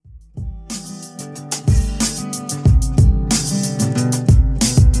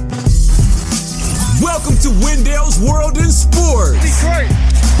Wendell's World in Sports. Be great.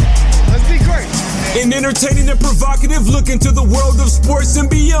 Let's be great. An entertaining and provocative look into the world of sports and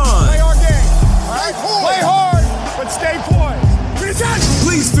beyond. Play our game. All right? Play hard, but stay poised.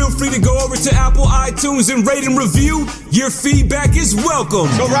 Please feel free to go over to Apple iTunes and rate and review. Your feedback is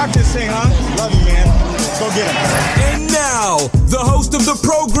welcome. Go rock this thing, huh? Love you, man. Go get him. And now, the host of the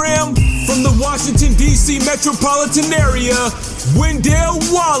program from the Washington, D.C. metropolitan area, Wendell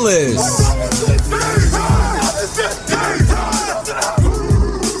Wallace.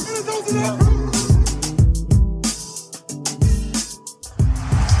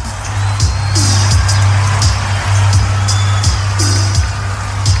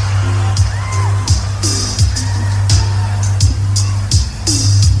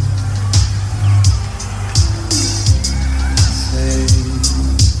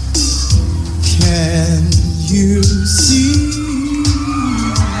 You see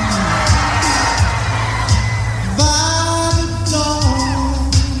by the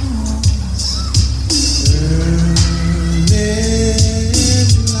dawn's early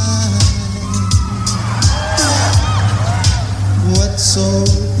light, what so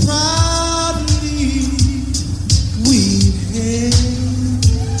proudly we hailed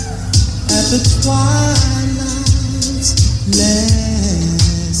at the twilight's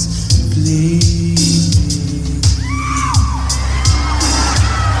last gleam.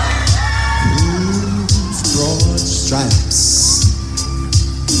 Stripes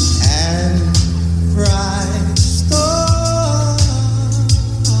and bright stars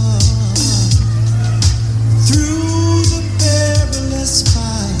through the perilous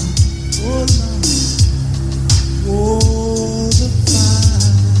fight, oh Lord, oh the fight,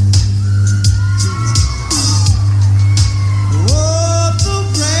 oh the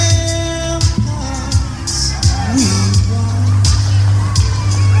ramparts we walked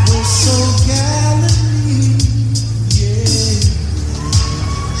were so gallantly.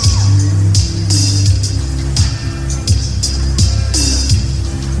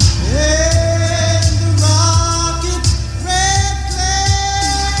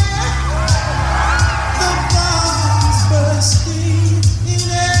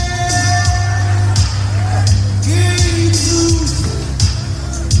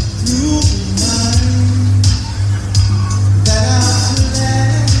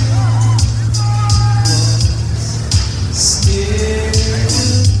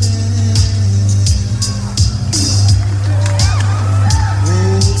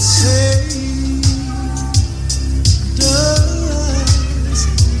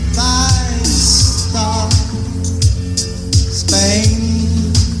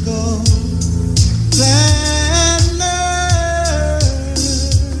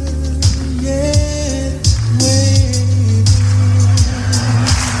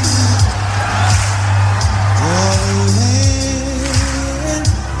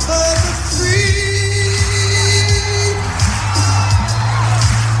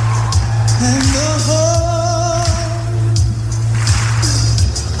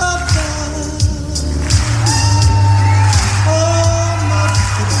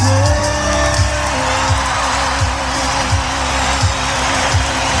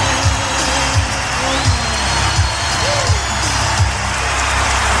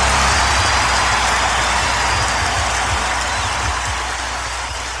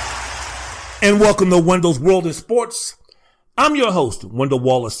 And welcome to Wendell's World in Sports. I'm your host, Wendell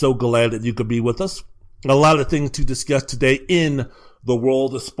Wallace. So glad that you could be with us. A lot of things to discuss today in the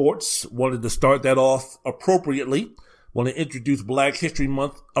world of sports. Wanted to start that off appropriately. Want to introduce Black History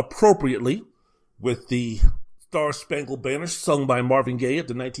Month appropriately with the Star Spangled Banner sung by Marvin Gaye at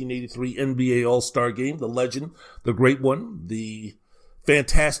the 1983 NBA All-Star Game. The legend, the great one, the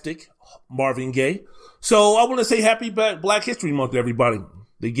fantastic Marvin Gaye. So I want to say happy Black History Month to everybody.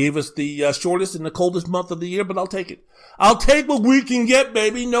 They gave us the shortest and the coldest month of the year, but I'll take it. I'll take what we can get,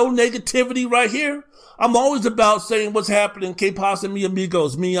 baby. No negativity right here. I'm always about saying what's happening. Que pasa, mi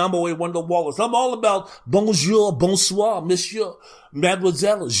amigos? Me, I'm always Wendell Wallace. I'm all about bonjour, bonsoir, monsieur,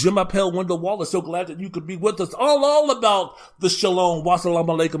 mademoiselle. Je m'appelle Wendell Wallace. So glad that you could be with us. All about the shalom. Wassalamu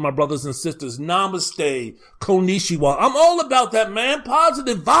alaikum, my brothers and sisters. Namaste, konnichiwa. I'm all about that, man.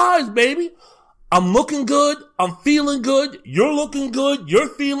 Positive vibes, baby. I'm looking good. I'm feeling good. You're looking good. You're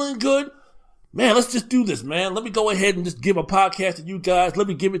feeling good. Man, let's just do this, man. Let me go ahead and just give a podcast to you guys. Let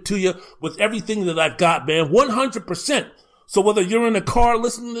me give it to you with everything that I've got, man. 100%. So whether you're in a car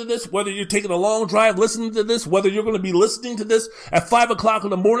listening to this, whether you're taking a long drive listening to this, whether you're going to be listening to this at 5 o'clock in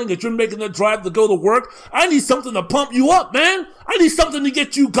the morning as you're making the drive to go to work, I need something to pump you up, man. I need something to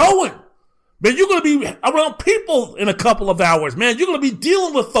get you going. Man, you're going to be around people in a couple of hours, man. You're going to be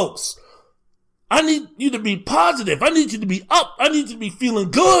dealing with folks. I need you to be positive. I need you to be up. I need you to be feeling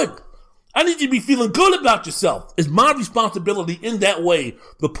good. I need you to be feeling good about yourself. It's my responsibility in that way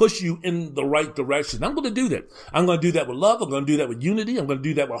to push you in the right direction. I'm going to do that. I'm going to do that with love. I'm going to do that with unity. I'm going to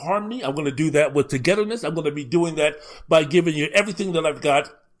do that with harmony. I'm going to do that with togetherness. I'm going to be doing that by giving you everything that I've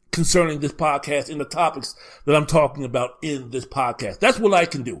got concerning this podcast and the topics that I'm talking about in this podcast. That's what I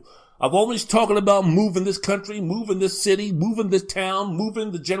can do. I've always talking about moving this country, moving this city, moving this town,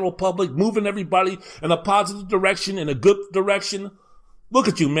 moving the general public, moving everybody in a positive direction, in a good direction. Look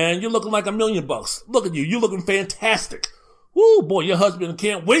at you, man. You're looking like $1 million. Look at you. You're looking fantastic. Woo, boy, your husband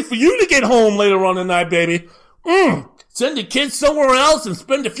can't wait for you to get home later on tonight, baby. Send your kids somewhere else and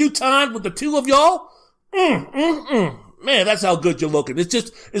spend a few times with the two of y'all. Man, that's how good you're looking. It's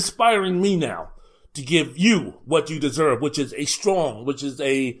just inspiring me now to give you what you deserve, which is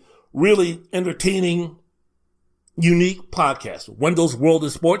a really entertaining, unique podcast. Wendell's World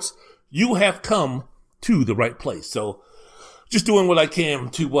of Sports. You have come to the right place. So just doing what I can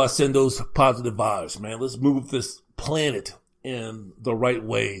to send those positive vibes, man. Let's move this planet in the right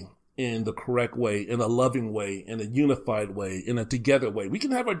way, in the correct way, in a loving way, in a unified way, in a together way. We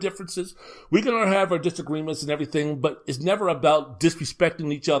can have our differences. We can have our disagreements and everything, but it's never about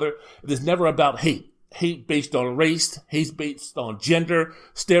disrespecting each other. It is never about hate. Hate based on race, hate based on gender,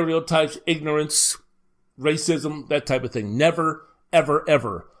 stereotypes, ignorance, racism, that type of thing. Never, ever,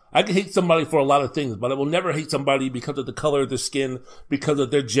 ever. I can hate somebody for a lot of things, but I will never hate somebody because of the color of their skin, because of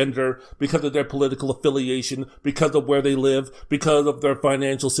their gender, because of their political affiliation, because of where they live, because of their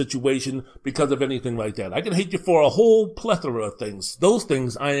financial situation, because of anything like that. I can hate you for a whole plethora of things. Those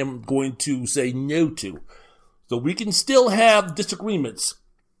things I am going to say no to. So we can still have disagreements.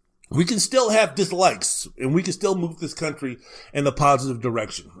 We can still have dislikes, and we can still move this country in a positive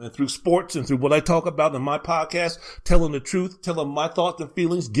direction. And through sports and through what I talk about in my podcast, telling the truth, telling my thoughts and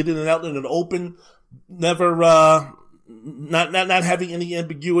feelings, getting it out in an open, never, not having any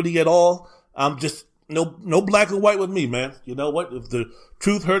ambiguity at all. I'm just, no black and white with me, man. You know what? If the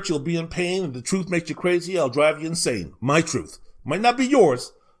truth hurts, you'll be in pain. If the truth makes you crazy, I'll drive you insane. My truth. Might not be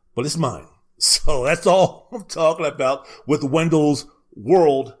yours, but it's mine. So that's all I'm talking about with Wendell's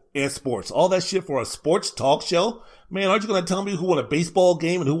World and Sports. All that shit for a sports talk show? Man, aren't you going to tell me who won a baseball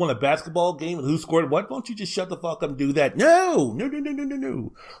game and who won a basketball game and who scored what? Why don't you just shut the fuck up and do that? No.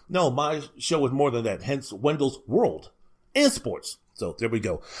 No, my show is more than that. Hence, Wendell's World and Sports. So there we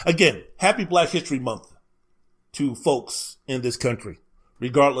go. Again, happy Black History Month to folks in this country.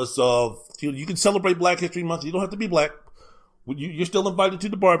 Regardless of, you can celebrate Black History Month. You don't have to be black. You're still invited to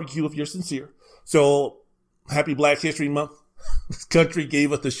the barbecue if you're sincere. So, happy Black History Month. This country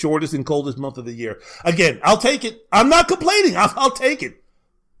gave us the shortest and coldest month of the year. Again, I'll take it. I'm not complaining. I'll take it.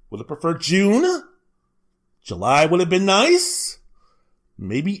 Would have preferred June. July would have been nice.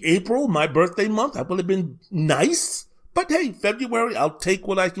 Maybe April, my birthday month. That would have been nice. But hey, February, I'll take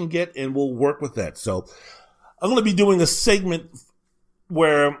what I can get and we'll work with that. So I'm going to be doing a segment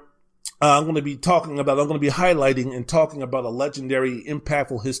where I'm going to be highlighting and talking about a legendary,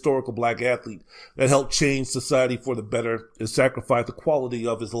 impactful, historical black athlete that helped change society for the better and sacrifice the quality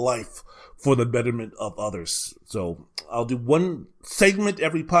of his life for the betterment of others. So I'll do one segment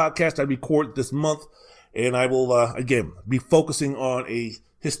every podcast I record this month, and I will, again, be focusing on a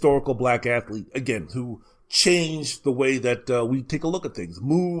historical black athlete, again, who changed the way that we take a look at things,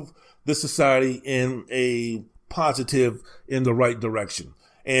 move the society in a positive, in the right direction.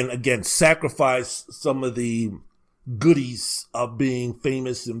 And again, sacrifice some of the goodies of being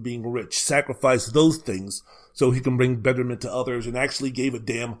famous and being rich. Sacrifice those things so he can bring betterment to others and actually gave a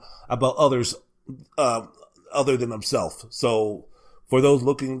damn about others other than himself. So for those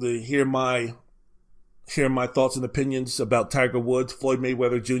looking to hear my thoughts and opinions about Tiger Woods, Floyd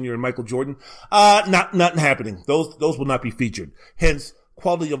Mayweather Jr., and Michael Jordan, not happening. Those will not be featured. Hence,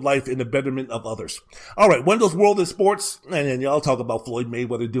 quality of life and the betterment of others. All right, Wendell's World of Sports, and then y'all talk about Floyd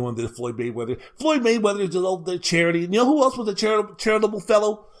Mayweather doing this. Floyd Mayweather is the charity. You know who else was a charitable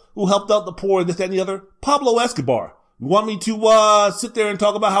fellow who helped out the poor and this, that, and the other? Pablo Escobar. You want me to sit there and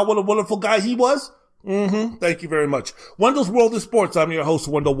talk about what a wonderful guy he was? Thank you very much. Wendell's World of Sports. I'm your host,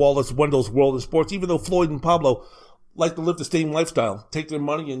 Wendell Wallace. Wendell's World of Sports. Even though Floyd and Pablo like to live the same lifestyle, take their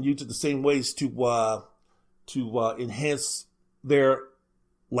money and use it the same ways to enhance their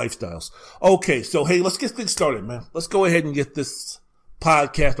lifestyles. Okay, so hey, let's get things started, man. Let's go ahead and get this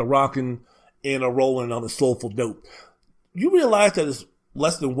podcast a rocking and a rolling on a soulful note. You realize that it's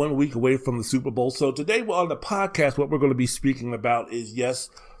less than 1 week away from the Super Bowl. So today on the podcast, what we're going to be speaking about is, yes,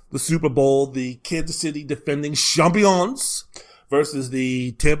 the Super Bowl, the Kansas City defending champions versus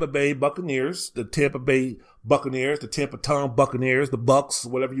the Tampa Bay Buccaneers, the Tampa Tom Buccaneers, the Bucks,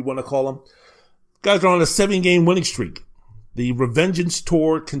 whatever you want to call them. Guys are on a 7-game winning streak. The Revengeance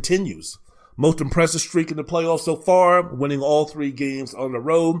Tour continues. Most impressive streak in the playoffs so far, winning all 3 games on the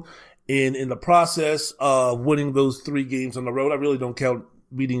road. And in the process of winning those 3 games on the road, I really don't count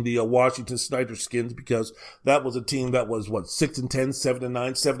beating the Washington Snyder Skins, because that was a team that was 6-10, 7-9,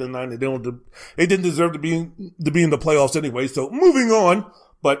 7-9. They didn't deserve to be in the playoffs anyway. So moving on.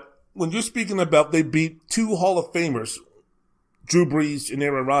 But when you're speaking about they beat 2 Hall of Famers, Drew Brees and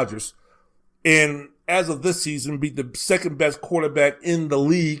Aaron Rodgers, and as of this season, beat the second best quarterback in the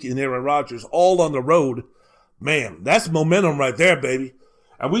league in Aaron Rodgers, all on the road. Man, that's momentum right there, baby.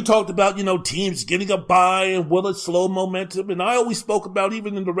 And we talked about, teams getting a bye and will it slow momentum. And I always spoke about,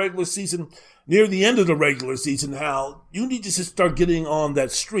 even in the regular season, near the end of the regular season, how you need to just start getting on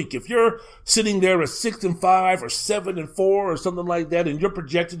that streak. If you're sitting there at 6-5 or 7-4 or something like that, and you're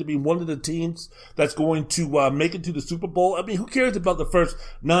projected to be one of the teams that's going to make it to the Super Bowl, I mean, who cares about the first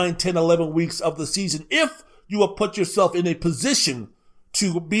 9, 10, 11 weeks of the season if you have put yourself in a position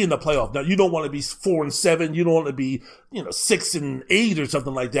to be in the playoff? Now, you don't want to be 4-7. You don't want to be, 6-8 or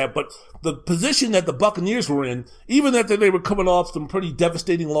something like that. But the position that the Buccaneers were in, even after they were coming off some pretty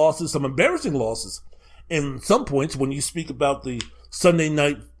devastating losses, some embarrassing losses, and some points when you speak about the Sunday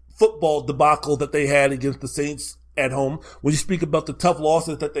night football debacle that they had against the Saints at home, when you speak about the tough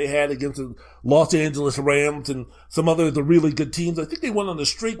losses that they had against the Los Angeles Rams and some other the really good teams, I think they went on the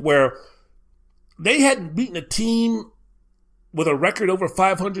streak where they hadn't beaten a team with a record over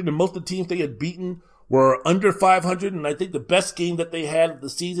 500, and most of the teams they had beaten were under 500. And I think the best game that they had of the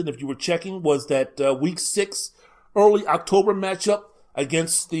season, if you were checking, was that Week 6 early October matchup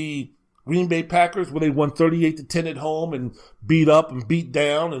against the Green Bay Packers, where they won 38-10 at home and beat up and beat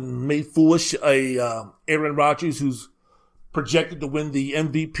down and made foolish Aaron Rodgers, who's projected to win the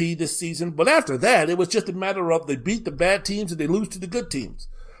MVP this season. But after that, it was just a matter of they beat the bad teams and they lose to the good teams.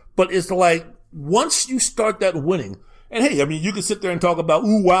 But it's like, once you start that winning, and hey, I mean, you can sit there and talk about,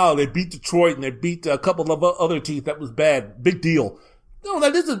 ooh, wow, they beat Detroit and they beat a couple of other teams. That was bad. Big deal. No,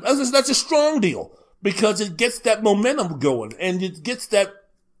 that's a strong deal, because it gets that momentum going, and it gets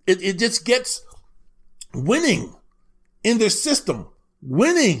it just gets winning in their system,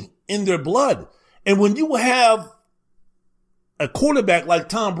 winning in their blood. And when you have a quarterback like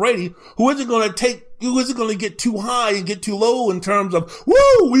Tom Brady, who isn't going to get too high and get too low in terms of,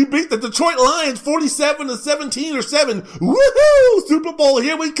 woo, we beat the Detroit Lions 47-17 or 7. Woohoo! Super Bowl,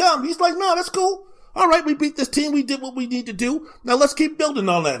 here we come. He's like, no, that's cool. All right, we beat this team. We did what we need to do. Now let's keep building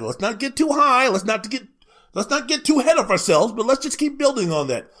on that. Let's not get too high. Let's not get too ahead of ourselves, but let's just keep building on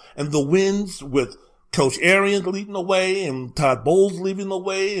that. And the wins with Coach Arians leading the way, and Todd Bowles leading the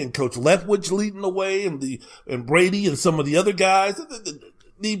way, and Coach Leftwich leading the way, and Brady and some of the other guys.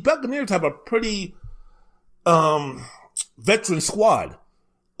 The Buccaneers have a pretty veteran squad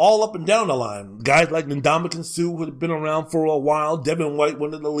all up and down the line. Guys like Ndamukong Suh, who have been around for a while, Devin White,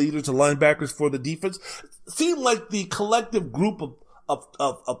 one of the leaders of linebackers for the defense. It seemed like the collective group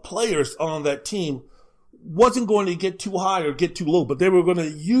of players on that team wasn't going to get too high or get too low, but they were going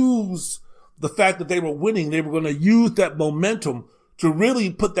to use the fact that they were winning. They were going to use that momentum to really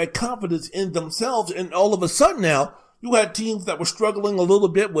put that confidence in themselves. And all of a sudden now, you had teams that were struggling a little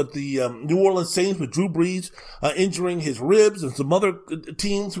bit with the New Orleans Saints, with Drew Brees injuring his ribs, and some other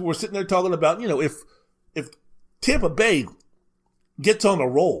teams who were sitting there talking about, if Tampa Bay gets on a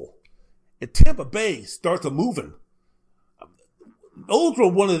roll, if Tampa Bay starts a moving, those were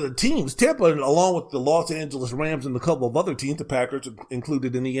one of the teams, Tampa, along with the Los Angeles Rams and a couple of other teams, the Packers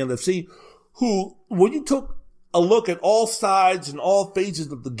included in the NFC, who, when you took a look at all sides and all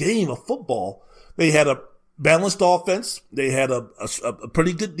phases of the game of football, they had a balanced offense. They had a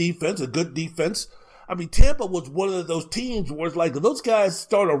pretty good defense, a good defense. I mean, Tampa was one of those teams where it's like, if those guys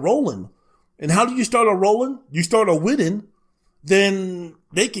started rolling, and how do you start a rolling? You start a winning, then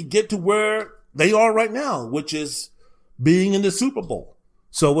they could get to where they are right now, which is being in the Super Bowl.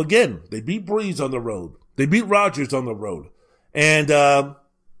 So again, they beat Brees on the road. They beat Rodgers on the road. And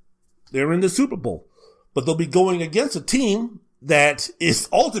they're in the Super Bowl. But they'll be going against a team that is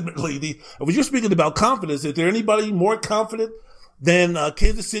ultimately when you're speaking about confidence, is there anybody more confident than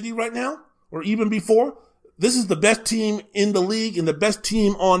Kansas City right now, or even before? This is the best team in the league and the best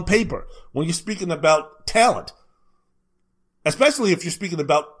team on paper when you're speaking about talent, especially if you're speaking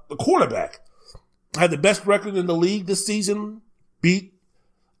about the quarterback. Had the best record in the league this season, beat,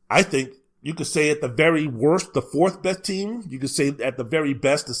 I think, You could say at the very worst, the fourth best team. You could say at the very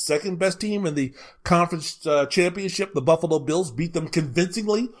best, the second best team in the conference championship. The Buffalo Bills beat them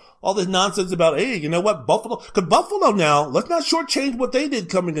convincingly. All this nonsense about, hey, you know what, Buffalo now, let's not shortchange what they did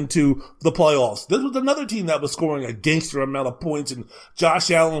coming into the playoffs. This was another team that was scoring a gangster amount of points, and Josh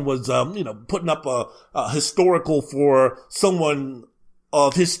Allen was, putting up a historical for someone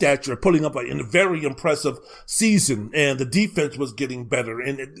of his stature, putting up a very impressive season, and the defense was getting better,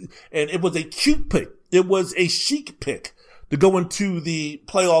 and it was a cute pick. It was a chic pick to go into the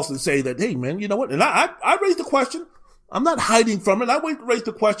playoffs and say that, hey man, you know what? And I raised the question. I'm not hiding from it. I raised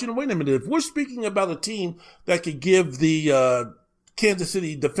the question. Wait a minute. If we're speaking about a team that could give the Kansas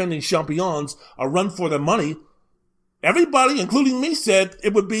City defending champions a run for their money, everybody, including me, said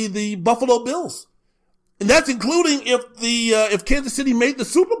it would be the Buffalo Bills. And that's including if Kansas City made the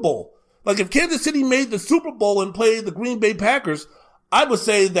Super Bowl. Like if Kansas City made the Super Bowl and played the Green Bay Packers, I would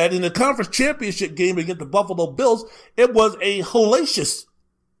say that in the conference championship game against the Buffalo Bills, it was a hellacious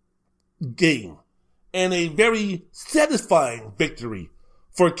game and a very satisfying victory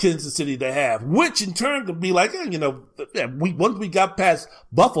for Kansas City to have, which in turn could be like, once we got past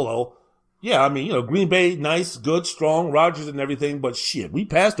Buffalo, Green Bay, nice, good, strong, Rodgers and everything, but shit, we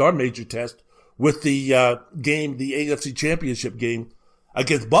passed our major test with the game, the AFC Championship game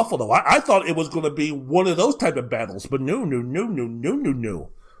against Buffalo. I thought it was going to be one of those type of battles, but no.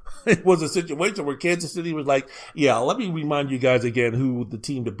 It was a situation where Kansas City was like, yeah, let me remind you guys again who the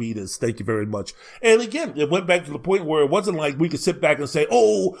team to beat is. Thank you very much. And again, it went back to the point where it wasn't like we could sit back and say,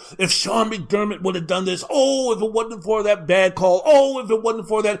 oh, if Sean McDermott would have done this, oh, if it wasn't for that bad call, oh, if it wasn't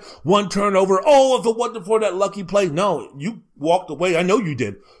for that one turnover, oh, if it wasn't for that lucky play. No, you walked away. I know you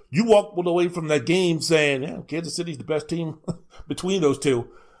did. You walked away from that game saying, yeah, Kansas City's the best team between those two.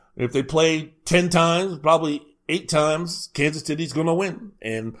 If they play 10 times, probably 8 times, Kansas City's going to win.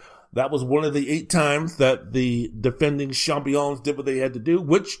 And that was one of the 8 times that the defending champions did what they had to do,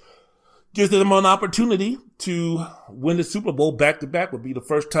 which gives them an opportunity to win the Super Bowl back-to-back. Would be the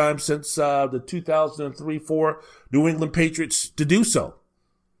first time since the 2003-04 New England Patriots to do so.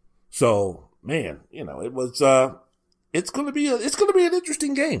 So, man, it was it's going to be an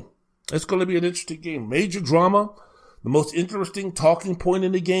interesting game. It's going to be an interesting game. Major drama. The most interesting talking point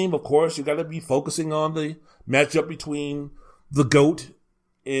in the game, of course, you got to be focusing on the matchup between the GOAT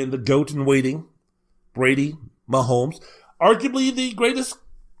and the GOAT in waiting, Brady, Mahomes. Arguably the greatest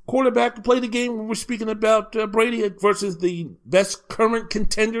quarterback to play the game when we're speaking about Brady versus the best current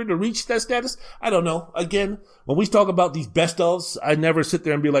contender to reach that status. I don't know. Again, when we talk about these best ofs, I never sit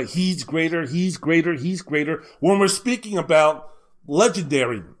there and be like, he's greater. When we're speaking about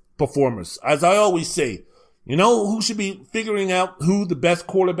legendary performers, as I always say, you know who should be figuring out who the best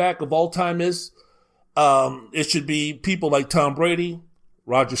quarterback of all time is? It should be people like Tom Brady,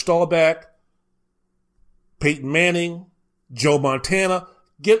 Roger Staubach, Peyton Manning, Joe Montana.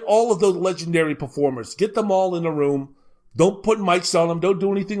 Get all of those legendary performers. Get them all in a room. Don't put mics on them. Don't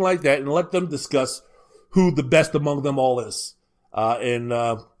do anything like that, and let them discuss who the best among them all is. And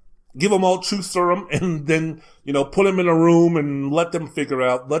give them all truth serum, and then, put them in a room and let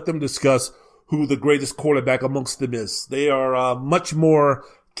them discuss who the greatest quarterback amongst them is. They are much more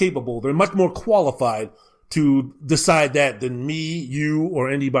capable. They're much more qualified to decide that than me, you, or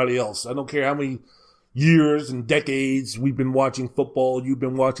anybody else. I don't care how many years and decades we've been watching football. You've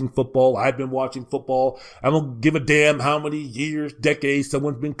been watching football. I've been watching football. I don't give a damn how many years, decades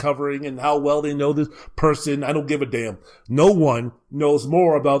someone's been covering and how well they know this person. I don't give a damn. No one knows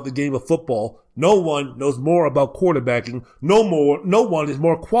more about the game of football. No one knows more about quarterbacking. No one is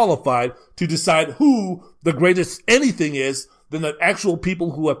more qualified to decide who the greatest anything is than the actual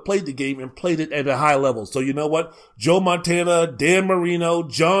people who have played the game and played it at a high level. So you know what? Joe Montana, Dan Marino,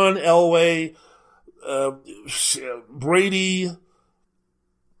 John Elway, Brady,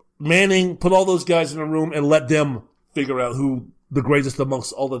 Manning, put all those guys in a room and let them figure out who the greatest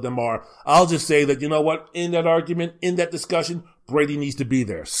amongst all of them are. I'll just say that, you know what? In that argument, in that discussion, Brady needs to be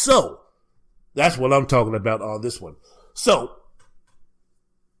there. So that's what I'm talking about on this one. So,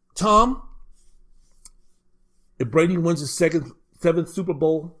 Tom, if Brady wins his seventh Super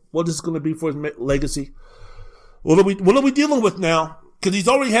Bowl, what is it going to be for his legacy? What are we dealing with now? Because he's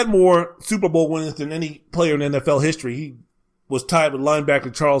already had more Super Bowl wins than any player in NFL history. He was tied with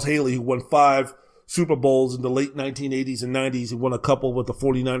linebacker Charles Haley, who won 5 Super Bowls in the late 1980s and 90s. He won a couple with the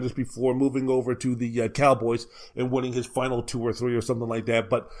 49ers before moving over to the Cowboys and winning his final 2 or 3 or something like that.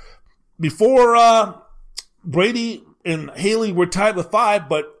 But before Brady and Haley were tied with 5,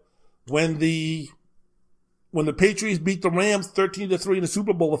 but when the Patriots beat the Rams 13-3 in the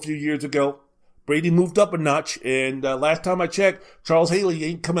Super Bowl a few years ago, Brady moved up a notch, and last time I checked, Charles Haley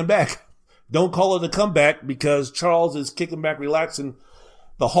ain't coming back. Don't call it a comeback because Charles is kicking back, relaxing,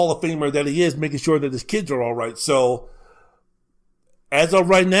 the Hall of Famer that he is, making sure that his kids are all right. So as of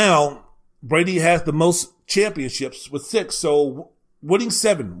right now, Brady has the most championships with 6. So winning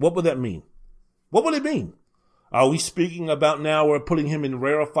 7, what would that mean? What would it mean? Are we speaking about now we're putting him in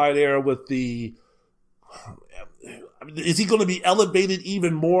rarefied air with the... Is he going to be elevated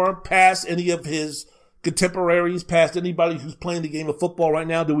even more past any of his contemporaries, past anybody who's playing the game of football right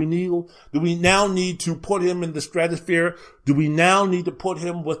now? Do we now need to put him in the stratosphere? Do we now need to put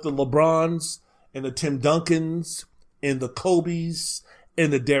him with the LeBrons and the Tim Duncans and the Kobes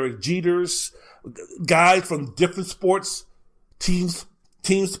and the Derek Jeters, guys from different sports, team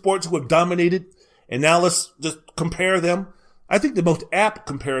sports who have dominated, and now let's just compare them? I think the most apt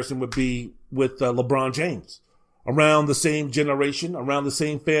comparison would be with LeBron James. Around the same generation, around the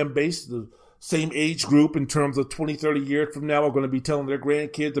same fan base, the same age group in terms of 20, 30 years from now are going to be telling their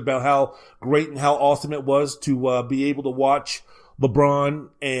grandkids about how great and how awesome it was to be able to watch LeBron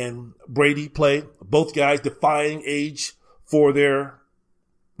and Brady play. Both guys defying age for their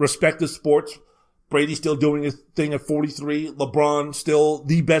respective sports. Brady still doing his thing at 43. LeBron still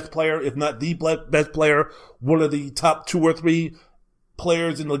the best player, if not the best player, one of the top 2 or 3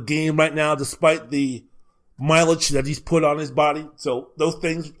 players in the game right now, despite the mileage that he's put on his body. So those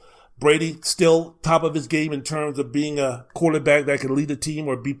things, Brady still top of his game in terms of being a quarterback that can lead a team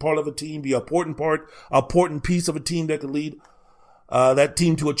or be part of a team, be an important piece of a team that can lead that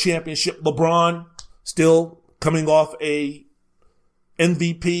team to a championship. LeBron still coming off a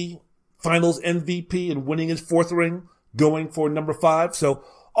MVP, finals MVP, and winning his 4th ring, going for number 5. So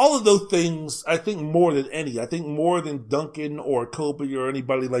all of those things, I think more than Duncan or Kobe or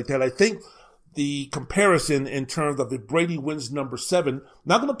anybody like that, I think the comparison in terms of if Brady wins number 7,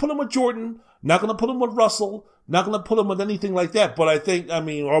 not going to put him with Jordan, not going to put him with Russell, not going to put him with anything like that. But I think, are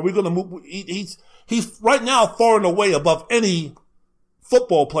we going to move? He's right now far and away above any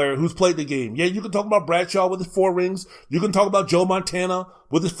football player who's played the game. Yeah, you can talk about Bradshaw with his 4 rings. You can talk about Joe Montana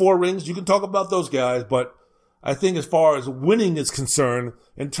with his 4 rings. You can talk about those guys. But I think as far as winning is concerned,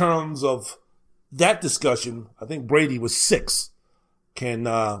 in terms of that discussion, I think Brady with 6 can,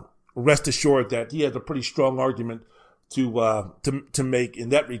 rest assured that he has a pretty strong argument to make in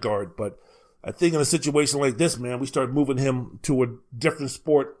that regard. But I think in a situation like this, man, we start moving him to a different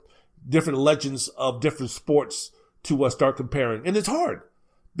sport, different legends of different sports to start comparing. And it's hard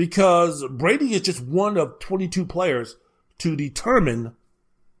because Brady is just one of 22 players to determine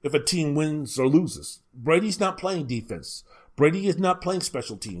if a team wins or loses. Brady's not playing defense. Brady is not playing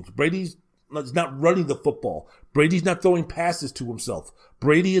special teams. Brady's not running the football. Brady's not throwing passes to himself.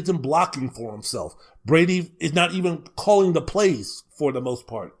 Brady isn't blocking for himself. Brady is not even calling the plays for the most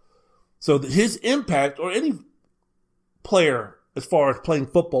part. So his impact, or any player as far as playing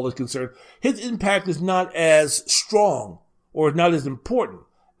football is concerned, his impact is not as strong or not as important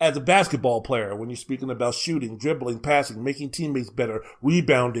as a basketball player when you're speaking about shooting, dribbling, passing, making teammates better,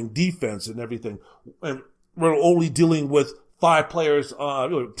 rebounding, defense, and everything. And we're only dealing with 5 players,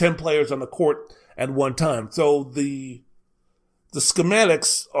 10 players on the court at one time. So the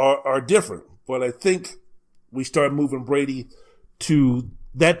schematics are different, but I think we start moving Brady to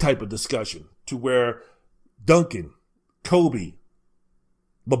that type of discussion, to where Duncan, Kobe,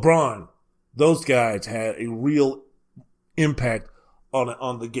 LeBron, those guys had a real impact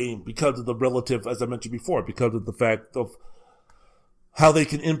on the game because of the relative, as I mentioned before, because of the fact of how they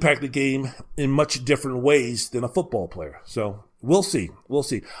can impact the game in much different ways than a football player. So we'll see.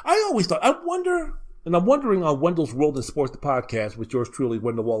 I always thought, I'm wondering on Wendell's World in Sports, the podcast with yours truly,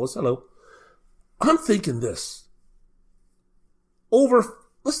 Wendell Wallace. Hello. I'm thinking this.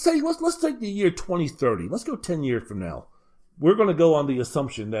 Let's take the year 2030. Let's go 10 years from now. We're going to go on the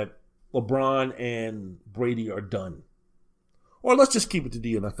assumption that LeBron and Brady are done. Or let's just keep it to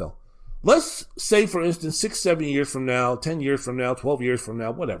the NFL. Let's say, for instance, 6, 7 years from now, 10 years from now, 12 years from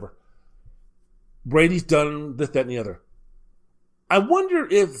now, whatever. Brady's done this, that, and the other. I wonder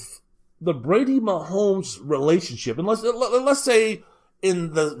if the Brady-Mahomes relationship, and let's say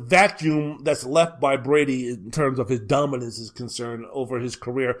in the vacuum that's left by Brady in terms of his dominance is concerned over his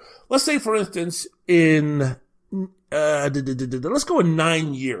career. Let's say, for instance, let's go in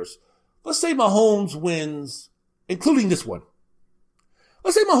 9 years. Let's say Mahomes wins, including this one.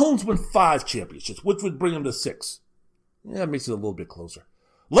 Let's say Mahomes wins 5 championships, which would bring him to 6. Yeah, that makes it a little bit closer.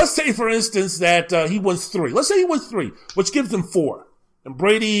 Let's say, for instance, that he wins 3. Let's say he wins 3, which gives him 4. And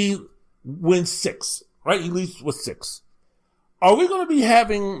Brady wins 6, right? He leaves with 6. Are we going to be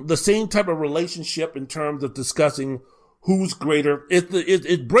having the same type of relationship in terms of discussing who's greater?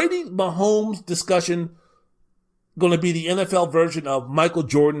 Is Brady Mahomes discussion going to be the NFL version of Michael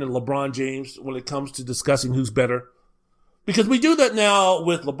Jordan and LeBron James when it comes to discussing who's better. Because we do that now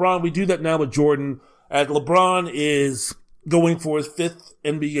with LeBron, we do that now with Jordan, as LeBron is going for his 5th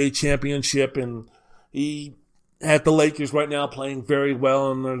NBA championship, and he had the Lakers right now playing very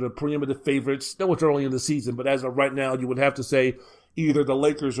well, and they're the preeminent favorites. That was early in the season, but as of right now, you would have to say either the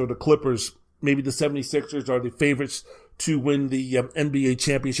Lakers or the Clippers, maybe the 76ers are the favorites to win the NBA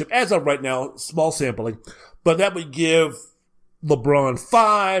championship. As of right now, small sampling, but that would give LeBron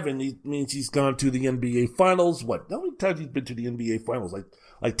 5, and he means he's gone to the NBA Finals. What? How many times he's been to the NBA Finals?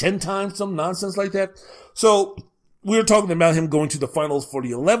 Like 10 times, some nonsense like that. So we were talking about him going to the Finals for the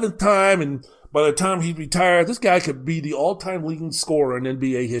 11th time, and by the time he retired, this guy could be the all-time leading scorer in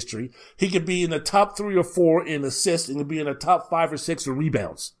NBA history. He could be in the top 3 or 4 in assists, and could be in the top 5 or 6 in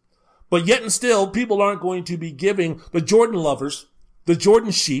rebounds. But yet and still, people aren't going to be giving the Jordan lovers, the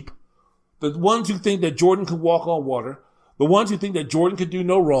Jordan sheep, the ones who think that Jordan could walk on water, the ones who think that Jordan could do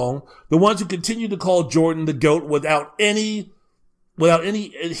no wrong, the ones who continue to call Jordan the GOAT without any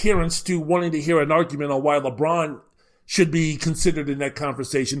adherence to wanting to hear an argument on why LeBron should be considered in that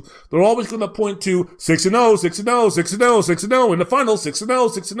conversation. They're always going to point to 6-0, 6-0, 6-0, 6-0 in the finals, 6-0,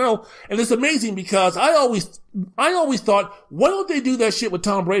 6-0. And it's amazing because I always thought, why don't they do that shit with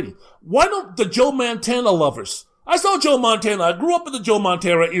Tom Brady? Why don't the Joe Montana lovers? I saw Joe Montana. I grew up in the Joe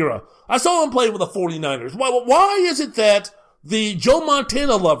Montana era. I saw him play with the 49ers. Why is it that the Joe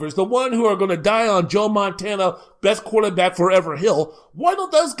Montana lovers, the one who are going to die on Joe Montana, best quarterback forever hill, why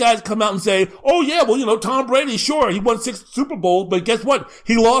don't those guys come out and say, oh yeah, well, Tom Brady, sure, he won 6 Super Bowls, but guess what?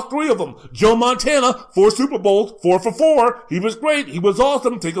 He lost 3 of them. Joe Montana, 4 Super Bowls, 4 for 4. He was great. He was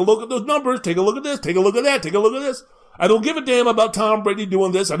awesome. Take a look at those numbers. Take a look at this. Take a look at that. Take a look at this. I don't give a damn about Tom Brady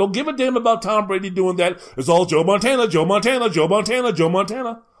doing this. I don't give a damn about Tom Brady doing that. It's all Joe Montana, Joe Montana, Joe Montana, Joe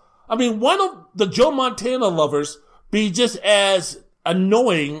Montana. I mean, why don't the Joe Montana lovers be just as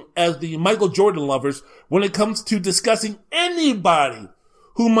annoying as the Michael Jordan lovers when it comes to discussing anybody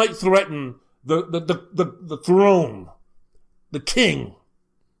who might threaten the throne, the king?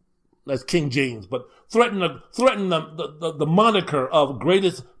 That's King James, but threaten the moniker of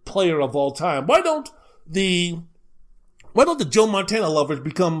greatest player of all time. Why don't the Joe Montana lovers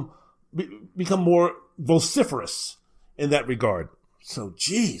become more vociferous in that regard? So,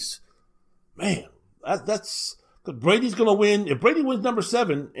 geez, man, that's Brady's going to win. If Brady wins number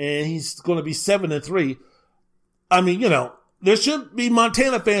 7 and he's going to be 7-3, I mean, there should be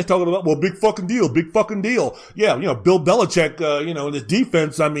Montana fans talking about, well, big fucking deal. Yeah, Bill Belichick, in his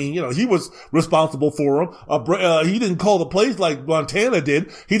defense, I mean, he was responsible for him. He didn't call the plays like Montana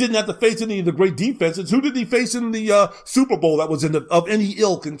did. He didn't have to face any of the great defenses. Who did he face in the Super Bowl that was of any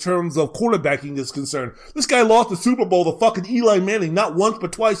ilk in terms of quarterbacking is concerned? This guy lost the Super Bowl to fucking Eli Manning, not once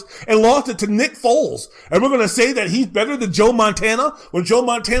but twice, and lost it to Nick Foles. And we're going to say that he's better than Joe Montana when Joe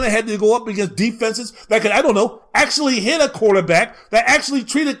Montana had to go up against defenses that could, actually hit a quarterback, that actually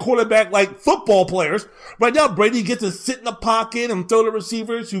treated quarterback like football players. Right now, Brady gets to sit in the pocket and throw to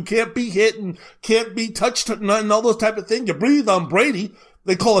receivers who can't be hit and can't be touched and all those type of things. You breathe on Brady.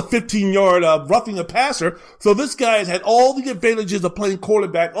 They call it 15-yard roughing a passer. So this guy has had all the advantages of playing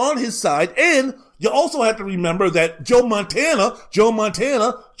quarterback on his side. And you also have to remember that Joe Montana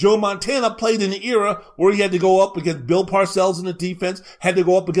played in the era where he had to go up against Bill Parcells in the defense, had to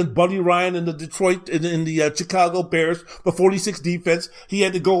go up against Buddy Ryan in the Detroit, in the Chicago Bears, the 46 defense. He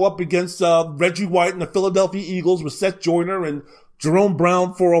had to go up against Reggie White and the Philadelphia Eagles with Seth Joyner and Jerome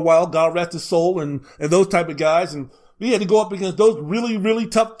Brown for a while, God rest his soul, and those type of guys. And he had to go up against those really, really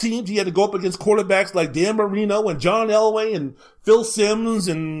tough teams. He had to go up against quarterbacks like Dan Marino and John Elway and Phil Simms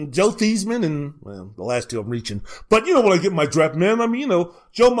and Joe Theismann and, well, the last 2 I'm reaching. But when I get my draft, man, I mean,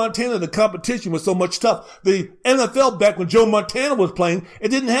 Joe Montana, the competition was so much tough. The NFL back when Joe Montana was playing, it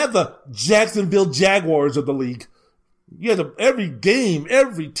didn't have the Jacksonville Jaguars of the league. You had every game,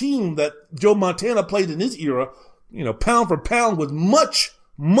 every team that Joe Montana played in his era, pound for pound was much,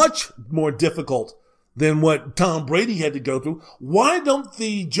 much more difficult than what Tom Brady had to go through. Why don't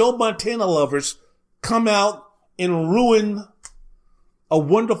the Joe Montana lovers come out and ruin a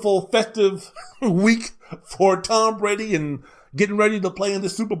wonderful festive week for Tom Brady and getting ready to play in the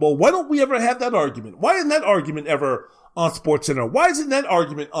Super Bowl? Why don't we ever have that argument? Why isn't that argument ever on SportsCenter? Why isn't that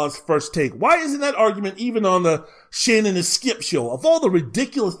argument on First Take? Why isn't that argument even on the Shannon and Skip show? Of all the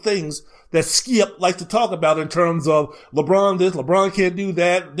ridiculous things that Skip likes to talk about in terms of LeBron this, LeBron can't do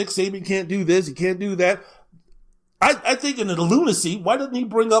that, Nick Saban can't do this, he can't do that. I think in the lunacy, why doesn't he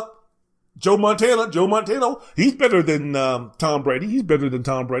bring up Joe Montana? Joe Montana, he's better than Tom Brady. He's better than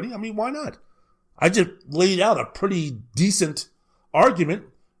Tom Brady. I mean, why not? I just laid out a pretty decent argument.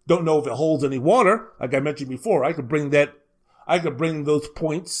 Don't know if it holds any water. Like I mentioned before, I could bring those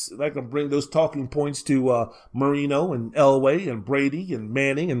talking points to Marino and Elway and Brady and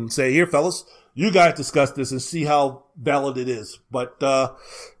Manning and say, here, fellas, you guys discuss this and see how valid it is. But,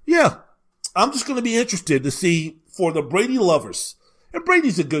 yeah, I'm just going to be interested to see for the Brady lovers. And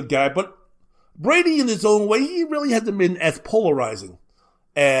Brady's a good guy, but Brady in his own way, he really hasn't been as polarizing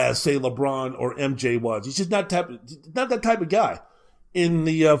as, say, LeBron or MJ was. He's just not that type of guy. In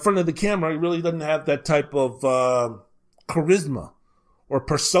the front of the camera, he really doesn't have that type of charisma or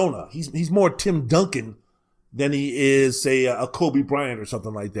persona. He's more Tim Duncan than he is, say, a Kobe Bryant or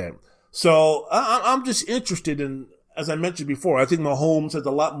something like that. So I'm just interested in, as I mentioned before, I think Mahomes has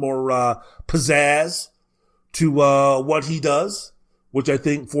a lot more pizzazz to what he does, which I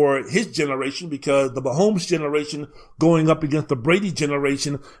think for his generation, because the Mahomes generation going up against the Brady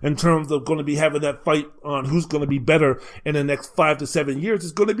generation in terms of going to be having that fight on who's going to be better in the next 5 to 7 years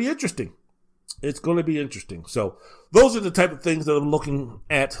is going to be interesting. It's going to be interesting. So those are the type of things that I'm looking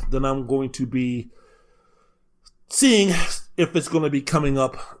at that I'm going to be seeing if it's going to be coming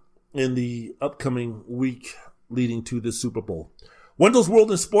up in the upcoming week leading to the Super Bowl. Wendell's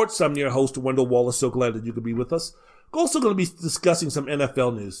World in Sports. I'm your host, Wendell Wallace. So glad that you could be with us. Also going to be discussing some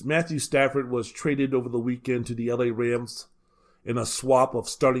NFL news. Matthew Stafford was traded over the weekend to the LA Rams in a swap of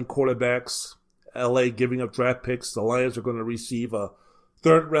starting quarterbacks. LA giving up draft picks. The Lions are going to receive a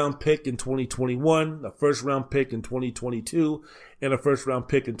third-round pick in 2021, a first-round pick in 2022, and a first-round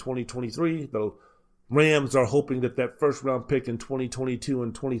pick in 2023. The Rams are hoping that first-round pick in 2022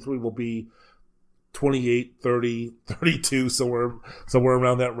 and 23 will be 28, 30, 32, somewhere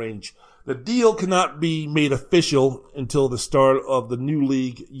around that range. The deal cannot be made official until the start of the new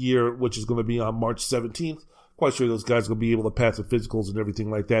league year, which is going to be on March 17th. Quite sure those guys are going to be able to pass the physicals and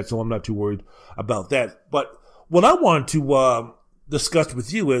everything like that, so I'm not too worried about that. But what I want to discuss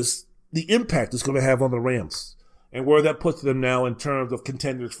with you is the impact it's going to have on the Rams and where that puts them now in terms of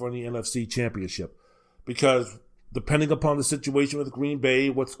contenders for the NFC Championship. Because depending upon the situation with Green Bay,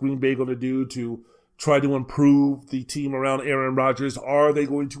 what's Green Bay going to do to try to improve the team around Aaron Rodgers? Are they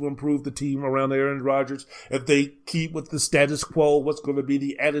going to improve the team around Aaron Rodgers? If they keep with the status quo, what's going to be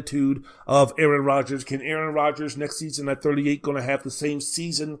the attitude of Aaron Rodgers? Can Aaron Rodgers next season at 38 going to have the same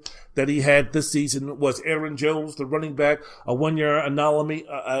season that he had this season? Was Aaron Jones, the running back, a one-year anomaly?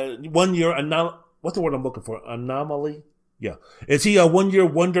 What's the word I'm looking for? Anomaly? Yeah. Is he a one-year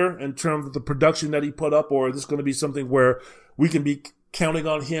wonder in terms of the production that he put up, or is this going to be something where we can be counting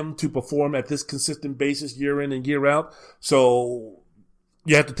on him to perform at this consistent basis year in and year out? So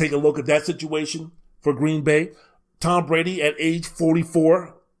you have to take a look at that situation for Green Bay. Tom Brady at age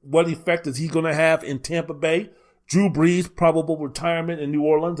 44, what effect is he going to have in Tampa Bay? Drew Brees, probable retirement in New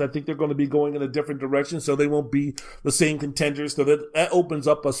Orleans. I think they're going to be going in a different direction, so they won't be the same contenders. So that opens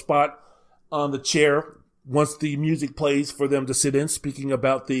up a spot on the chair once the music plays for them to sit in. Speaking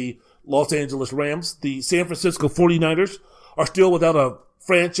about the Los Angeles Rams, the San Francisco 49ers are still without a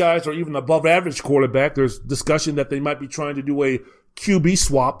franchise or even above average quarterback. There's discussion that they might be trying to do a QB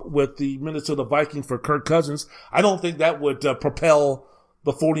swap with the Minnesota Vikings for Kirk Cousins. I don't think that would propel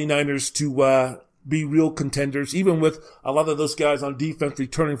the 49ers to be real contenders, even with a lot of those guys on defense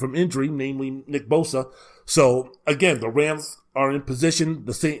returning from injury, namely Nick Bosa. So again, the Rams are in position.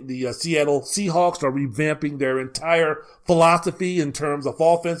 The Seattle Seahawks are revamping their entire philosophy in terms of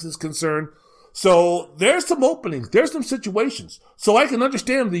offense is concerned. So there's some openings. There's some situations. So I can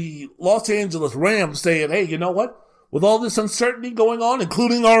understand the Los Angeles Rams saying, hey, you know what? With all this uncertainty going on,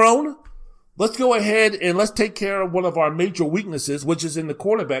 including our own, let's go ahead and let's take care of one of our major weaknesses, which is in the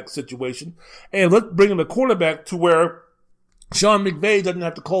quarterback situation. And let's bring in the quarterback to where Sean McVay doesn't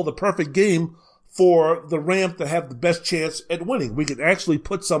have to call the perfect game for the Rams to have the best chance at winning. We could actually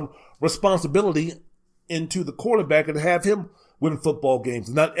put some responsibility into the quarterback and have him win football games.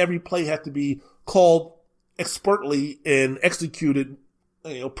 Not every play has to be called expertly and executed,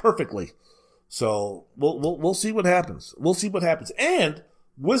 perfectly. So we'll see what happens. We'll see what happens. And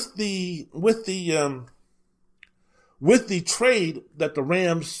with the trade that the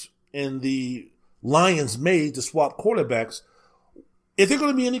Rams and the Lions made to swap quarterbacks, is there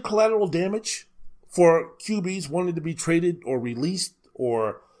going to be any collateral damage for QBs wanting to be traded or released,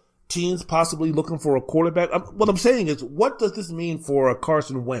 or teams possibly looking for a quarterback? What I'm saying is, what does this mean for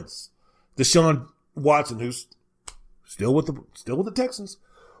Carson Wentz, Deshaun Watson, who's still with the Texans?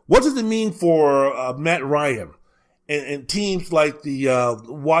 What does it mean for Matt Ryan and teams like the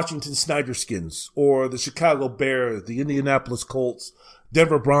Washington Snyderskins or the Chicago Bears, the Indianapolis Colts,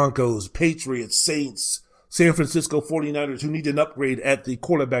 Denver Broncos, Patriots, Saints, San Francisco 49ers, who need an upgrade at the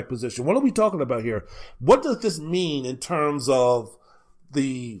quarterback position? What are we talking about here? What does this mean in terms of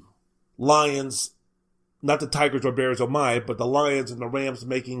the Lions, not the Tigers or Bears or but the Lions and the Rams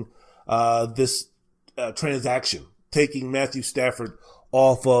making this transaction, taking Matthew Stafford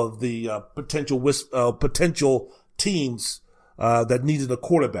off of the potential teams that needed a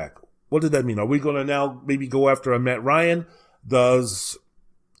quarterback. What does that mean? Are we going to now maybe go after a Matt Ryan?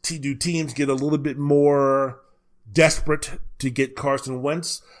 Do teams get a little bit more desperate to get Carson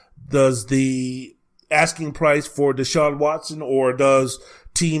Wentz? Does the asking price for Deshaun Watson, or does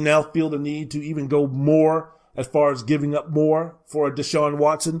team now feel the need to even go more as far as giving up more for a Deshaun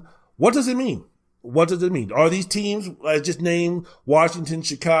Watson? What does it mean? What does it mean? Are these teams I just named, Washington,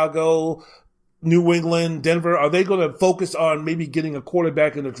 Chicago, New England, Denver, are they going to focus on maybe getting a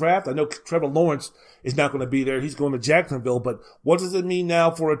quarterback in the draft? I know Trevor Lawrence is not going to be there. He's going to Jacksonville. But what does it mean now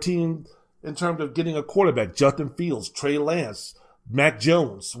for a team in terms of getting a quarterback? Justin Fields, Trey Lance, Mac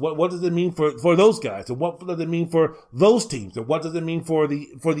Jones. What does it mean for those guys? And what does it mean for those teams? And what does it mean for the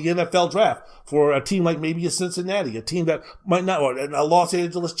NFL draft? For a team like maybe a Cincinnati, a team that might not, or a Los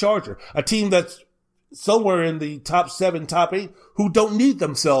Angeles Charger, a team that's somewhere in the top 7, top 8, who don't need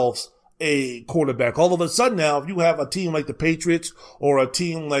themselves a quarterback. All of a sudden now, if you have a team like the Patriots or a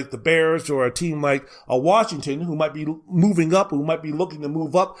team like the Bears or a team like a Washington who might be moving up, who might be looking to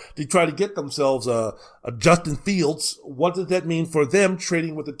move up to try to get themselves a Justin Fields, what does that mean for them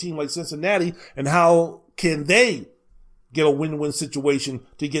trading with a team like Cincinnati, and how can they get a win-win situation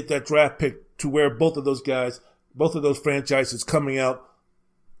to get that draft pick to where both of those franchises coming out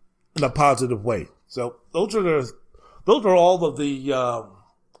in a positive way? So those are all of the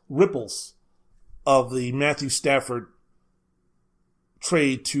ripples of the Matthew Stafford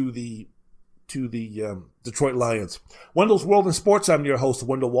trade to the Detroit Lions. Wendell's World in Sports. I'm your host,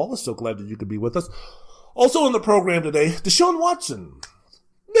 Wendell Wallace. So glad that you could be with us. Also in the program today, Deshaun Watson.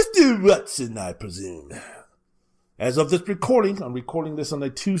 Mr. Watson, I presume. As of this recording, I'm recording this on a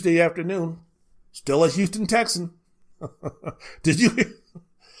Tuesday afternoon, still a Houston Texan. Did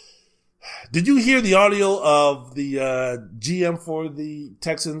you hear the audio of the GM for the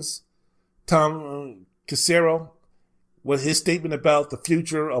Texans, Tom Casero, with his statement about the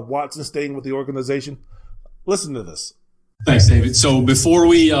future of Watson staying with the organization? Listen to this. Thanks, David. So before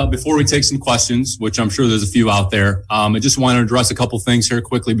we take some questions, which I'm sure there's a few out there, I just want to address a couple things here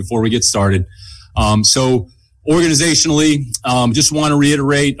quickly before we get started. So organizationally, just want to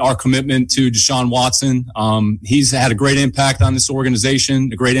reiterate our commitment to Deshaun Watson. He's had a great impact on this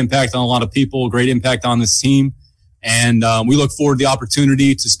organization, a great impact on a lot of people, a great impact on this team. And we look forward to the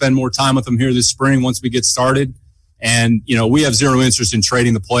opportunity to spend more time with him here this spring once we get started. And, we have zero interest in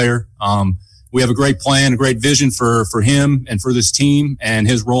trading the player. We have a great plan, a great vision for him and for this team and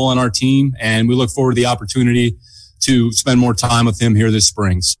his role on our team. And we look forward to the opportunity to spend more time with him here this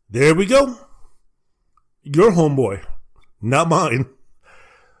spring. There we go. Your homeboy, not mine.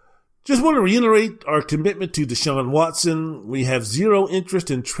 Just want to reiterate our commitment to Deshaun Watson. We have zero interest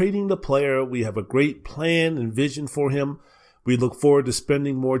in trading the player. We have a great plan and vision for him. We look forward to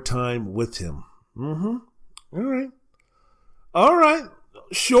spending more time with him. All right.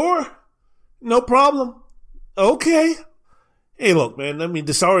 Sure. No problem. Okay. Hey, look, man.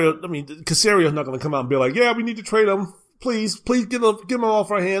 Caserio's not going to come out and be like, yeah, we need to trade him. Please get him off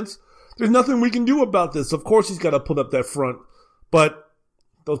our hands. There's nothing we can do about this. Of course he's got to put up that front. But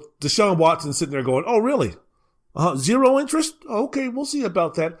Deshaun Watson sitting there going, oh, really? Zero interest? Okay, we'll see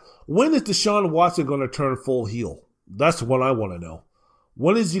about that. When is Deshaun Watson going to turn full heel? That's what I want to know.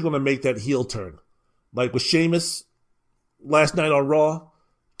 When is he going to make that heel turn? Like with Sheamus last night on Raw,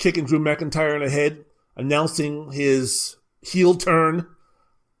 kicking Drew McIntyre in the head, announcing his heel turn.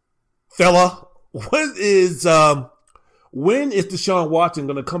 Fella, when is Deshaun Watson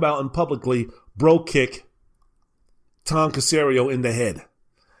going to come out and publicly bro kick Tom Caserio in the head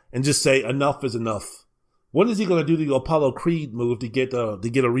and just say enough is enough? When is he going to do the Apollo Creed move to get a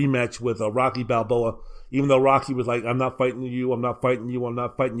rematch with Rocky Balboa? Even though Rocky was like, I'm not fighting you, I'm not fighting you, I'm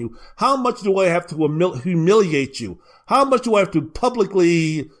not fighting you. How much do I have to humiliate you? How much do I have to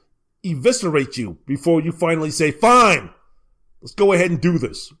publicly eviscerate you before you finally say, fine, let's go ahead and do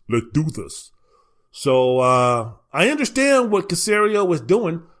this. Let's do this. So I understand what Caserio was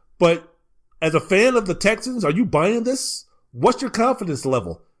doing, but as a fan of the Texans, are you buying this? What's your confidence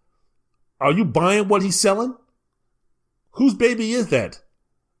level? Are you buying what he's selling? Whose baby is that?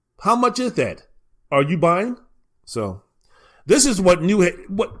 How much is that? Are you buying? So this is what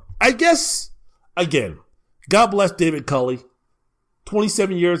I guess, again, God bless David Culley,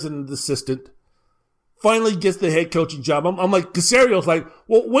 27 years as an assistant, finally gets the head coaching job. I'm like, Caserio's like,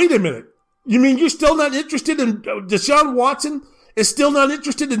 well, wait a minute. You mean you're still not interested in Deshaun Watson is still not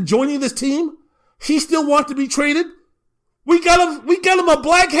interested in joining this team? He still wants to be traded? We got him a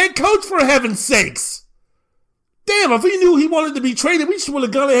black head coach, for heaven's sakes. Damn, if we knew he wanted to be traded, we just would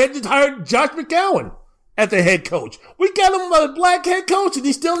have gone ahead and hired Josh McCown as the head coach. We got him a black head coach and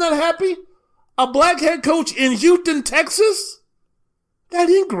he's still not happy? A black head coach in Houston, Texas? That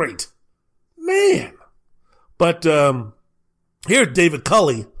ain't great. Man. But here's David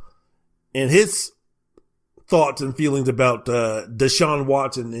Culley and his thoughts and feelings about Deshaun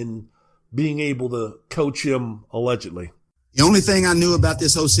Watson and being able to coach him allegedly. The only thing I knew about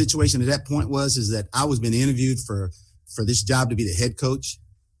this whole situation at that point is that I was being interviewed for this job to be the head coach.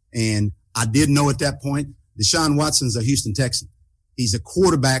 And I did know at that point, Deshaun Watson's a Houston Texan. He's a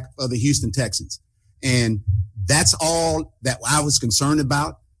quarterback of the Houston Texans. And that's all that I was concerned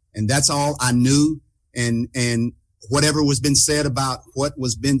about. And that's all I knew. And whatever was been said about what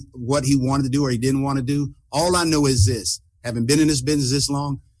he wanted to do or he didn't want to do, all I know is this, having been in this business this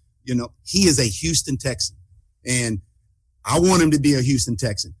long, he is a Houston Texan. And I want him to be a Houston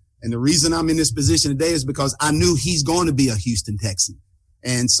Texan. And the reason I'm in this position today is because I knew he's going to be a Houston Texan.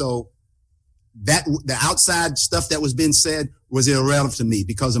 And so the outside stuff that was being said was irrelevant to me,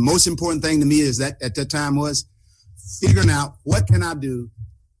 because the most important thing to me is that at that time was figuring out what can I do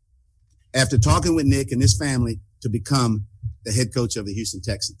after talking with Nick and his family to become the head coach of the Houston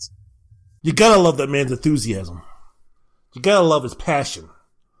Texans. You gotta love that man's enthusiasm. You gotta love his passion.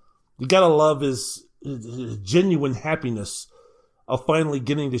 You gotta love his genuine happiness of finally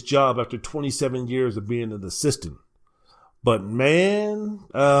getting this job after 27 years of being an assistant. But man,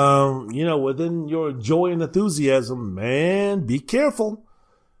 within your joy and enthusiasm, man, be careful.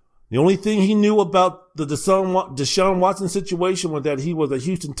 The only thing he knew about the Deshaun Watson situation was that he was a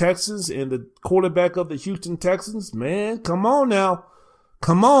Houston Texans and the quarterback of the Houston Texans. Man, come on now.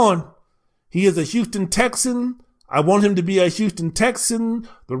 Come on. He is a Houston Texan. I want him to be a Houston Texan.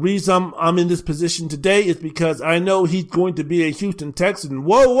 The reason I'm in this position today is because I know he's going to be a Houston Texan.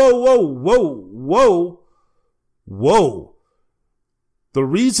 Whoa. The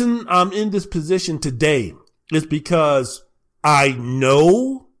reason I'm in this position today is because I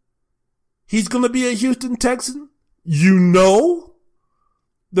know he's going to be a Houston Texan. You know?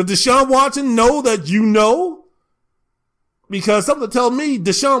 Does Deshaun Watson know that you know? Because something tells me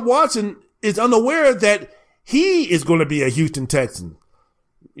Deshaun Watson is unaware that he is going to be a Houston Texan.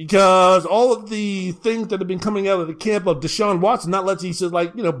 Because all of the things that have been coming out of the camp of Deshaun Watson, not let's he's just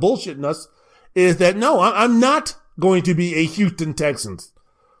bullshitting us, is that no, I'm not going to be a Houston Texans.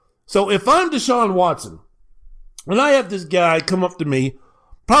 So if I'm Deshaun Watson, and I have this guy come up to me,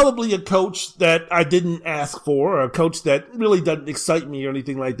 probably a coach that I didn't ask for, or a coach that really doesn't excite me or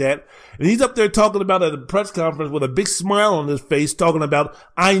anything like that, and he's up there talking about at a press conference with a big smile on his face, talking about,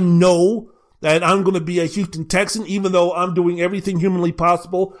 I know that I'm going to be a Houston Texan, even though I'm doing everything humanly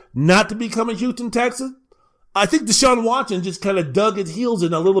possible not to become a Houston Texan. I think Deshaun Watson just kind of dug his heels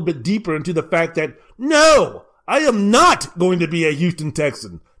in a little bit deeper into the fact that, no, I am not going to be a Houston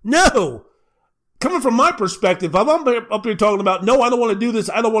Texan. No. Coming from my perspective, I'm up here talking about, no, I don't want to do this,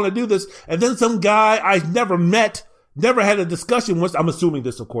 and then some guy I've never met, never had a discussion with, I'm assuming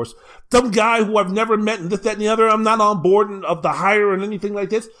this, of course, some guy who I've never met and this, that, and the other, I'm not on board of the hire and anything like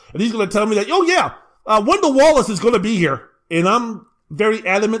this, and he's going to tell me that, oh yeah, Wendell Wallace is going to be here, and I'm very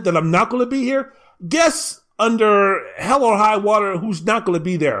adamant that I'm not going to be here. Guess under hell or high water who's not going to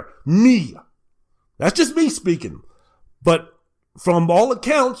be there? Me. That's just me speaking. But from all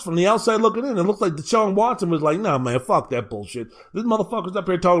accounts, from the outside looking in, it looks like Deshaun Watson was like, nah, man, fuck that bullshit. This motherfucker's up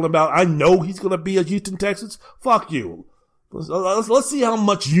here talking about, I know he's going to be a Houston Texans. Fuck you. Let's see how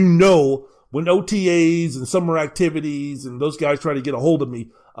much you know when OTAs and summer activities and those guys try to get a hold of me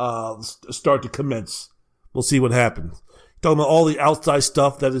start to commence. We'll see what happens. Talking about all the outside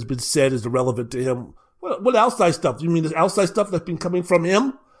stuff that has been said is irrelevant to him. What outside stuff? You mean this outside stuff that's been coming from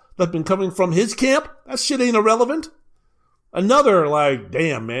him? That's been coming from his camp? That shit ain't irrelevant. Another,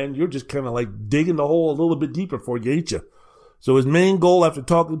 damn, man, you're just kind of digging the hole a little bit deeper for you, ain't you? So his main goal after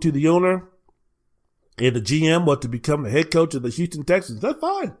talking to the owner and the GM was to become the head coach of the Houston Texans. That's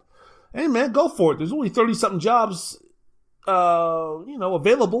fine. Hey, man, go for it. There's only 30-something jobs,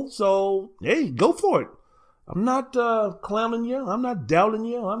 available. So, hey, go for it. I'm not clowning you. I'm not doubting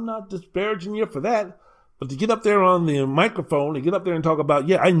you. I'm not disparaging you for that. But to get up there on the microphone and get up there and talk about,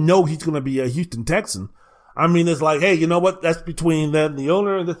 yeah, I know he's going to be a Houston Texan. I mean, it's like, hey, you know what? That's between them and the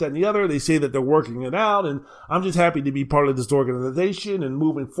owner and this, that, and the other. They say that they're working it out, and I'm just happy to be part of this organization and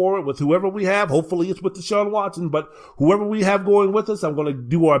moving forward with whoever we have. Hopefully it's with Deshaun Watson, but whoever we have going with us, I'm going to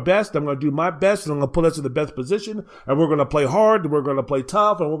do our best. I'm going to do my best, and I'm going to put us in the best position, and we're going to play hard, and we're going to play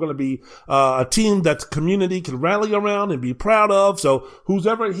tough, and we're going to be a team that the community can rally around and be proud of. So who's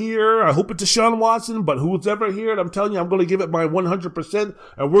ever here, I hope it's Deshaun Watson, but who's ever here, I'm telling you, I'm going to give it my 100%,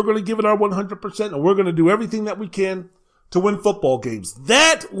 and we're going to give it our 100%, and we're going to do everything that we can to win football games.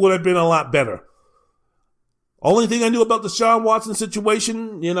 That would have been a lot better. Only thing I knew about the Deshaun Watson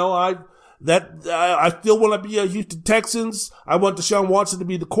situation, I still want to be a Houston Texans. I want Deshaun Watson to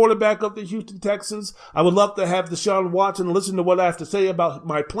be the quarterback of the Houston Texans. I would love to have Deshaun Watson listen to what I have to say about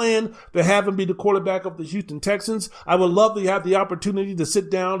my plan to have him be the quarterback of the Houston Texans. I would love to have the opportunity to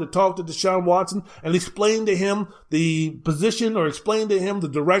sit down to talk to Deshaun Watson and explain to him the position or explain to him the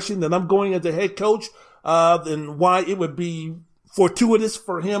direction that I'm going as a head coach, and why it would be fortuitous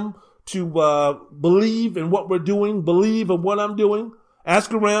for him to believe in what we're doing, believe in what I'm doing.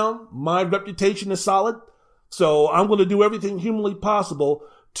 Ask around. My reputation is solid. So I'm going to do everything humanly possible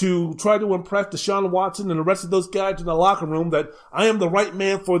to try to impress Deshaun Watson and the rest of those guys in the locker room that I am the right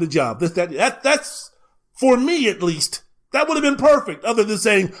man for the job. That's for me, at least. That would have been perfect, other than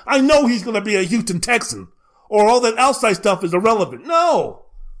saying, I know he's going to be a Houston Texan, or all that outside stuff is irrelevant. No,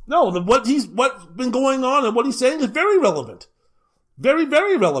 what's been going on and what he's saying is very relevant. Very,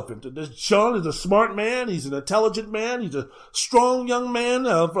 very relevant. Deshaun is a smart man. He's an intelligent man. He's a strong young man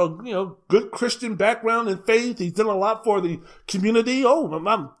of good Christian background and faith. He's done a lot for the community.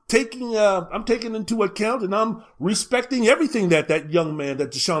 I'm taking into account, and I'm respecting everything that young man,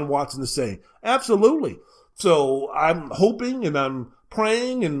 that Deshaun Watson, is saying. Absolutely. So I'm hoping and I'm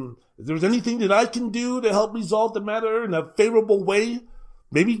praying, and if there's anything that I can do to help resolve the matter in a favorable way,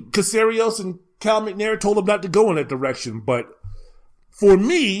 maybe Caserio and Cal McNair told him not to go in that direction, but for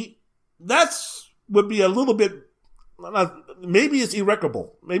me, that's would be a little bit, maybe it's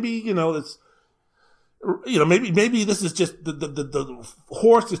irreparable. Maybe, maybe this is just the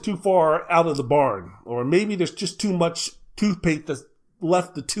horse is too far out of the barn, or maybe there's just too much toothpaste that's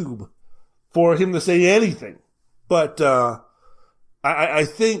left the tube for him to say anything. But I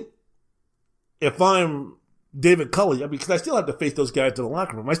think if I'm David Culley, because I still have to face those guys in the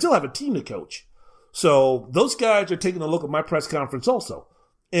locker room. I still have a team to coach. So those guys are taking a look at my press conference also.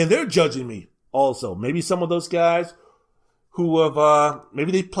 And they're judging me also. Maybe some of those guys who have,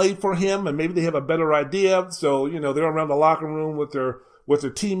 maybe they played for him and maybe they have a better idea. So, they're around the locker room with their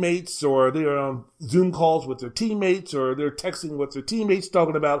teammates, or they're on Zoom calls with their teammates, or they're texting with their teammates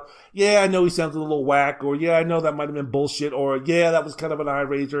talking about, yeah, I know he sounds a little whack, or yeah, I know that might have been bullshit, or yeah, that was kind of an eye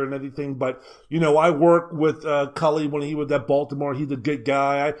raiser and everything. But, I worked with Culley when he was at Baltimore. He's a good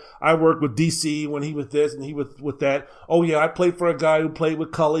guy. I worked with DC when he was this and he was with that. Oh yeah, I played for a guy who played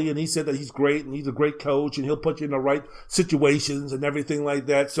with Culley, and he said that he's great and he's a great coach and he'll put you in the right situations and everything like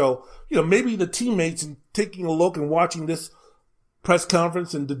that. So, maybe the teammates, and taking a look and watching this press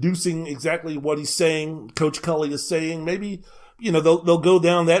conference and deducing exactly what he's saying, Coach Culley is saying, maybe, they'll go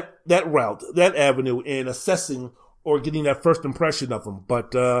down that route, that avenue, in assessing or getting that first impression of him.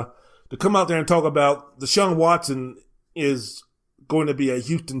 But to come out there and talk about Deshaun Watson is going to be a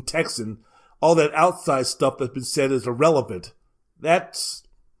Houston Texan, all that outside stuff that's been said is irrelevant. That's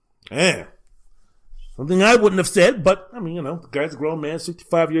something I wouldn't have said, but the guy's a grown man,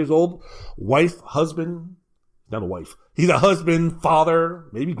 65 years old, wife, husband. Not a wife. He's a husband, father,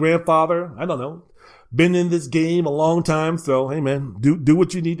 maybe grandfather. I don't know. Been in this game a long time. So, hey, man, do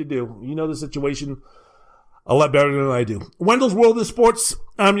what you need to do. You know the situation a lot better than I do. Wendell's World of Sports.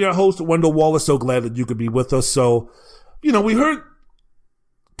 I'm your host, Wendell Wallace. So glad that you could be with us. So, we heard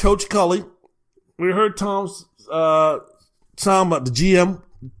Coach Culley. We heard Tom, the GM.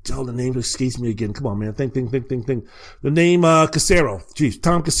 Oh, the name escapes me again. Come on, man. Think. The name, Caserio. Jeez,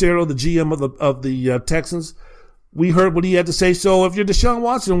 Tom Caserio, the GM of the Texans. We heard what he had to say. So if you're Deshaun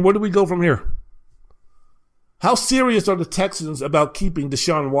Watson, where do we go from here? How serious are the Texans about keeping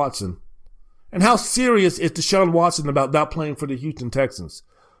Deshaun Watson? And how serious is Deshaun Watson about not playing for the Houston Texans?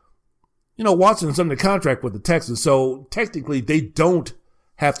 Watson's under contract with the Texans, so technically they don't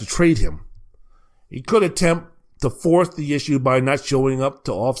have to trade him. He could attempt to force the issue by not showing up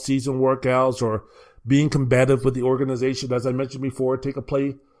to off-season workouts or being combative with the organization. As I mentioned before,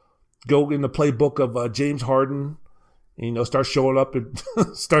 go in the playbook of James Harden, start showing up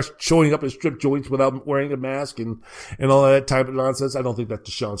at strip joints without wearing a mask and all that type of nonsense. I don't think that's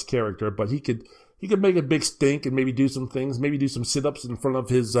Deshaun's character, but he could make a big stink and maybe do some things, maybe do some sit-ups in front of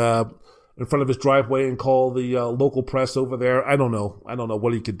his driveway and call the local press over there. I don't know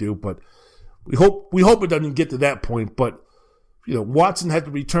what he could do, but We hope it doesn't get to that point, but Watson had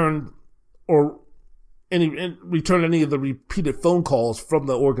to return any of the repeated phone calls from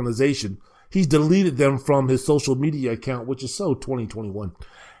the organization. He's deleted them from his social media account, which is so 2021.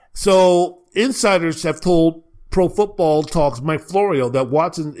 So insiders have told Pro Football Talk's Mike Florio that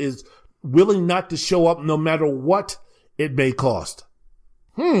Watson is willing not to show up no matter what it may cost.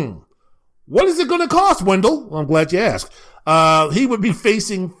 What is it going to cost, Wendell? Well, I'm glad you asked. He would be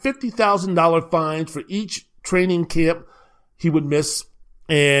facing $50,000 fines for each training camp he would miss,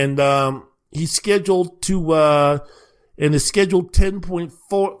 and he's scheduled to and his scheduled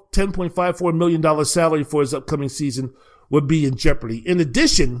 $10.54 million salary for his upcoming season would be in jeopardy. In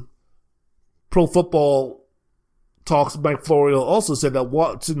addition, Pro Football Talks Mike Florio also said that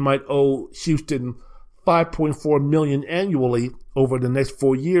Watson might owe Houston $5.4 million annually over the next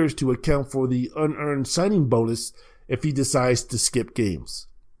 4 years to account for the unearned signing bonus if he decides to skip games.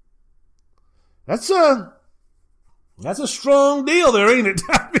 That's a strong deal there, ain't it?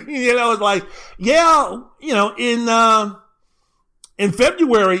 I mean, it's like, in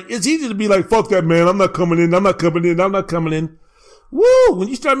February, it's easy to be like, fuck that, man. I'm not coming in. Woo! When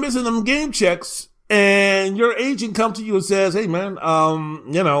you start missing them game checks and your agent comes to you and says, hey, man, am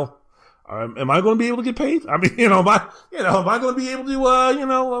I going to be able to get paid? I mean, am I going to be able to,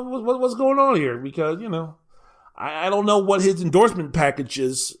 what's going on here? Because, I don't know what his endorsement package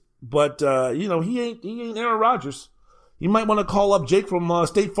is, but, he ain't Aaron Rodgers. You might want to call up Jake from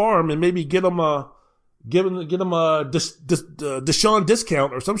State Farm and maybe get him a Deshaun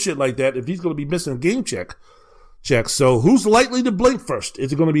discount or some shit like that if he's going to be missing a game check. So who's likely to blink first?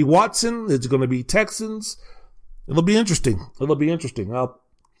 Is it going to be Watson? Is it going to be Texans? It'll be interesting. I'll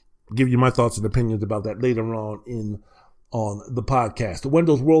give you my thoughts and opinions about that later on the podcast. The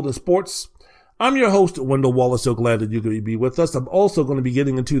Wendell's World in Sports. I'm your host, Wendell Wallace. So glad that you could be with us. I'm also going to be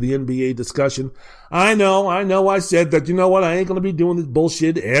getting into the NBA discussion. I know. I said that, I ain't going to be doing this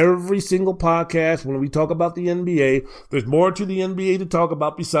bullshit every single podcast when we talk about the NBA. There's more to the NBA to talk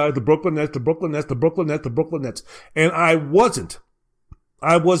about besides the Brooklyn Nets. And I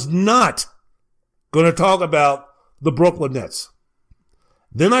was not going to talk about the Brooklyn Nets.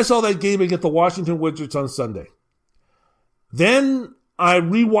 Then I saw that game against the Washington Wizards on Sunday. Then I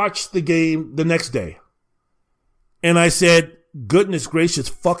rewatched the game the next day, and I said, goodness gracious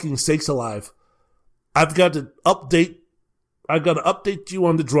fucking sakes alive. I've got to update you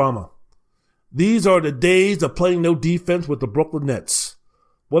on the drama. These are the days of playing no defense with the Brooklyn Nets.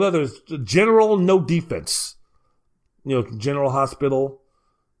 What others? General no defense. General Hospital.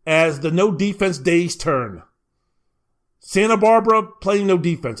 As the no defense days turn. Santa Barbara playing no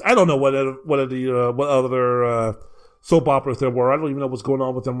defense. I don't know what other soap operas there were. I don't even know what's going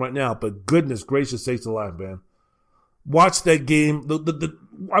on with them right now, but goodness gracious sakes alive, man. Watch that game.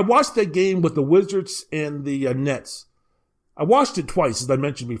 I watched that game with the Wizards and the Nets. I watched it twice, as I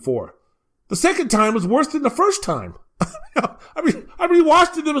mentioned before. The second time was worse than the first time. I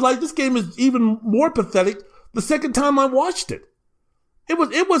rewatched it. It was like, this game is even more pathetic the second time I watched it. It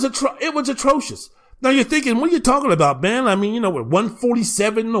was atrocious. Now you're thinking, what are you talking about, man? I mean, we're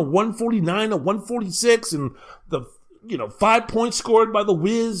 147 or 149 or 146 and the 5 points scored by the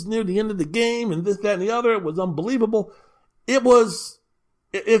Wiz near the end of the game and this, that, and the other. It was unbelievable. It was,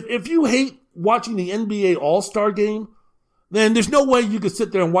 if you hate watching the NBA All-Star game, then there's no way you could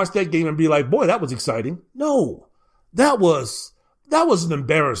sit there and watch that game and be like, boy, that was exciting. No, that was an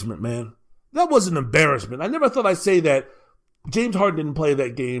embarrassment, man. That was an embarrassment. I never thought I'd say that. James Harden didn't play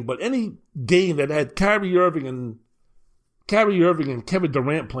that game, but any game that had Kyrie Irving and Kevin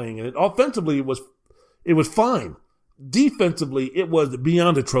Durant playing in it, offensively it was fine. Defensively, it was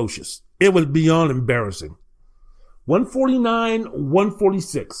beyond atrocious. It was beyond embarrassing.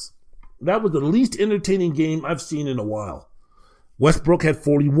 149-146. That was the least entertaining game I've seen in a while. Westbrook had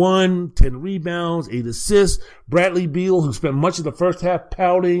 41, 10 rebounds, 8 assists. Bradley Beal, who spent much of the first half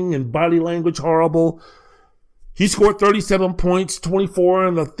pouting and body language horrible, he scored 37 points, 24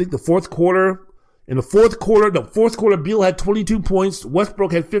 in the fourth quarter. In the fourth quarter, Beal had 22 points.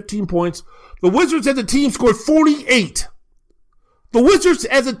 Westbrook had 15 points. The Wizards as a team scored 48. The Wizards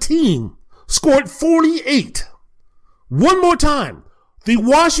as a team scored 48. One more time. The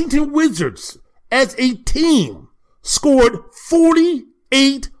Washington Wizards as a team scored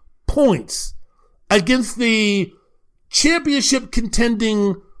 48 points against the championship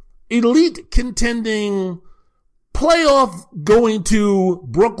contending, elite contending, playoff going to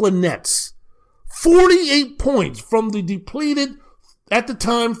Brooklyn Nets. 48 points from the depleted, at the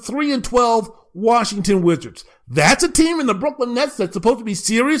time, 3-12 Washington Wizards. That's a team in the Brooklyn Nets that's supposed to be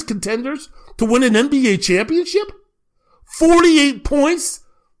serious contenders to win an NBA championship? 48 points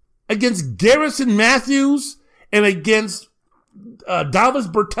against Garrison Matthews and against Davis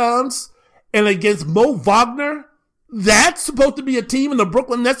Bertans and against Mo Wagner. That's supposed to be a team, and the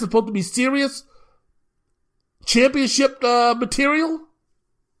Brooklyn Nets are supposed to be serious championship material?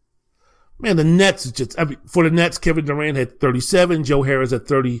 Man, the Nets is just, for the Nets, Kevin Durant had 37, Joe Harris had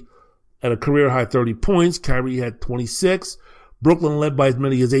a career high 30 points, Kyrie had 26, Brooklyn led by as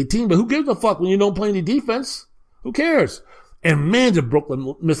many as 18, but who gives a fuck when you don't play any defense? Who cares? And man, did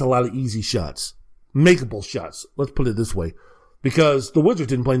Brooklyn miss a lot of easy shots, makeable shots, let's put it this way. Because the Wizards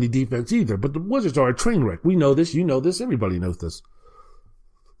didn't play any defense either. But the Wizards are a train wreck. We know this. You know this. Everybody knows this.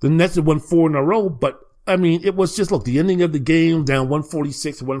 The Nets had won 4 in a row. But, I mean, it was just, look, the ending of the game, down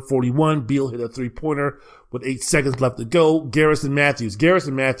 146-141. Beal hit a three-pointer with 8 seconds left to go. Garrison Matthews,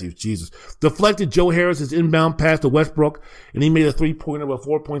 Jesus. Deflected Joe Harris's inbound pass to Westbrook, and he made a three-pointer with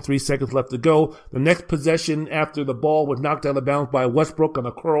 4.3 seconds left to go. The next possession after the ball was knocked out of bounds by Westbrook on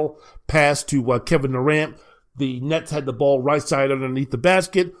a curl pass to Kevin Durant. The Nets had the ball right side underneath the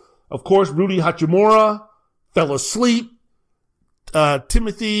basket. Of course, Rudy Hachimura fell asleep.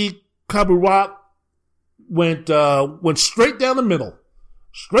 Timothy Kaburak went straight down the middle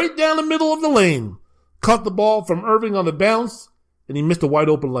of the lane. Caught the ball from Irving on the bounce, and he missed a wide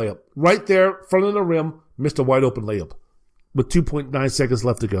open layup. Right there, front of the rim, missed a wide open layup with 2.9 seconds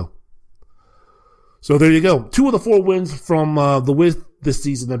left to go. So there you go. 2 of the 4 wins from the Wiz this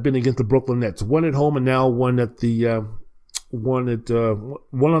season have been against the Brooklyn Nets. 1 at home and now one on the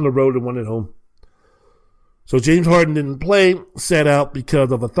road and 1 at home. So James Harden didn't play, sat out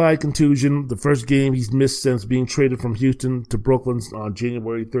because of a thigh contusion. The first game he's missed since being traded from Houston to Brooklyn on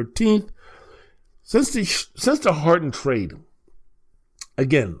January 13th. Since the Harden trade,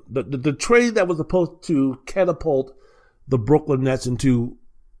 again, the trade that was supposed to catapult the Brooklyn Nets into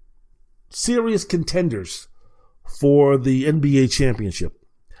serious contenders for the NBA championship.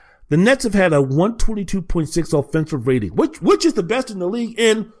 The Nets have had a 122.6 offensive rating, which is the best in the league,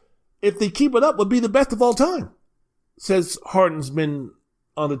 and if they keep it up, would be the best of all time. Says Harden's been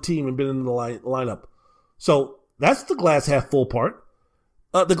on the team and been in the lineup. So that's the glass half full part.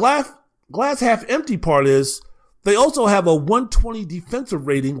 The glass half empty part is they also have a 120 defensive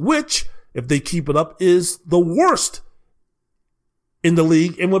rating, which, if they keep it up, is the worst in the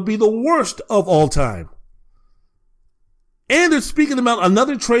league and would be the worst of all time. And they're speaking about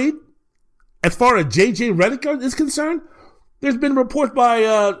another trade as far as J.J. Redick is concerned. There's been reports by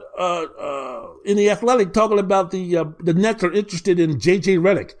in the Athletic talking about the Nets are interested in J.J.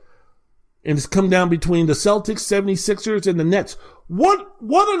 Redick. And it's come down between the Celtics, 76ers, and the Nets. What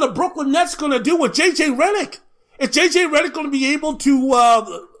are the Brooklyn Nets going to do with J.J. Redick? Is J.J. Redick going to be able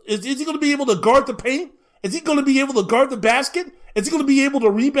to is he going to be able to guard the paint? Is he going to be able to guard the basket? Is he going to be able to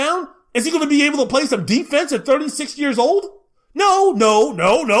rebound? Is he going to be able to play some defense at 36 years old? No.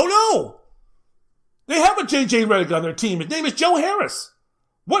 They have a J.J. Redick on their team. His name is Joe Harris.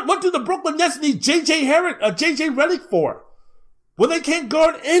 What do the Brooklyn Nets need J.J. Redick for? Well, they can't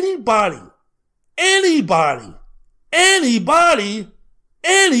guard anybody.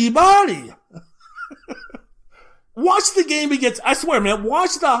 Watch the game against, I swear, man,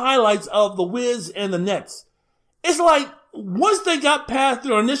 watch the highlights of the Wiz and the Nets. It's like, once they got past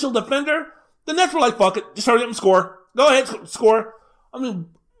their initial defender, the Nets were like, fuck it, just hurry up and score. Go ahead, score. I mean,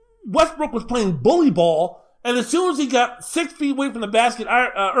 Westbrook was playing bully ball, and as soon as he got 6 feet away from the basket,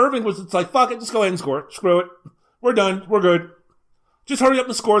 Irving was just like, fuck it, just go ahead and score. Screw it. We're done. We're good. Just hurry up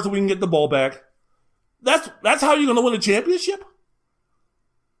and score so we can get the ball back. That's how you're going to win a championship?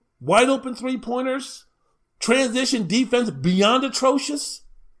 Wide open three-pointers, transition defense beyond atrocious.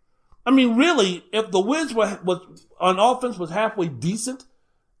 I mean, really, if the Wiz was on offense was halfway decent,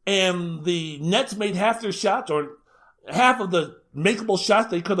 and the Nets made half their shots or half of the makeable shots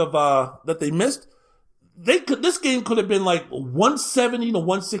they could have that they missed, this game could have been like 170 to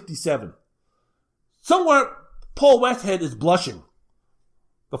 167. Somewhere, Paul Westhead is blushing.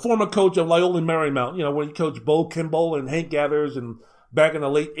 The former coach of Loyola Marymount, when he coached Bo Kimball and Hank Gathers, and back in the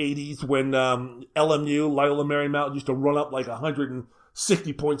late 80s when LMU, Loyola Marymount, used to run up like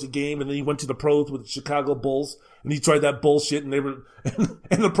 160 points a game, and then he went to the pros with the Chicago Bulls, and he tried that bullshit, and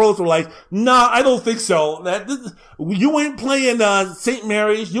and the pros were like, nah, I don't think so. You ain't playing St.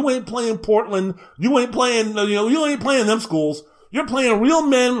 Mary's, you ain't playing Portland, you ain't playing them schools. You're playing real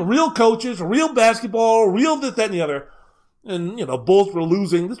men, real coaches, real basketball, real this, that, and the other. And, Bulls were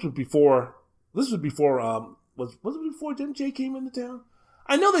losing. This was before, was it before MJ came into town?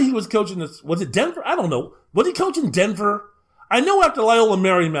 I know that he was coaching this, was it Denver? I don't know. Was he coaching Denver? I know after Loyola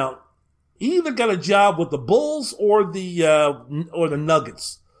Marymount, he either got a job with the Bulls or the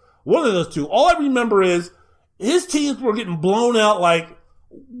Nuggets. One of those two. All I remember is his teams were getting blown out like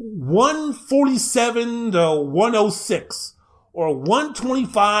 147 to 106 or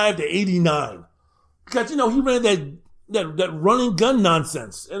 125 to 89. Because, he ran that running gun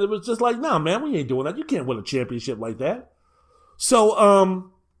nonsense. And it was just like, nah, man, we ain't doing that. You can't win a championship like that.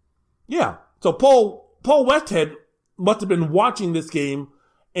 So, yeah. So Paul Westhead must have been watching this game,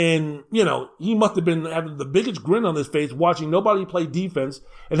 and, he must have been having the biggest grin on his face watching nobody play defense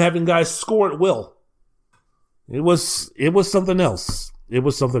and having guys score at will. It was something else. It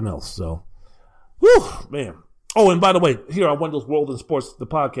was something else. So, whew, man. Oh, and by the way, here on Wendell's World in Sports, the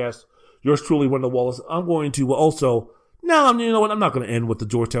podcast, yours truly, Wendell Wallace, I'm going to also, I'm not going to end with the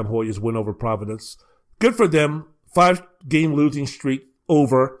Georgetown Hoyas win over Providence. Good for them. 5-game losing streak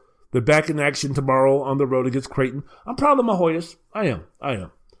over. They're back in action tomorrow on the road against Creighton. I'm proud of my Hoyas. I am.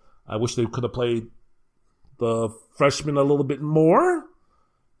 I wish they could have played the freshmen a little bit more.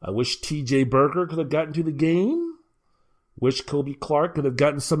 I wish T.J. Berger could have gotten to the game. Wish Kobe Clark could have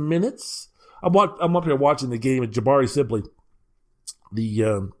gotten some minutes. I'm up here watching the game, and Jabari Sibley,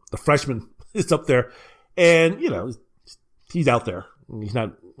 the freshman, is up there, and he's out there.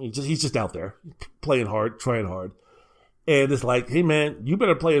 He's just out there playing hard, trying hard, and it's like, hey man, you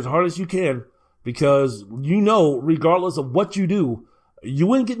better play as hard as you can, because regardless of what you do,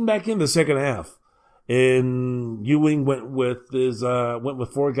 you ain't getting back in the second half. And Ewing went with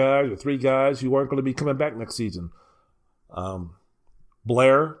 4 guys or 3 guys who aren't going to be coming back next season.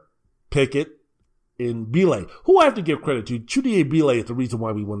 Blair, Pickett, and Bile, who I have to give credit to. Chudier Bile is the reason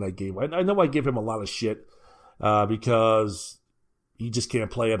why we won that game. I know I give him a lot of shit because he just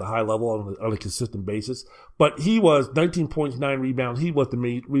can't play at a high level on a consistent basis. But he was 19 points, 9 rebounds. He was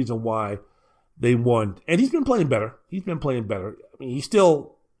the reason why they won. And he's been playing better. I mean,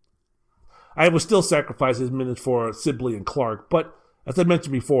 I would still sacrifice his minutes for Sibley and Clark. But as I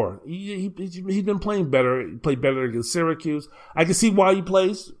mentioned before, he's been playing better. He played better against Syracuse. I can see why he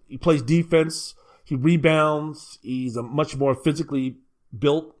plays. He plays defense. He rebounds. He's a much more physically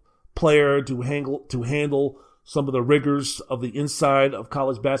built player to handle some of the rigors of the inside of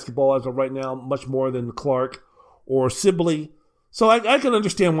college basketball as of right now, much more than Clark or Sibley. So I can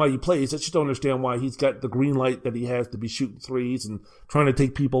understand why he plays. I just don't understand why he's got the green light that he has to be shooting threes and trying to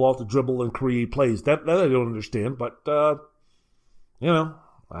take people off the dribble and create plays. That I don't understand. But, I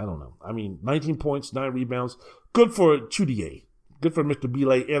don't know. I mean, 19 points, 9 rebounds. Good for Chudier. Good for Mr.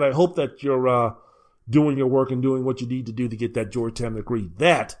 Bile. And I hope that you're doing your work and doing what you need to do to get that Georgetown degree.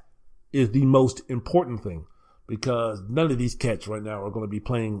 That is the most important thing, because none of these cats right now are going to be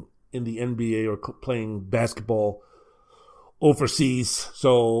playing in the NBA or playing basketball overseas.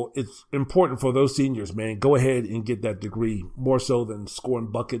 So it's important for those seniors, man. Go ahead and get that degree, more so than scoring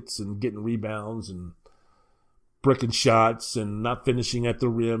buckets and getting rebounds and bricking shots and not finishing at the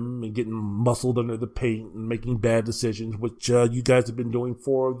rim and getting muscled under the paint and making bad decisions, which you guys have been doing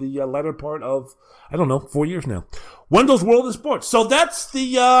for the latter part of, 4 years now. Wendell's World of Sports. So that's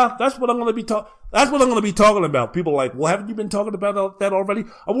what I'm going to be talking about. People are like, well, haven't you been talking about that already?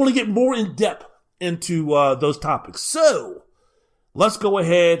 I want to get more in depth into those topics. So let's go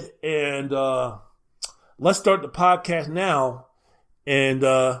ahead and let's start the podcast now, and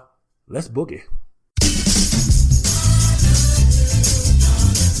let's boogie.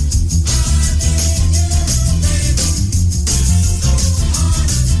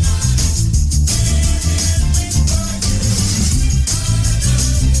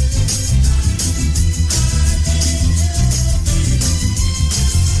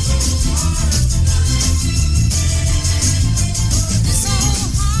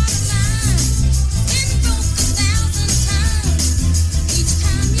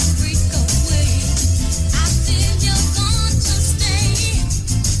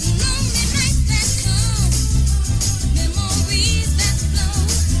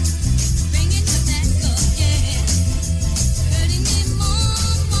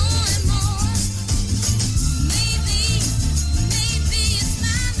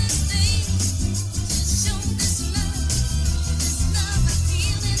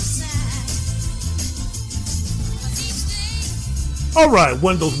 All right,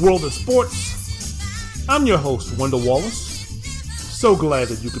 Wendell's World of Sports. I'm your host, Wendell Wallace. So glad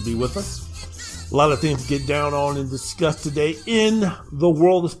that you could be with us. A lot of things to get down on and discuss today in the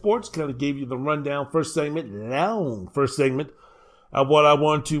world of sports. Kind of gave you the rundown first segment of what I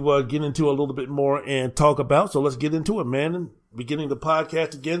want to get into a little bit more and talk about. So let's get into it, man. And beginning the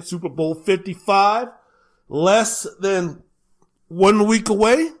podcast again, Super Bowl 55, less than 1 week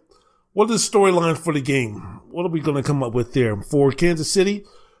away. What is the storyline for the game? What are we going to come up with there? For Kansas City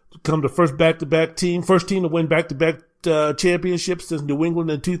to come to first team to win back-to-back championships since New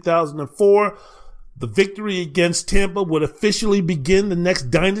England in 2004. The victory against Tampa would officially begin the next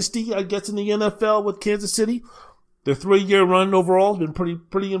dynasty, I guess, in the NFL with Kansas City. Their 3-year run overall has been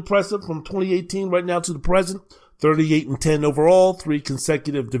pretty impressive from 2018 right now to the present. 38-10 overall, 3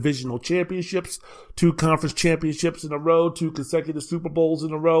 consecutive divisional championships, 2 conference championships in a row, 2 consecutive Super Bowls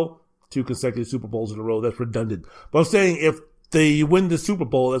in a row, 2 consecutive Super Bowls in a row. That's redundant. But I'm saying if they win the Super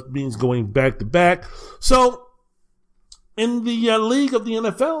Bowl, that means going back to back. So in the league of the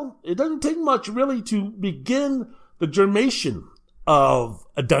NFL, it doesn't take much really to begin the germination of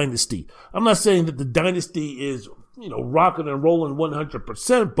a dynasty. I'm not saying that the dynasty is, rocking and rolling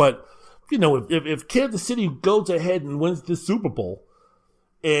 100%, but if Kansas City goes ahead and wins this Super Bowl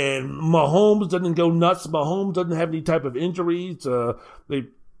and Mahomes doesn't go nuts, Mahomes doesn't have any type of injuries,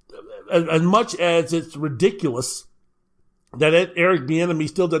 as much as it's ridiculous that Eric Bieniemy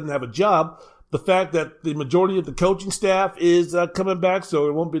still doesn't have a job, the fact that the majority of the coaching staff is coming back, so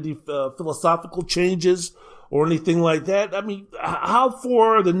there won't be any philosophical changes or anything like that. I mean, how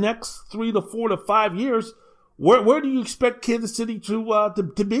for the next 3 to 4 to 5 years, where do you expect Kansas City to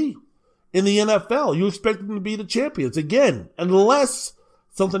be in the NFL? You expect them to be the champions again, unless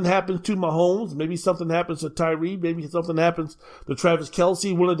something happens to Mahomes, maybe something happens to Tyree, maybe something happens to Travis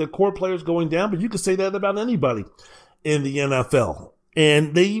Kelce, one of the core players going down. But you can say that about anybody in the NFL.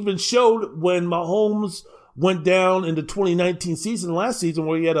 And they even showed when Mahomes went down in the 2019 season, last season,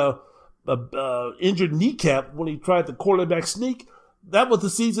 where he had a injured kneecap when he tried the quarterback sneak. That was the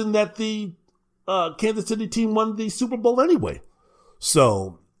season that the Kansas City team won the Super Bowl anyway.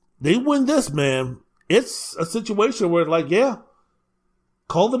 So they win this, man. It's a situation where,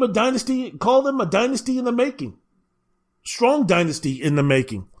 call them a dynasty in the making. Strong dynasty in the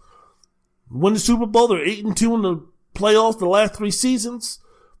making. Win the Super Bowl. They're 8-2 in the playoffs the last 3 seasons.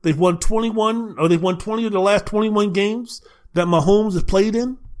 They've won 20 of the last 21 games that Mahomes has played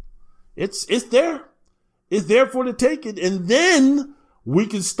in. It's there. It's there for the taking. And then we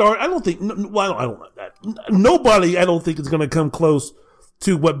can start. Nobody, I don't think, is going to come close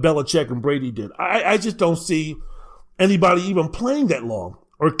to what Belichick and Brady did. I just don't see anybody even playing that long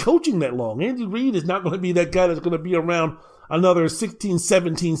or coaching that long. Andy Reid is not going to be that guy that's going to be around another 16,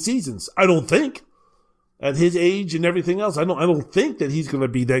 17 seasons. I don't think. At his age and everything else, I don't think that he's going to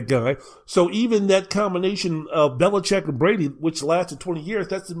be that guy. So even that combination of Belichick and Brady, which lasted 20 years,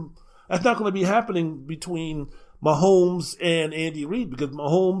 that's not going to be happening between Mahomes and Andy Reid because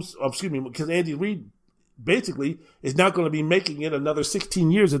Andy Reid basically is not going to be making it another 16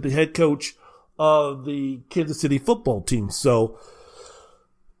 years as the head coach of the Kansas City football team. So,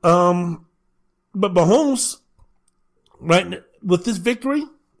 but Mahomes, right, with this victory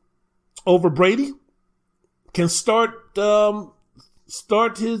over Brady, can start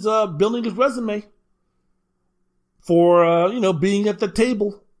his building his resume for being at the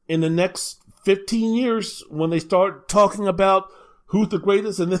table in the next 15 years when they start talking about who's the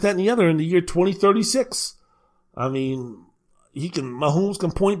greatest and this, that, and the other in the year 2036. I mean, Mahomes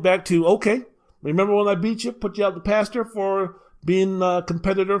can point back to, okay, remember when I beat you, put you out the pasture for being a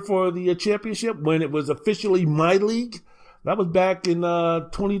competitor for the championship when it was officially my league? That was back in the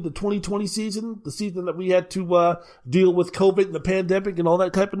 2020 season, the season that we had to deal with COVID and the pandemic and all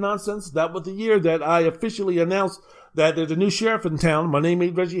that type of nonsense. That was the year that I officially announced that there's a new sheriff in town. My name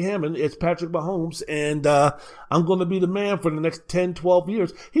ain't Reggie Hammond. It's Patrick Mahomes. And I'm going to be the man for the next 10, 12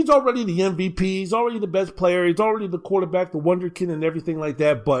 years. He's already the MVP. He's already the best player. He's already the quarterback, the wonderkid and everything like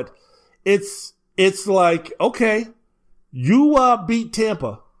that. But it's like, okay, you beat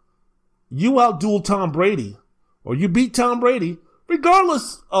Tampa. You outdueled Tom Brady. Or you beat Tom Brady,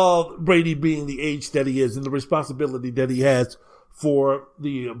 regardless of Brady being the age that he is and the responsibility that he has for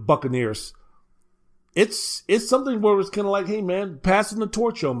the Buccaneers. It's something where it's kind of like, hey, man, passing the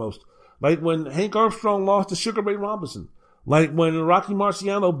torch almost. Like when Hank Armstrong lost to Sugar Ray Robinson. Like when Rocky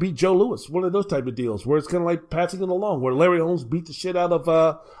Marciano beat Joe Louis. One of those type of deals where it's kind of like passing it along. Where Larry Holmes beat the shit out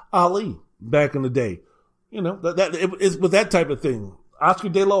of Ali back in the day. It was that type of thing. Oscar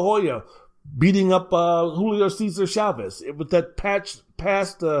De La Hoya beating up Julio Cesar Chavez with that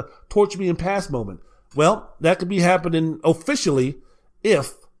torch being passed moment. Well, that could be happening officially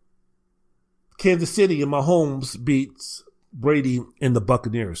if Kansas City and Mahomes beats Brady and the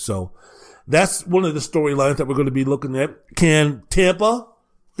Buccaneers. So that's one of the storylines that we're going to be looking at. Can Tampa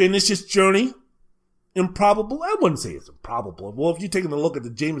finish its journey? Improbable? I wouldn't say it's improbable. Well, if you're taking a look at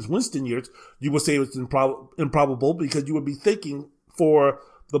the Jameis Winston years, you would say it's improbable because you would be thinking for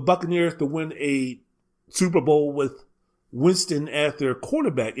the Buccaneers to win a Super Bowl with Winston as their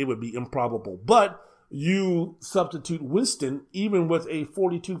quarterback, it would be improbable. But you substitute Winston, even with a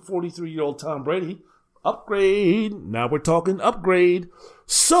 42, 43-year-old Tom Brady, upgrade. Now we're talking upgrade.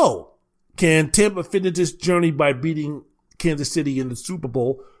 So, Can Tampa finish this journey by beating Kansas City in the Super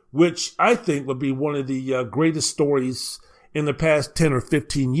Bowl, which I think would be one of the greatest stories in the past 10 or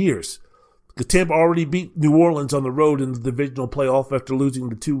 15 years? Because Tampa already beat New Orleans on the road in the divisional playoff after losing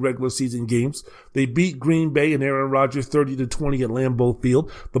the 2 regular season games. They beat Green Bay and Aaron Rodgers 30-20 at Lambeau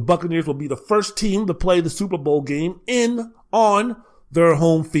Field. The Buccaneers will be the first team to play the Super Bowl game on their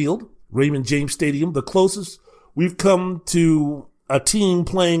home field, Raymond James Stadium. The closest we've come to a team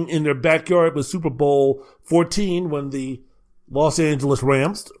playing in their backyard was Super Bowl 14 when the Los Angeles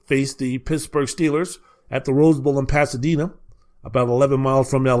Rams faced the Pittsburgh Steelers at the Rose Bowl in Pasadena, about 11 miles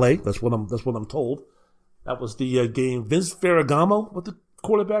from LA. That's what I'm told. That was the game. Vince Ferragamo was the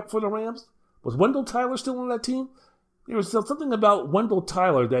quarterback for the Rams. Was Wendell Tyler still on that team? There was something about Wendell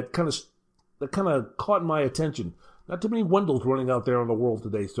Tyler that kind of caught my attention. Not too many Wendells running out there in the world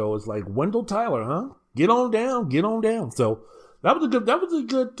today, so it's like Wendell Tyler, huh? Get on down. So that was a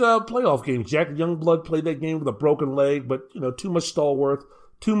good playoff game. Jack Youngblood played that game with a broken leg, but too much Stallworth,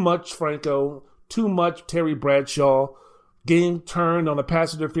 too much Franco, too much Terry Bradshaw. Game turned on a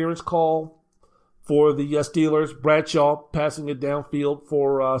pass interference call for the Steelers. Bradshaw passing it downfield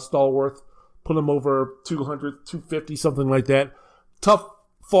for Stallworth. Put him over 200, 250, something like that. Tough,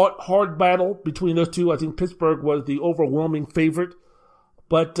 fought, hard battle between those two. I think Pittsburgh was the overwhelming favorite.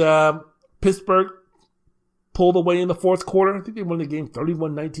 But Pittsburgh pulled away in the fourth quarter. I think they won the game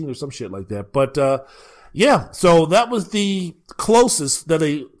 31-19 or some shit like that. But yeah, so that was the closest that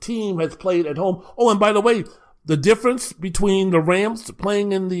a team has played at home. Oh, and by the way, the difference between the Rams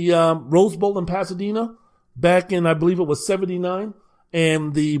playing in the Rose Bowl in Pasadena back in, I believe it was 79,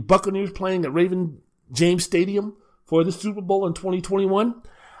 and the Buccaneers playing at Raymond James Stadium for the Super Bowl in 2021,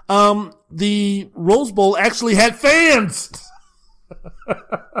 the Rose Bowl actually had fans.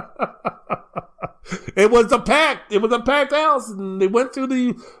 It was a packed house, and they went through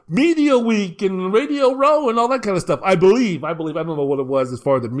the media week and Radio Row and all that kind of stuff. I believe, I don't know what it was as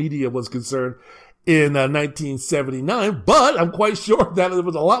far as the media was concerned in 1979, but I'm quite sure that there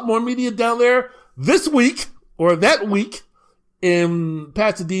was a lot more media down there this week or that week in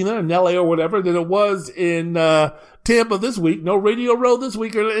Pasadena and LA or whatever than it was in Tampa this week. No Radio Row this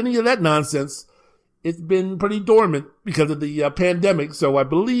week or any of that nonsense. It's been pretty dormant because of the pandemic. So I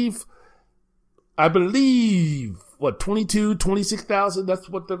believe, 26,000, that's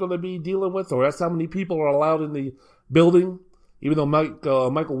what they're going to be dealing with, or that's how many people are allowed in the building. Even though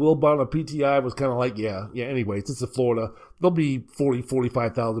Michael Wilbon of PTI was kind of like, yeah, anyways, this is Florida. There'll be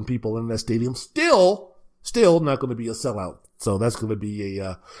 45,000 people in that stadium. Still not going to be a sellout. So that's going to be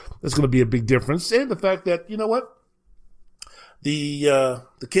a big difference. And the fact that, you know what? The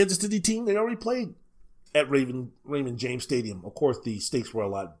Kansas City team, they already played at Raymond James Stadium. Of course, the stakes were a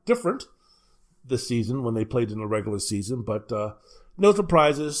lot different this season when they played in the regular season, but no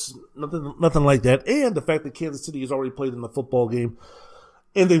surprises, nothing like that. And the fact that Kansas City has already played in the football game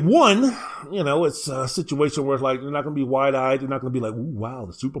and they won, it's a situation where it's like they're not going to be wide-eyed. They're not going to be like, ooh, wow,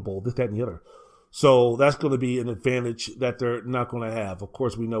 the Super Bowl, this, that, and the other. So that's going to be an advantage that they're not going to have. Of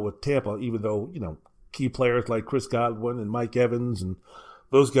course, we know with Tampa, even though, key players like Chris Godwin and Mike Evans and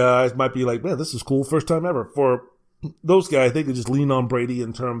those guys might be like, man, this is cool, first time ever. For those guys, they could just lean on Brady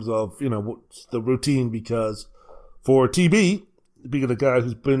in terms of, what's the routine, because for TB, being a guy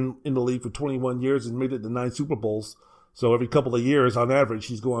who's been in the league for 21 years and made it to 9 Super Bowls, so every couple of years, on average,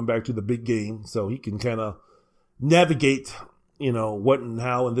 he's going back to the big game, so he can kind of navigate, what and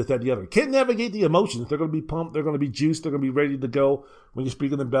how and this, that, and the other. Can't navigate the emotions. They're going to be pumped. They're going to be juiced. They're going to be ready to go when you're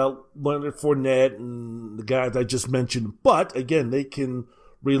speaking about Leonard Fournette and the guys I just mentioned. But, again, they can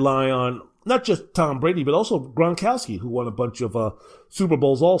rely on not just Tom Brady, but also Gronkowski, who won a bunch of Super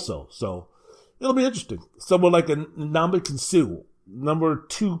Bowls also. So it'll be interesting. Someone like a Ndamukong Suh, number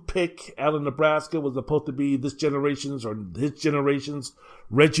 2 pick out of Nebraska, was supposed to be this generation's or his generation's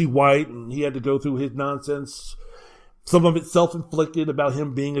Reggie White, and he had to go through his nonsense. Some of it self-inflicted about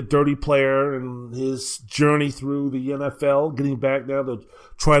him being a dirty player and his journey through the NFL, getting back now to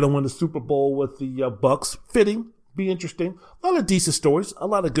try to win the Super Bowl with the Bucks. Fitting, be interesting. A lot of decent stories, a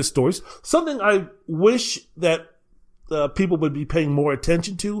lot of good stories. Something I wish that people would be paying more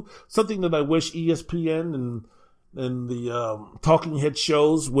attention to, something that I wish ESPN and the talking head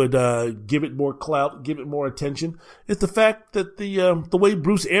shows would give it more clout, give it more attention, is the fact that the way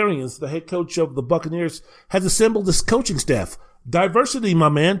Bruce Arians, the head coach of the Buccaneers, has assembled this coaching staff. Diversity, my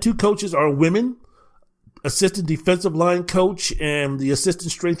man. 2 coaches are women. Assistant defensive line coach and the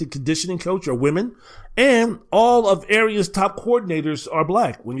assistant strength and conditioning coach are women. And all of Arians' top coordinators are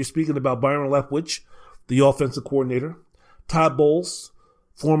black. When you're speaking about Byron Leftwich, the offensive coordinator, Todd Bowles,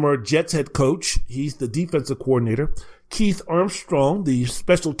 former Jets head coach, he's the defensive coordinator. Keith Armstrong, the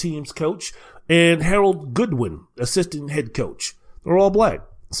special teams coach, and Harold Goodwin, assistant head coach. They're all black.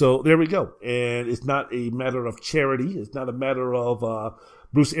 So there we go. And it's not a matter of charity. It's not a matter of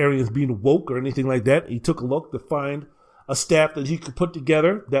Bruce Arians being woke or anything like that. He took a look to find a staff that he could put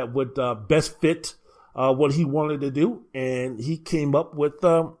together that would best fit what he wanted to do. And he came up with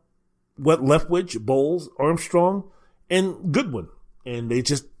Leftwich, Bowles, Armstrong, and Goodwin. And they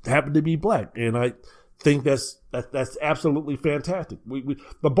just happened to be black. And I think that's absolutely fantastic.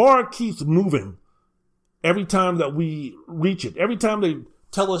 The bar keeps moving every time that we reach it. Every time they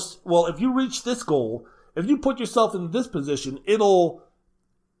tell us, well, if you reach this goal, if you put yourself in this position, it'll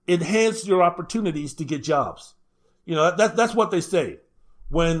enhance your opportunities to get jobs. You know, that's what they say.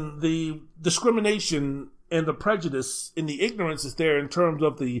 When the discrimination and the prejudice and the ignorance is there in terms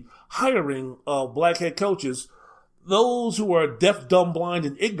of the hiring of black head coaches, those who are deaf, dumb, blind,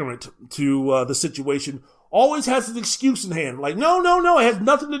 and ignorant to the situation always has an excuse in hand. Like, no, it has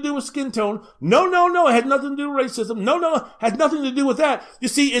nothing to do with skin tone. No, it has nothing to do with racism. No, it has nothing to do with that. You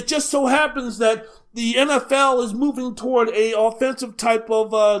see, it just so happens that the NFL is moving toward a offensive type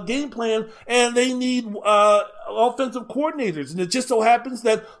of game plan, and they need offensive coordinators. And it just so happens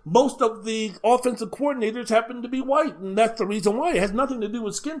that most of the offensive coordinators happen to be white, and that's the reason why. It has nothing to do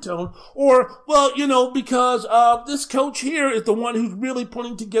with skin tone. Or, well, you know, because this coach here is the one who's really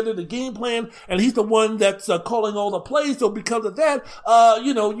putting together the game plan, and he's the one that's calling all the plays. So because of that,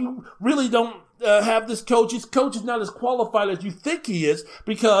 you really don't have this coach. His coach is not as qualified as you think he is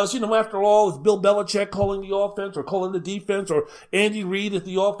because, after all, it's Bill Belichick calling the offense or calling the defense, or Andy Reid is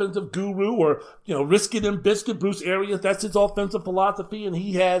the offensive guru, or, Risk It and Biscuit, Bruce Arians, that's his offensive philosophy, and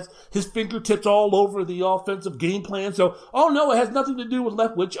he has his fingertips all over the offensive game plan. So, oh no, it has nothing to do with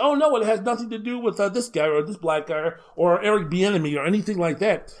Leftwich. Oh no, it has nothing to do with this guy or this black guy or Eric Bieniemy or anything like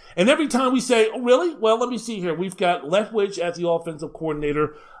that. And every time we say, oh really? Well, let me see here. We've got Leftwich as the offensive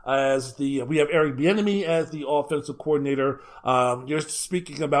coordinator. We have Eric Bieniemy as the offensive coordinator. You're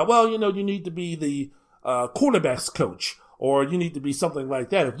speaking about, well, you need to be the quarterbacks coach, or you need to be something like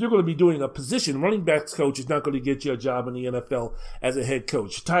that. If you're going to be doing a position, running backs coach is not going to get you a job in the NFL as a head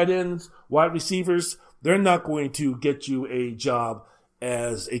coach. Tight ends, wide receivers, they're not going to get you a job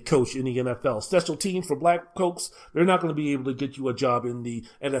as a coach in the NFL. Special teams for black folks, they're not going to be able to get you a job in the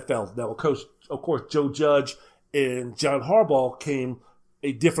NFL. Now, of course, Joe Judge and John Harbaugh came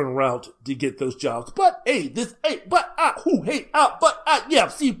a different route to get those jobs.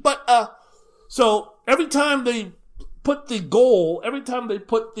 So every time they put the goal, every time they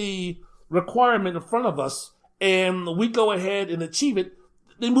put the requirement in front of us and we go ahead and achieve it,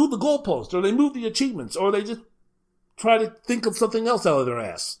 they move the goalpost, or they move the achievements, or they just try to think of something else out of their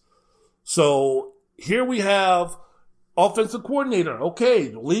ass. So here we have offensive coordinator. Okay,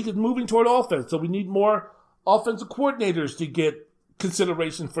 the league is moving toward offense, so we need more offensive coordinators to get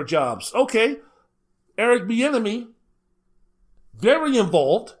consideration for jobs. Okay, Eric Bieniemy, very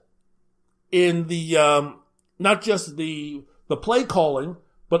involved in the not just the play calling,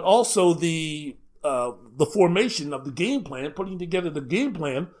 but also the formation of the game plan, putting together the game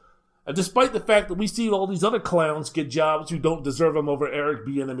plan. And despite the fact that we see all these other clowns get jobs who don't deserve them over Eric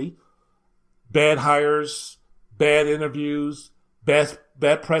Bieniemy, bad hires, bad interviews, bad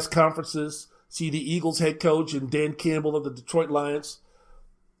press conferences. See the Eagles head coach and Dan Campbell of the Detroit Lions.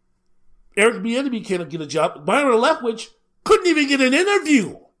 Eric Bieniemy can't get a job. Byron Leftwich couldn't even get an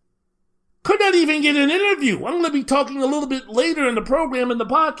interview. Could not even get an interview. I'm going to be talking a little bit later in the program, in the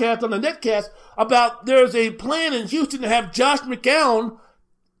podcast, on the netcast, about there's a plan in Houston to have Josh McCown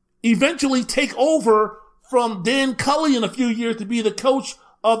eventually take over from Dan Cully in a few years to be the coach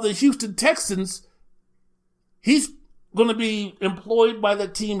of the Houston Texans. He's going to be employed by the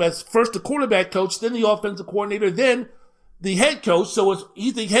team as first the quarterback coach, then the offensive coordinator, then the head coach. So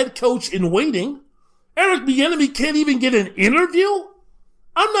he's the head coach in waiting. Eric Bieniemy can't even get an interview?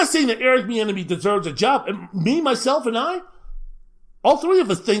 I'm not saying that Eric Bieniemy deserves a job. And me, myself, and I, all three of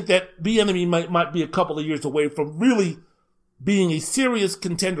us think that Bieniemy might be a couple of years away from really being a serious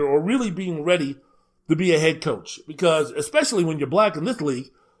contender or really being ready to be a head coach. Because especially when you're black in this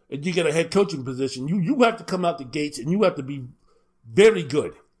league and you get a head coaching position, you have to come out the gates and you have to be very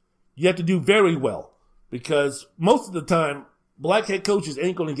good. You have to do very well. Because most of the time, black head coaches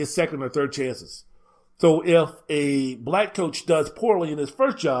ain't going to get second or third chances. So if a black coach does poorly in his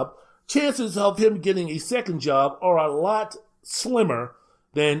first job, chances of him getting a second job are a lot slimmer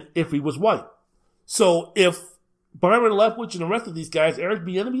than if he was white. So if Byron Leftwich and the rest of these guys, Eric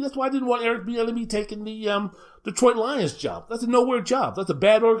Bieniemy, that's why I didn't want Eric Bieniemy taking the Detroit Lions job. That's a nowhere job. That's a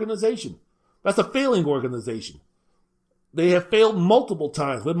bad organization. That's a failing organization. They have failed multiple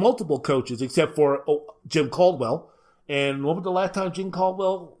times with multiple coaches, except for Jim Caldwell. And when was the last time Jim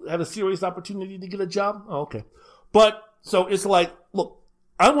Caldwell had a serious opportunity to get a job? Oh, okay. But, so it's like, look,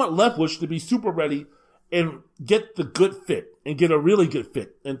 I want Leftwich to be super ready and get the good fit and get a really good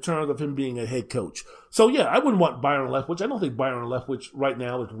fit in terms of him being a head coach. So, yeah, I wouldn't want Byron Leftwich. I don't think Byron Leftwich right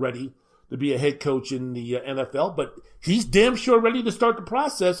now is ready to be a head coach in the NFL, but he's damn sure ready to start the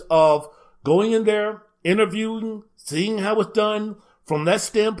process of going in there, interviewing, seeing how it's done. From that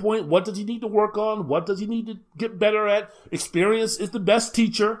standpoint, what does he need to work on? What does he need to get better at? Experience is the best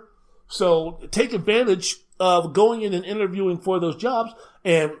teacher. So take advantage of going in and interviewing for those jobs.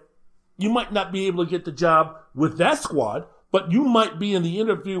 And you might not be able to get the job with that squad, but you might be in the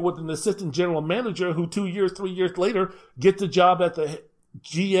interview with an assistant general manager who 2 years, 3 years later gets a job at the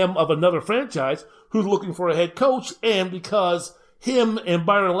GM of another franchise who's looking for a head coach. And because him and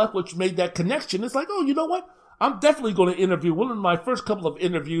Byron Leftwich made that connection, it's like, oh, you know what? I'm definitely going to interview. One of my first couple of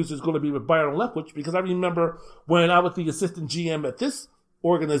interviews is going to be with Byron Leftwich, because I remember when I was the assistant GM at this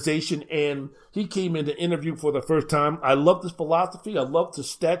organization and he came in to interview for the first time. I loved his philosophy. I loved his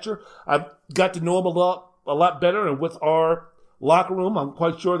stature. I got to know him a lot better. And with our locker room, I'm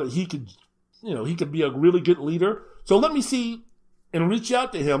quite sure that he could be a really good leader. So let me see and reach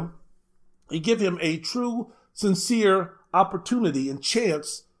out to him and give him a true, sincere opportunity and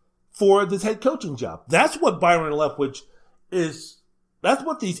chance for this head coaching job. That's what Byron Leftwich is. That's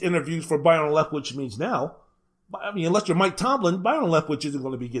what these interviews for Byron Leftwich means now. I mean, unless you're Mike Tomlin, Byron Leftwich isn't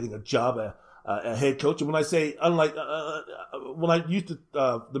going to be getting a job as a head coach. And when I say, unlike, when I used to,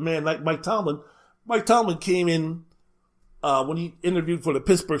 the man like Mike Tomlin came in, when he interviewed for the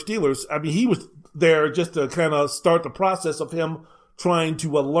Pittsburgh Steelers. I mean, he was there just to kind of start the process of him trying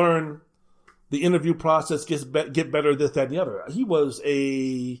to learn the interview process, get better, this, that, and the other. He was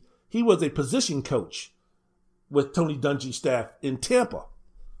a position coach with Tony Dungy's staff in Tampa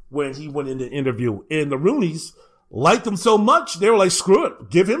when he went in to interview. And the Rooneys liked him so much, they were like, screw it,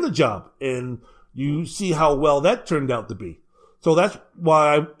 give him the job. And you see how well that turned out to be. So that's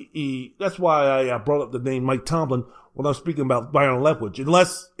why I brought up the name Mike Tomlin when I was speaking about Byron Leftwich.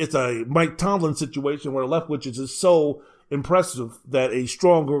 Unless it's a Mike Tomlin situation where Leftwich is just so impressive that a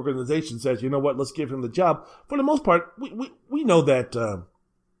strong organization says, you know what, let's give him the job. For the most part, we know that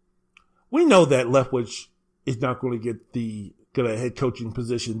Leftwich is not going to get a head coaching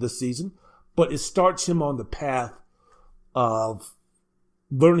position this season, but it starts him on the path of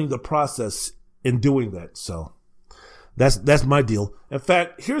learning the process in doing that. So that's my deal. In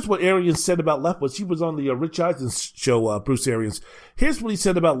fact, here's what Arians said about Leftwich. He was on the Rich Eisen show, Bruce Arians. Here's what he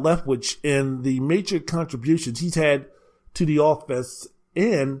said about Leftwich and the major contributions he's had to the offense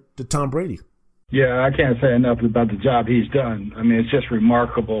and to Tom Brady. Yeah, I can't say enough about the job he's done. I mean, it's just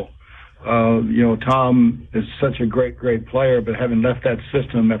remarkable. Tom is such a great player, but having left that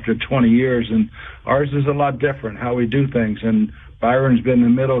system after 20 years, and ours is a lot different, how we do things. And Byron's been the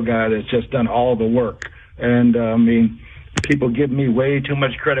middle guy that's just done all the work. And, I mean, people give me way too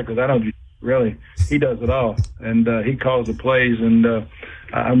much credit because I don't really. He does it all. And he calls the plays. And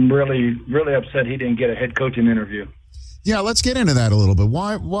I'm really, really upset he didn't get a head coaching interview. Yeah, let's get into that a little bit.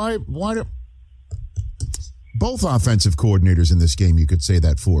 Why do both offensive coordinators in this game you could say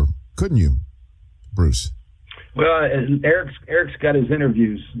that for? Couldn't you, Bruce? Well, Eric's got his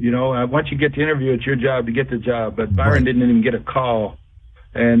interviews. Once you get the interview, it's your job to get the job. But Byron didn't even get a call.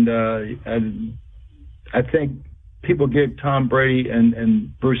 And I think people give Tom Brady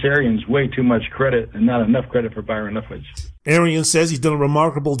and Bruce Arians way too much credit and not enough credit for Byron Leftwich. Arians says he's done a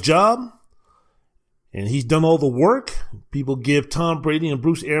remarkable job, and he's done all the work. People give Tom Brady and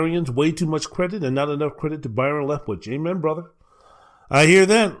Bruce Arians way too much credit and not enough credit to Byron Leftwich. Amen, brother. I hear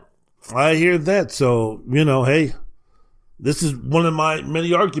that. So, hey, this is one of my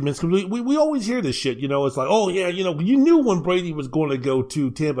many arguments. Cause we always hear this shit. It's like, oh, yeah, you knew when Brady was going to go to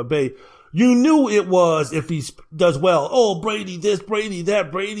Tampa Bay. You knew it was if he does well. Oh, Brady this, Brady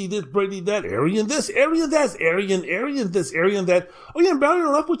that, Brady this, Brady that, Arian this, Arian that, Arian this, Arian that. Oh, yeah, Byron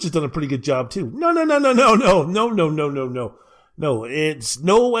Leftwich has done a pretty good job, too. No. No, it's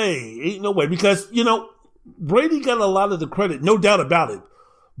no way. Ain't no way. Because, Brady got a lot of the credit, no doubt about it.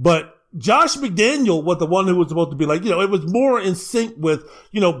 But Josh McDaniel was the one who was supposed to be like, it was more in sync with,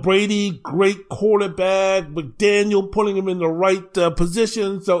 Brady, great quarterback, McDaniel putting him in the right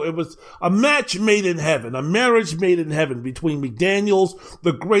position. So it was a match made in heaven, a marriage made in heaven between McDaniels,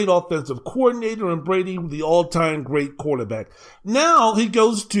 the great offensive coordinator, and Brady, the all-time great quarterback. Now he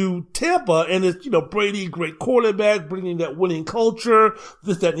goes to Tampa and it's, Brady, great quarterback, bringing that winning culture,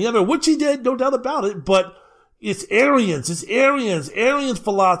 this, that, and the other, which he did, no doubt about it. But it's Arians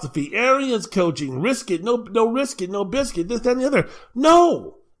philosophy, Arians coaching, risk it, no risk it, no biscuit, this, that, and the other.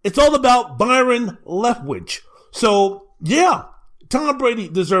 No, it's all about Byron Leftwich. So, yeah, Tom Brady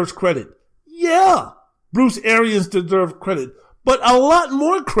deserves credit. Yeah, Bruce Arians deserves credit. But a lot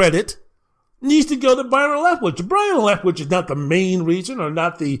more credit needs to go to Byron Leftwich. Byron Leftwich is not the main reason or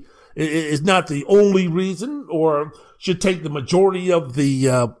is not the only reason or should take the majority of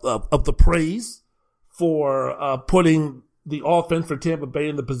the praise for putting the offense for Tampa Bay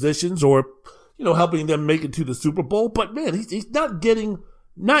in the positions or, helping them make it to the Super Bowl. But man, he's not getting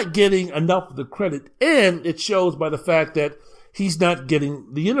enough of the credit, and it shows by the fact that he's not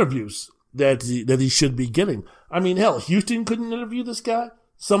getting the interviews that he should be getting. I mean, hell, Houston couldn't interview this guy.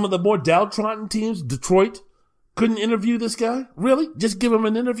 Some of the more downtrodden teams, Detroit, couldn't interview this guy. Really? Just give him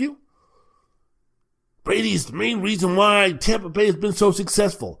an interview? Brady's the main reason why Tampa Bay has been so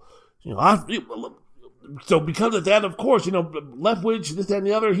successful. So because of that, of course, Leftwich, this, that, and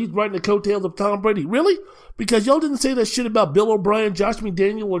the other, he's riding the coattails of Tom Brady. Really? Because y'all didn't say that shit about Bill O'Brien, Josh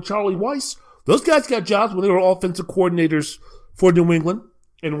McDaniel, or Charlie Weiss. Those guys got jobs when they were offensive coordinators for New England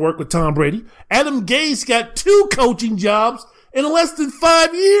and worked with Tom Brady. Adam Gase got 2 coaching jobs in less than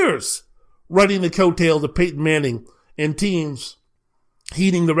 5 years, riding the coattails of Peyton Manning and teams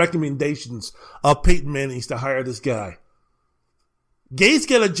heeding the recommendations of Peyton Manning to hire this guy. Gase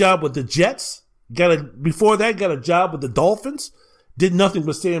got a job with the Jets. Before that, got a job with the Dolphins. Did nothing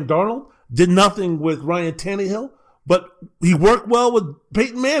with Sam Darnold. Did nothing with Ryan Tannehill. But he worked well with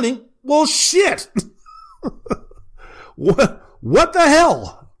Peyton Manning. Well, shit. What the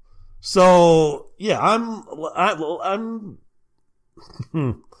hell? So yeah, I'm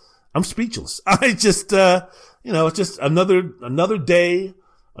speechless. I just it's just another day,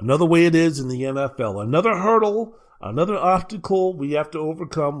 another way it is in the NFL. Another hurdle, another obstacle we have to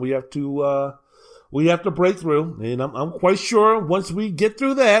overcome. We have to break through, and I'm quite sure once we get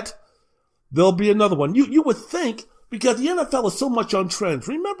through that, there'll be another one. You would think, because the NFL is so much on trends.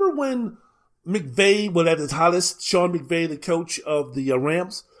 Remember when McVay was at his hottest, Sean McVay, the coach of the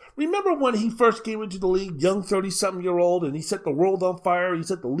Rams? Remember when he first came into the league, young 30-something-year-old, and he set the world on fire, he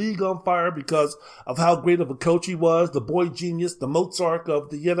set the league on fire because of how great of a coach he was, the boy genius, the Mozart of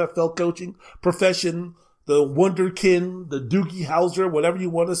the NFL coaching profession, the wonderkin, the Doogie Howser, whatever you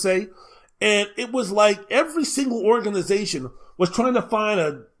want to say. And it was like every single organization was trying to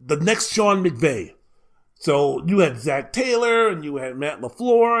find the next Sean McVay. So you had Zach Taylor, and you had Matt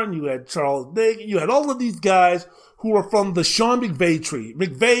LaFleur, and you had Charles Nagy. You had all of these guys who were from the Sean McVay tree.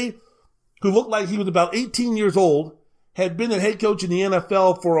 McVay, who looked like he was about 18 years old, had been a head coach in the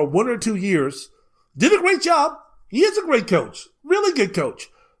NFL for 1 or 2 years, did a great job. He is a great coach, really good coach,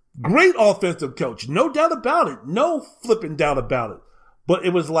 great offensive coach, no doubt about it, no flipping doubt about it. But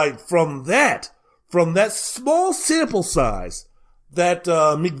it was like from that small sample size that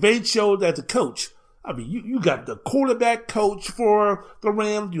McVay showed as a coach. I mean, you got the quarterback coach for the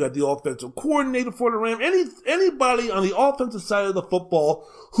Rams. You had the offensive coordinator for the Rams. Anybody on the offensive side of the football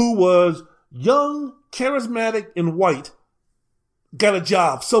who was young, charismatic, and white got a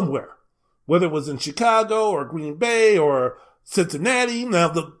job somewhere, whether it was in Chicago or Green Bay or Cincinnati.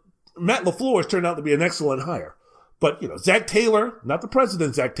 Now, Matt LaFleur has turned out to be an excellent hire. But, Zach Taylor, not the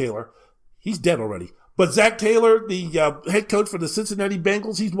president Zach Taylor, he's dead already. But Zach Taylor, the head coach for the Cincinnati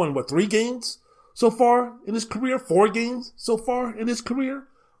Bengals, he's won, 3 games so far in his career? 4 games so far in his career?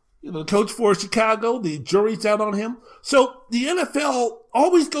 The coach for Chicago, the jury's out on him. So the NFL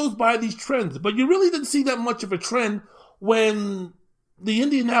always goes by these trends, but you really didn't see that much of a trend when the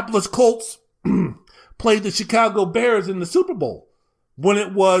Indianapolis Colts played the Chicago Bears in the Super Bowl, when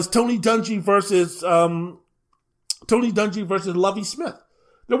it was Tony Dungy versus Lovie Smith.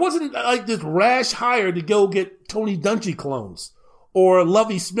 There wasn't like this rash hire to go get Tony Dungy clones or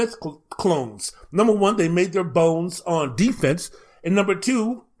Lovie Smith clones. Number one, they made their bones on defense. And number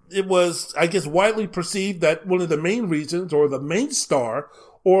two, it was, I guess, widely perceived that one of the main reasons, or the main star,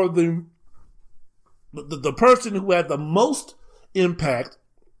 or the person who had the most impact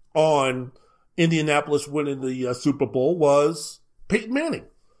on Indianapolis winning the Super Bowl was Peyton Manning.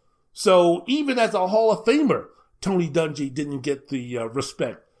 So even as a Hall of Famer, Tony Dungy didn't get the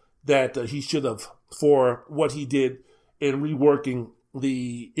respect that he should have for what he did in reworking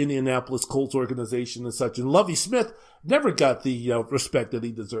the Indianapolis Colts organization and such. And Lovie Smith never got the respect that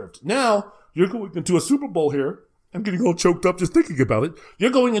he deserved. Now, you're going into a Super Bowl here. I'm getting all choked up just thinking about it.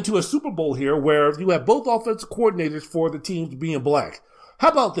 You're going into a Super Bowl here where you have both offensive coordinators for the teams being black. How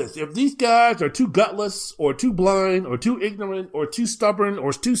about this? If these guys are too gutless or too blind or too ignorant or too stubborn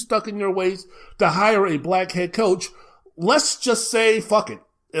or too stuck in their ways to hire a black head coach, let's just say, fuck it.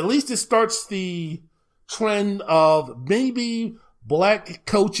 At least it starts the trend of maybe black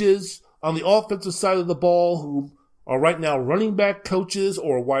coaches on the offensive side of the ball who are right now running back coaches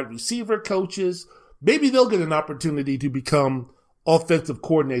or wide receiver coaches, maybe they'll get an opportunity to become offensive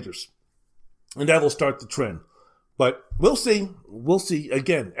coordinators, and that will start the trend. But we'll see. We'll see.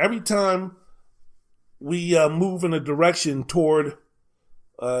 Again, every time we move in a direction toward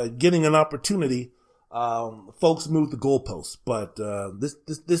getting an opportunity, folks move the goalposts. But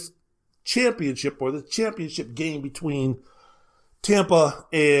this championship, or the championship game between Tampa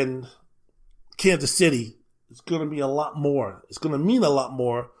and Kansas City, is going to be a lot more. It's going to mean a lot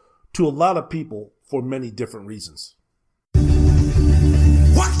more to a lot of people for many different reasons. 1, 2,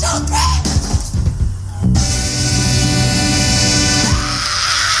 3.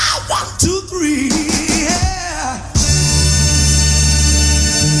 1, 2, 3. Yeah.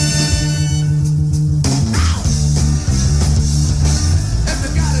 If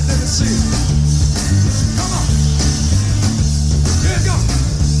you got it, let me see it. Come on. Here it goes.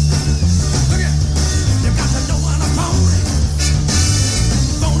 Look at it. You got to know when I'm pony.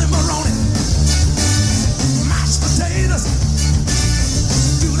 Bony Maroney. Mashed potatoes.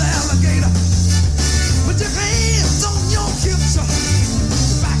 Do the alligator. Put your hands on your hips.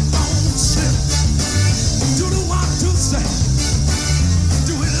 Backbone slip. Do the 1, 2, say.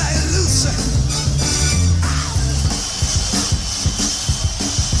 Do it like Lucy.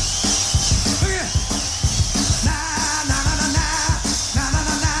 Look at it. Na na na na na na na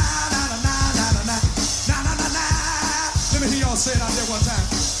na na na na na na na na na na. Let me hear y'all say it out there one time.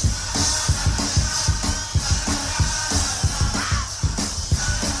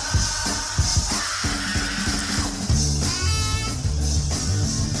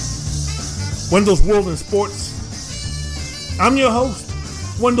 Wendell's World in Sports. I'm your host,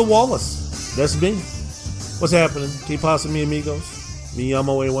 Wendell Wallace. That's me. What's happening? Que pasa, mi amigos? Mi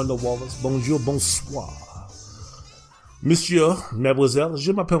amo e Wendell Wallace. Bonjour, bonsoir. Monsieur, mademoiselle,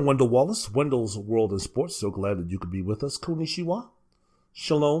 je m'appelle Wendell Wallace. Wendell's World in Sports. So glad that you could be with us. Konnichiwa.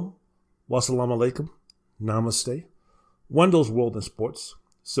 Shalom. Wassalamu alaikum. Namaste. Wendell's World in Sports.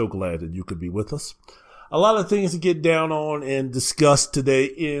 So glad that you could be with us. A lot of things to get down on and discuss today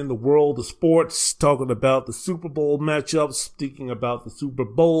in the world of sports, talking about the Super Bowl matchups, speaking about the Super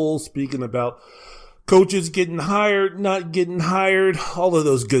Bowl, speaking about coaches getting hired, not getting hired, all of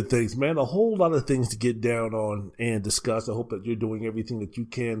those good things, man. A whole lot of things to get down on and discuss. I hope that you're doing everything that you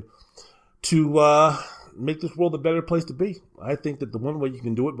can to make this world a better place to be. I think that the one way you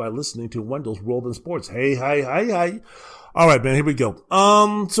can do it by listening to Wendell's World in Sports. Hey, hi, hi, hi. All right, man, here we go.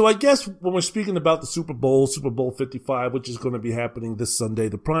 So I guess when we're speaking about the Super Bowl 55, which is going to be happening this Sunday,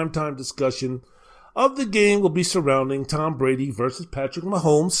 the primetime discussion of the game will be surrounding Tom Brady versus Patrick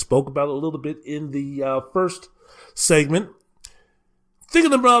Mahomes. Spoke about it a little bit in the first segment.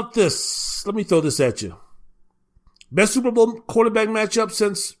 Thinking about this, let me throw this at you. Best Super Bowl quarterback matchup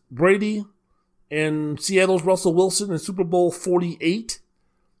since Brady and Seattle's Russell Wilson in Super Bowl 48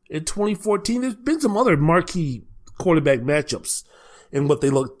 in 2014. There's been some other marquee quarterback matchups in what they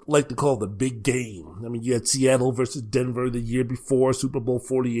like to call the big game. I mean, you had Seattle versus Denver the year before, Super Bowl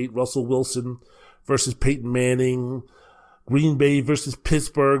 48, Russell Wilson versus Peyton Manning, Green Bay versus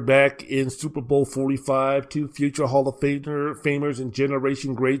Pittsburgh back in Super Bowl 45, two future Hall of Famers and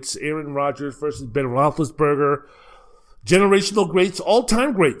generation greats, Aaron Rodgers versus Ben Roethlisberger, generational greats,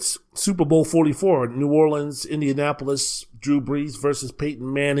 all-time greats, Super Bowl 44, New Orleans, Indianapolis, Drew Brees versus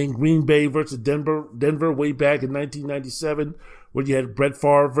Peyton Manning, Green Bay versus Denver way back in 1997, where you had Brett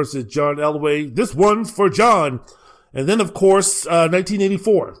Favre versus John Elway. This one's for John. And then, of course,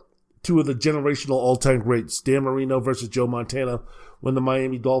 1984, two of the generational all-time greats, Dan Marino versus Joe Montana, when the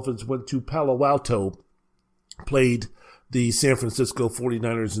Miami Dolphins went to Palo Alto, played the San Francisco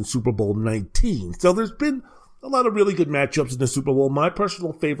 49ers in Super Bowl 19. So there's been a lot of really good matchups in the Super Bowl. My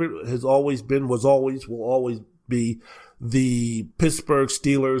personal favorite has always been, will always be the Pittsburgh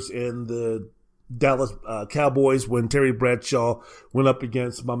Steelers and the Dallas Cowboys when Terry Bradshaw went up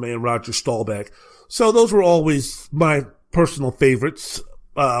against my man Roger Staubach. So those were always my personal favorites.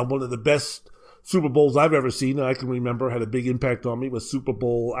 One of the best Super Bowls I've ever seen, and I can remember, had a big impact on me, was Super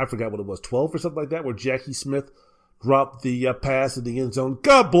Bowl, I forgot what it was, 12 or something like that, where Jackie Smith dropped the pass in the end zone.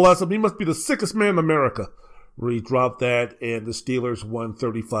 God bless him. He must be the sickest man in America. Where he dropped that, and the Steelers won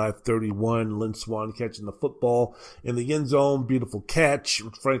 35-31. Lynn Swann catching the football in the end zone. Beautiful catch.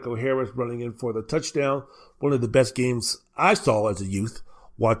 Franco Harris running in for the touchdown. One of the best games I saw as a youth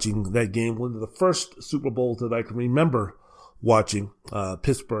watching that game. One of the first Super Bowls that I can remember watching.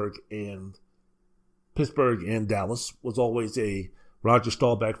 Pittsburgh and Dallas. Was always a Roger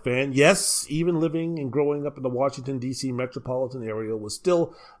Staubach fan. Yes, even living and growing up in the Washington, D.C. metropolitan area, was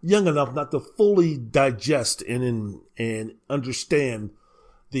still young enough not to fully digest and understand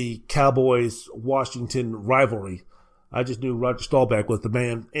the Cowboys-Washington rivalry. I just knew Roger Staubach was the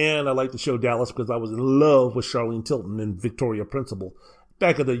man, and I liked the show Dallas because I was in love with Charlene Tilton and Victoria Principal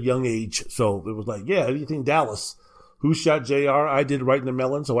back at a young age. So it was like, yeah, anything Dallas. Who Shot JR? I did Right in the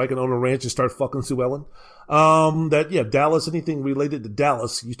Melon, so I can own a ranch and start fucking Sue Ellen. Dallas, anything related to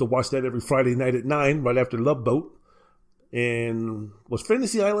Dallas. Used to watch that every Friday night at 9, right after Love Boat. And was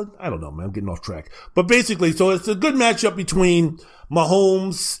Fantasy Island? I don't know, man. I'm getting off track. But basically, so it's a good matchup between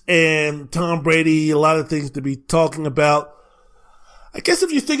Mahomes and Tom Brady. A lot of things to be talking about. I guess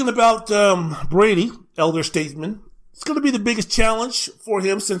if you're thinking about Brady, elder statesman, it's going to be the biggest challenge for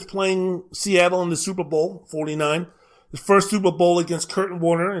him since playing Seattle in the Super Bowl 49. His first Super Bowl against Kurt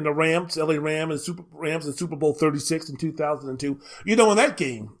Warner and the Rams, LA Rams in Super Bowl 36 in 2002. You know, in that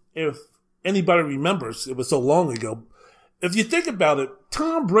game, if anybody remembers, it was so long ago. If you think about it,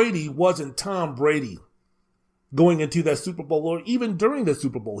 Tom Brady wasn't Tom Brady going into that Super Bowl or even during the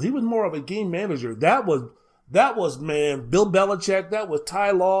Super Bowl. He was more of a game manager. That was, man, Bill Belichick. That was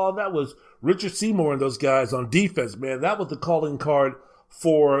Ty Law. That was Richard Seymour and those guys on defense, man. That was the calling card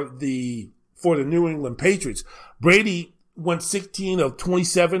for the New England Patriots. Brady went 16 of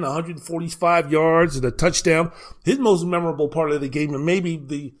 27, 145 yards and a touchdown. His most memorable part of the game, and maybe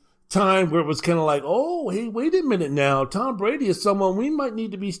the time where it was kind of like, oh, hey, wait a minute now. Tom Brady is someone we might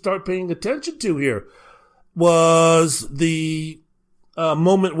need to start paying attention to here, was the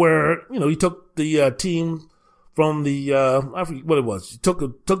moment where, you know, he took the team from the, I forget what it was. He took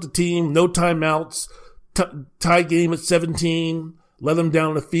the team, no timeouts, tie game at 17, let them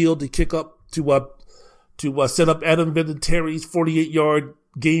down the field to kick up to set up Adam Vinatieri's 48-yard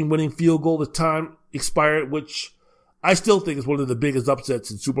game-winning field goal. The time expired, which I still think is one of the biggest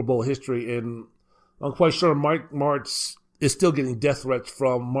upsets in Super Bowl history. And I'm quite sure Mike Martz is still getting death threats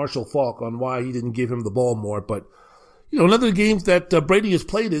from Marshall Faulk on why he didn't give him the ball more. But, you know, another games that Brady has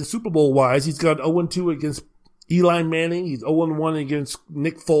played in Super Bowl-wise, he's got 0-2 against Eli Manning. He's 0-1 against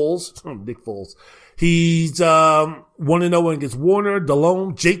Nick Foles. He's 1-0 against Warner,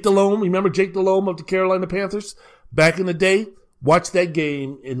 Delhomme, Jake Delhomme. Remember Jake Delhomme of the Carolina Panthers back in the day? Watched that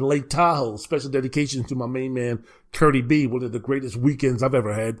game in Lake Tahoe. Special dedication to my main man, Curdy B. One of the greatest weekends I've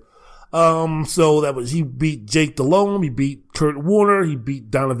ever had. He beat Jake Delhomme. He beat Kurt Warner. He beat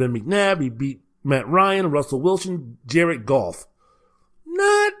Donovan McNabb. He beat Matt Ryan, Russell Wilson, Jared Goff.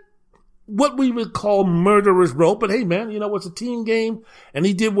 Not what we would call murderer's row, but hey, man, you know, it's a team game, and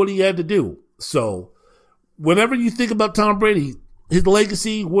he did what he had to do. So, whenever you think about Tom Brady, his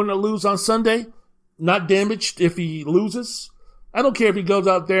legacy, win or lose on Sunday, not damaged if he loses. I don't care if he goes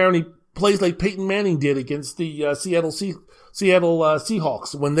out there and he plays like Peyton Manning did against the Seattle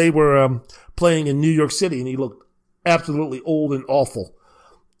Seahawks when they were playing in New York City, and he looked absolutely old and awful.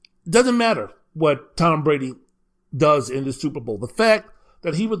 Doesn't matter what Tom Brady does in the Super Bowl. The fact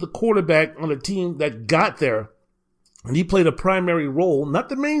that he was the quarterback on a team that got there, and he played a primary role, not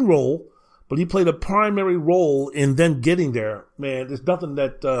the main role, but he played a primary role in them getting there. Man, there's nothing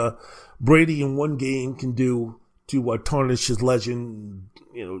that Brady in one game can do to tarnish his legend,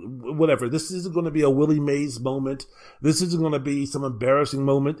 you know, whatever. This isn't going to be a Willie Mays moment. This isn't going to be some embarrassing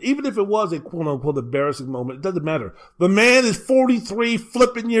moment. Even if it was a quote-unquote embarrassing moment, it doesn't matter. The man is 43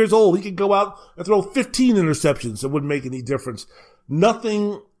 flipping years old. He could go out and throw 15 interceptions. It wouldn't make any difference.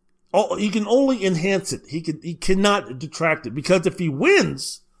 Nothing. He can only enhance it. He cannot detract it, because if he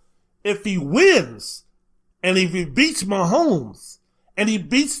wins, and if he beats Mahomes, and he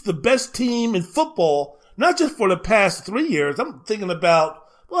beats the best team in football, not just for the past 3 years. I'm thinking about,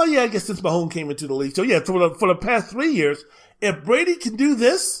 well, yeah, I guess since Mahomes came into the league. So yeah, for the past 3 years, if Brady can do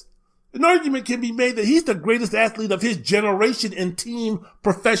this, an argument can be made that he's the greatest athlete of his generation in team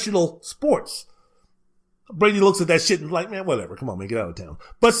professional sports. Brady looks at that shit and is like, man, whatever. Come on, man, get out of town.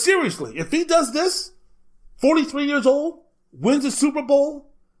 But seriously, if he does this, 43 years old, wins the Super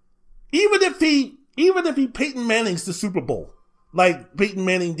Bowl, even if he Peyton Manning's the Super Bowl, like Peyton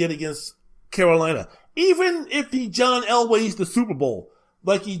Manning did against Carolina, even if he John Elway's the Super Bowl,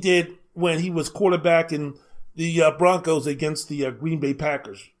 like he did when he was quarterback in the Broncos against the Green Bay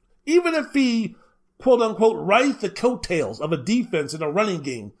Packers, even if he, quote unquote, rides the coattails of a defense in a running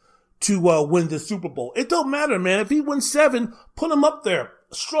game to win the Super Bowl, it don't matter, man. If he wins 7, put him up there.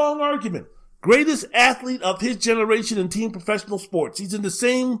 Strong argument. Greatest athlete of his generation in team professional sports. He's in the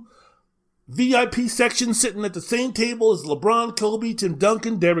same VIP section, sitting at the same table as LeBron, Kobe, Tim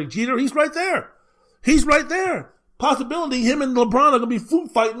Duncan, Derek Jeter. He's right there. He's right there. Possibility him and LeBron are going to be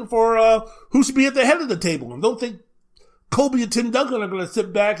food fighting for who should be at the head of the table. And don't think Kobe and Tim Duncan are going to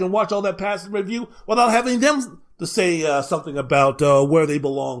sit back and watch all that passing review without having them to say something about where they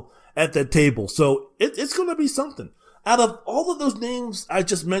belong at that table. So it's going to be something. out of all of those names I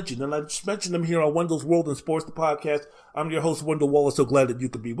just mentioned, and I just mentioned them here on Wendell's World in Sports, the podcast. I'm your host, Wendell Wallace. So glad that you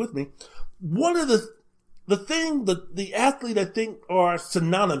could be with me. One of the athlete I think are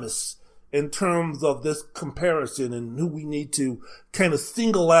synonymous in terms of this comparison and who we need to kind of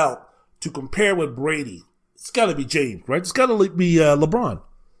single out to compare with Brady. It's got to be James, right? It's got to be LeBron.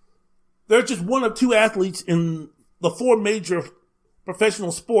 They're just one of two athletes in the four major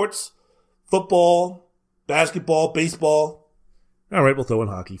professional sports: football, basketball, baseball. All right, we'll throw in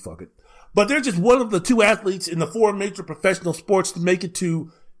hockey. Fuck it. But they're just one of the two athletes in the four major professional sports to make it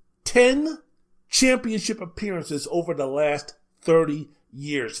to 10 championship appearances over the last 30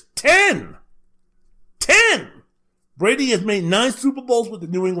 years. 10! Brady has made 9 Super Bowls with the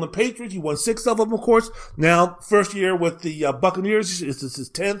New England Patriots. He won 6 of them, of course. Now, first year with the Buccaneers. This is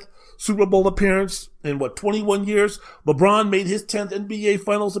his 10th Super Bowl appearance in, 21 years. LeBron made his 10th NBA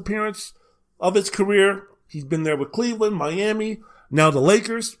Finals appearance of his career. He's been there with Cleveland, Miami, now the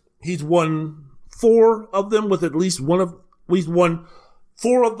Lakers. He's won 4 of them with at least he's won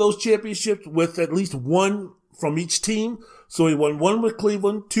 4 of those championships with at least one from each team. So he won 1 with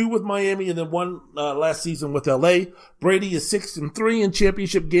Cleveland, 2 with Miami, and then 1 last season with LA. Brady is 6-3 in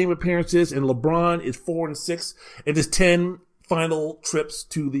championship game appearances, and LeBron is 4-6 in his 10 final trips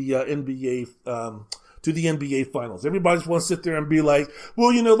to the NBA Finals. Everybody just wants to sit there and be like,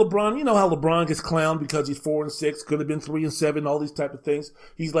 well, LeBron, you know how LeBron gets clowned because he's 4-6, could have been 3-7, all these type of things.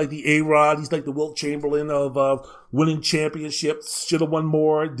 He's like the A-Rod. He's like the Wilt Chamberlain of winning championships. Should have won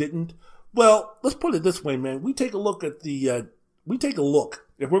more, didn't. Well, let's put it this way, man. We take a look, if we're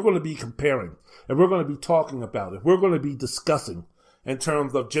going to be comparing, if we're going to be talking about, if we're going to be discussing in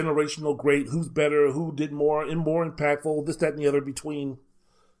terms of generational great, who's better, who did more and more impactful, this, that, and the other between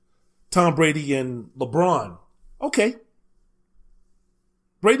Tom Brady and LeBron. Okay.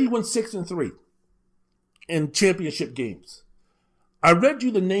 Brady went 6-3 in championship games. I read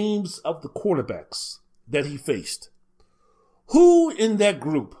you the names of the quarterbacks that he faced. Who in that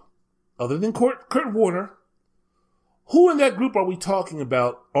group, other than Kurt Warner, who in that group are we talking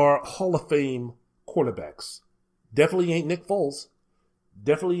about are Hall of Fame quarterbacks? Definitely ain't Nick Foles.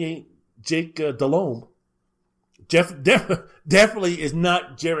 Definitely ain't Jake Delhomme. Definitely is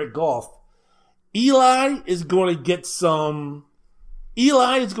not Jared Goff. Eli is going to get some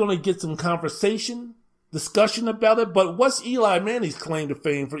conversation, discussion about it, but what's Eli Manning's claim to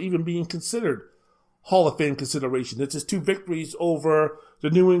fame for even being considered Hall of Fame consideration? It's his 2 victories over the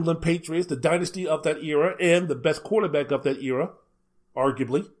New England Patriots, the dynasty of that era, and the best quarterback of that era,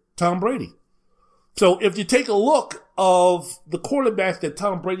 arguably, Tom Brady. So if you take a look of the quarterbacks that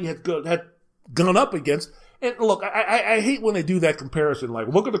Tom Brady had gone up against, and look, I hate when they do that comparison. Like,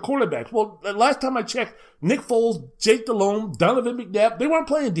 look at the quarterbacks. Well, last time I checked, Nick Foles, Jake Delhomme, Donovan McNabb, they weren't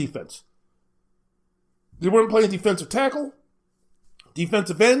playing defense. They weren't playing defensive tackle,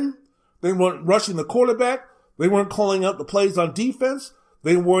 defensive end. They weren't rushing the quarterback. They weren't calling out the plays on defense.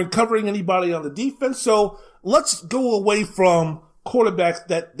 They weren't covering anybody on the defense. So let's go away from quarterbacks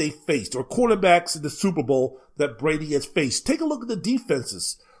that they faced or quarterbacks in the Super Bowl that Brady has faced. Take a look at the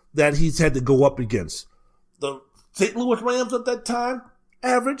defenses that he's had to go up against. The St. Louis Rams at that time,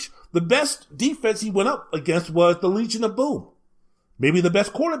 average. The best defense he went up against was the Legion of Boom. Maybe the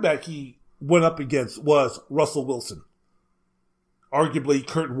best quarterback he went up against was Russell Wilson. Arguably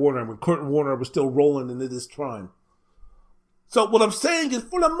Kurt Warner, when Kurt Warner was still rolling into his prime. So what I'm saying is,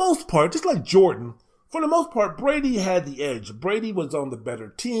 for the most part, just like Jordan, for the most part, Brady had the edge. Brady was on the better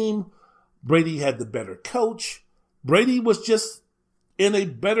team. Brady had the better coach. Brady was just in a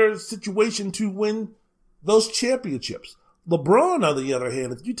better situation to win those championships. LeBron, on the other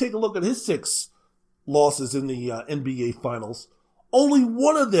hand, if you take a look at his 6 losses in the NBA Finals, only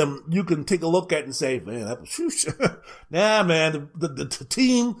one of them you can take a look at and say, man, that was, nah, man, the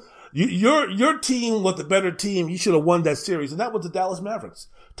team, your team was the better team. You should have won that series. And that was the Dallas Mavericks.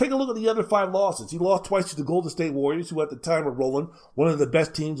 Take a look at the other 5 losses. He lost twice to the Golden State Warriors, who at the time were rolling, one of the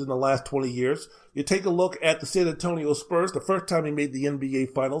best teams in the last 20 years. You take a look at the San Antonio Spurs, the first time he made the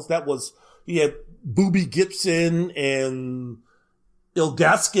NBA Finals. He had Boobie Gibson and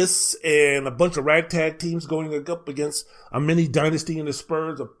Ilgauskas and a bunch of ragtag teams going up against a mini dynasty in the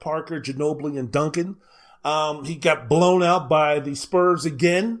Spurs of Parker, Ginobili, and Duncan. He got blown out by the Spurs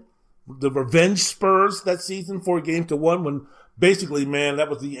again, the revenge Spurs that season, 4-1, when basically, man, that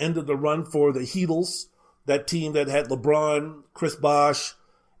was the end of the run for the Heatles, that team that had LeBron, Chris Bosh,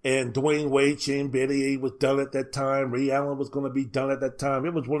 And Dwayne Wade, Shane Battier was done at that time. Ray Allen was going to be done at that time.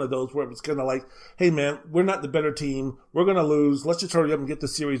 It was one of those where it was kind of like, hey, man, we're not the better team. We're going to lose. Let's just hurry up and get the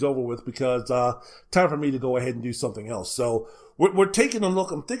series over with because time for me to go ahead and do something else. So we're taking a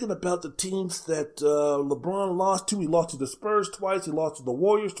look. I'm thinking about the teams that LeBron lost to. He lost to the Spurs twice. He lost to the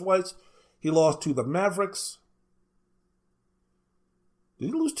Warriors twice. He lost to the Mavericks. Did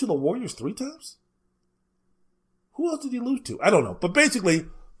he lose to the Warriors 3 times? Who else did he lose to? I don't know. But basically,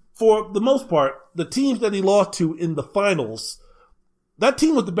 for the most part, the teams that he lost to in the finals, that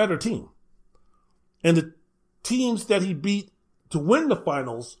team was the better team. And the teams that he beat to win the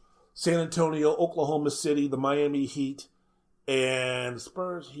finals, San Antonio, Oklahoma City, the Miami Heat, and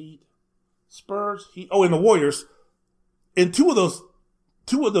Spurs, Heat, and the Warriors. In two of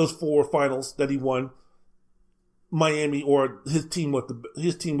those 4 finals that he won, Miami or his team was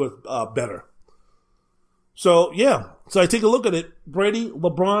better. So, yeah. So I take a look at it. Brady,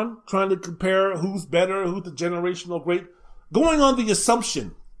 LeBron, trying to compare who's better, who's the generational great. Going on the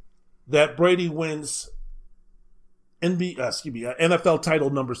assumption that Brady wins NFL title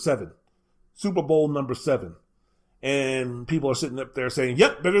number 7. Super Bowl number 7. And people are sitting up there saying,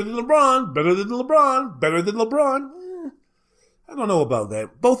 yep, better than LeBron, better than LeBron, better than LeBron. I don't know about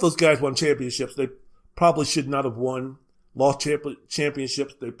that. Both those guys won championships. They probably should not have won. Lost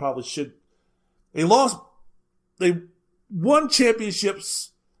championships. They probably should. They won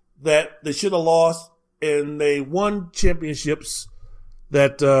championships that they should have lost, and they won championships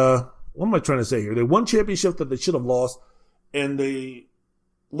that, what am I trying to say here? They won championships that they should have lost, and they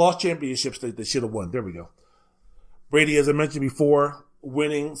lost championships that they should have won. There we go. Brady, as I mentioned before,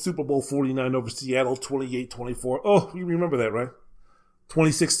 winning Super Bowl 49 over Seattle, 28-24. Oh, you remember that, right?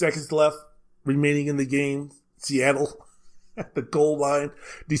 26 seconds left remaining in the game. Seattle at the goal line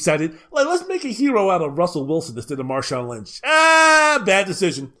decided, let's make a hero out of Russell Wilson instead of Marshawn Lynch. Bad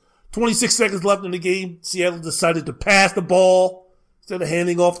decision. 26 seconds left in the game. Seattle decided to pass the ball instead of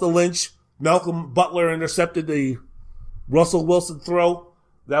handing off to Lynch. Malcolm Butler intercepted the Russell Wilson throw.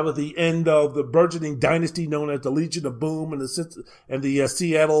 That was the end of the burgeoning dynasty known as the Legion of Boom and the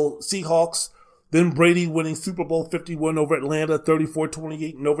Seattle Seahawks. Then Brady winning Super Bowl 51 over Atlanta,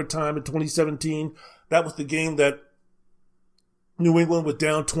 34-28 in overtime in 2017. That was the game that New England was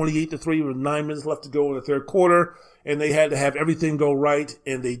down 28-3 with 9 minutes left to go in the third quarter, and they had to have everything go right,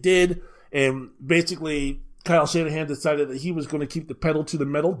 and they did. And basically, Kyle Shanahan decided that he was going to keep the pedal to the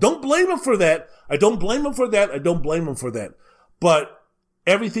metal. Don't blame him for that. I don't blame him for that. But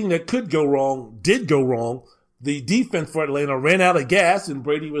everything that could go wrong did go wrong. The defense for Atlanta ran out of gas, and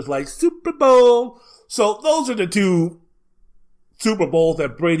Brady was like, Super Bowl. So those are the 2 Super Bowls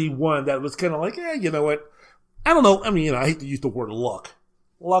that Brady won that was kind of like, you know what? I don't know. I mean, I hate to use the word luck.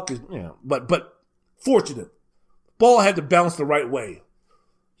 Luck is, but fortunate. Ball had to bounce the right way.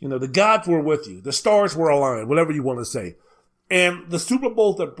 The gods were with you. The stars were aligned, whatever you want to say. And the Super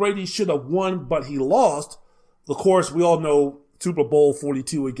Bowls that Brady should have won, but he lost, of course, we all know Super Bowl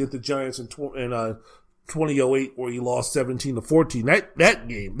 42 against the Giants in 2008, where he lost 17-14.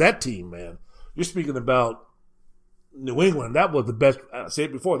 That team, man. You're speaking about New England. That was the best. I said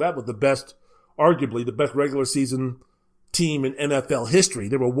it before. That was the best, arguably the best regular season team in NFL history.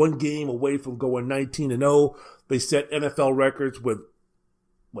 They were 1 game away from going 19-0. They set NFL records with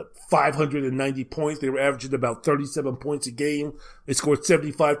 590 points. They were averaging about 37 points a game. They scored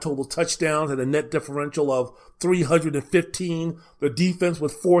 75 total touchdowns, had a net differential of 315. The defense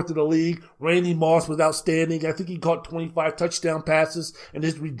was 4th in the league. Randy Moss was outstanding. I think he caught 25 touchdown passes in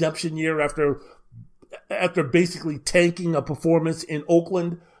his redemption year after basically tanking a performance in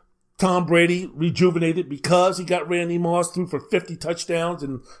Oakland. Tom Brady rejuvenated because he got Randy Moss through for 50 touchdowns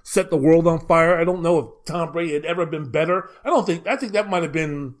and set the world on fire. I don't know if Tom Brady had ever been better. I think that might have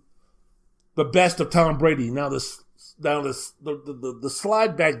been the best of Tom Brady. Now the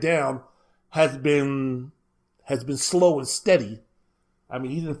slide back down has been slow and steady. I mean,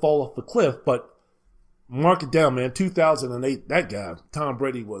 he didn't fall off the cliff, but mark it down, man. 2008, that guy, Tom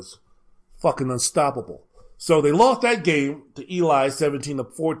Brady, was fucking unstoppable. So they lost that game to Eli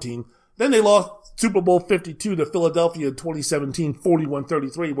 17-14. Then they lost Super Bowl 52 to Philadelphia in 2017,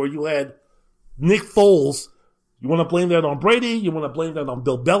 41-33, where you had Nick Foles. You want to blame that on Brady? You want to blame that on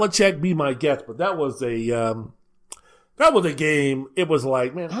Bill Belichick? Be my guest. But that was a game. It was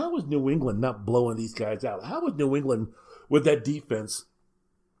like, man, how was New England not blowing these guys out? How was New England with that defense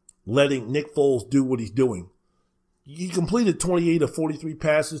letting Nick Foles do what he's doing? He completed 28 of 43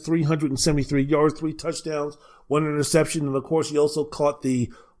 passes, 373 yards, 3 touchdowns, 1 interception, and of course he also caught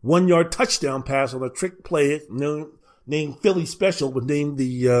the 1-yard touchdown pass on a trick play named Philly Special, was named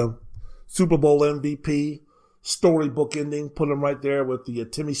the Super Bowl MVP. storybook ending. Put him right there with the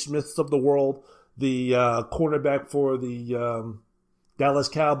Timmy Smiths of the world, the cornerback for the Dallas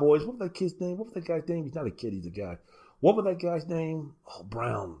Cowboys. What was that kid's name? What was that guy's name? He's not a kid, he's a guy. What was that guy's name? Oh,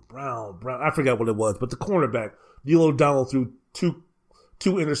 Brown. I forgot what it was, but the cornerback, Neil O'Donnell, threw two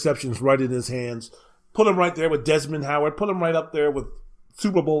interceptions right in his hands. Put him right there with Desmond Howard. Put him right up there with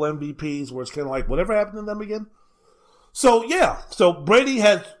Super Bowl MVPs, where it's kind of like, whatever happened to them again? So, yeah. So, Brady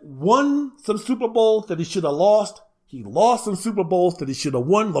has won some Super Bowls that he should have lost. He lost some Super Bowls that he should have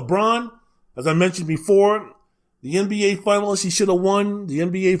won. LeBron, as I mentioned before, the NBA Finals he should have won. The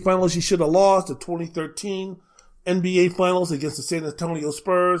NBA Finals he should have lost. The 2013 NBA Finals against the San Antonio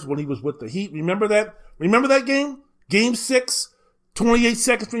Spurs when he was with the Heat. Remember that? Remember that game? Game 6, 28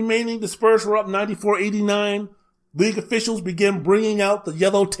 seconds remaining. The Spurs were up 94-89. League officials began bringing out the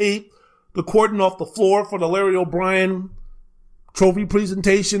yellow tape, the cordon off the floor for the Larry O'Brien trophy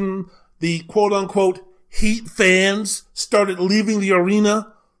presentation. The quote-unquote Heat fans started leaving the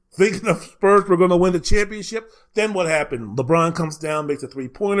arena thinking the Spurs were going to win the championship. Then what happened? LeBron comes down, makes a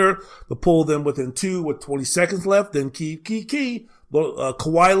three-pointer to pull them within 2 with 20 seconds left. Then Kawhi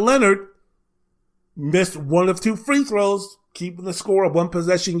Leonard missed one of 2 free throws, keeping the score a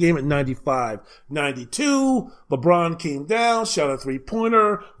one-possession game at 95-92. LeBron came down, shot a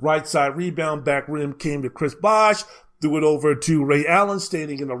three-pointer, right side rebound, back rim came to Chris Bosh, threw it over to Ray Allen,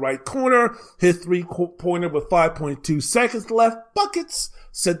 standing in the right corner, hit three-pointer with 5.2 seconds left, buckets,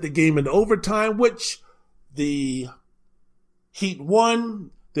 sent the game into overtime, which the Heat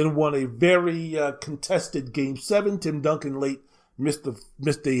won, then won a very contested Game 7. Tim Duncan late missed a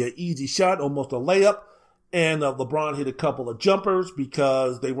easy shot, almost a layup. And LeBron hit a couple of jumpers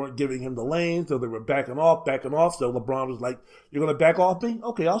because they weren't giving him the lane, so they were backing off. So LeBron was like, "You're going to back off me?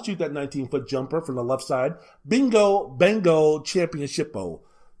 Okay, I'll shoot that 19-foot jumper from the left side. Bingo, bango, championship bowl."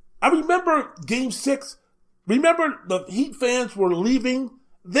 I remember Game 6. Remember the Heat fans were leaving.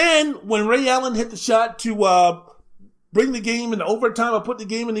 Then when Ray Allen hit the shot to bring the game into overtime or put the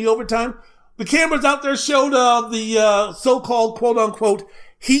game in the overtime, the cameras out there showed the so-called quote-unquote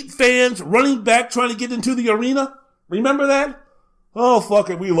Heat fans running back trying to get into the arena. Remember that? Oh, fuck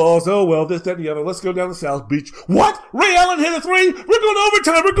it, we lost. Oh, well, this, that, and the other. Let's go down to South Beach. What? Ray Allen hit a 3? We're going to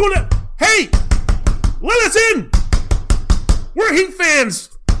overtime. We're going to... Hey! Let us in! We're Heat fans.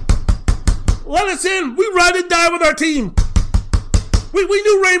 Let us in. We ride and die with our team. We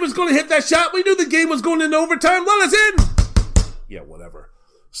knew Ray was going to hit that shot. We knew the game was going into overtime. Let us in! Yeah, whatever.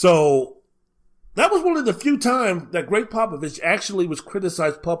 So... that was one of the few times that Greg Popovich actually was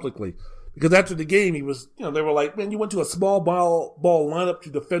criticized publicly. Because after the game, he was, they were like, "Man, you went to a small ball lineup to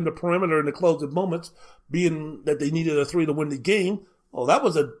defend the perimeter in the closing moments, being that they needed a 3 to win the game." Well, that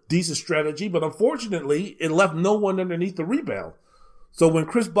was a decent strategy, but unfortunately, it left no one underneath the rebound. So when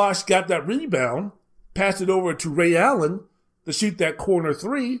Chris Bosh got that rebound, passed it over to Ray Allen to shoot that corner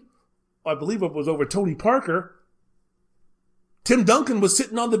 3, I believe it was over Tony Parker, Tim Duncan was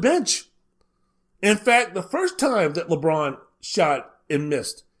sitting on the bench. In fact, the first time that LeBron shot and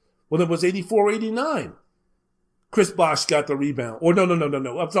missed, when it was 84-89, Chris Bosh got the rebound. Or no.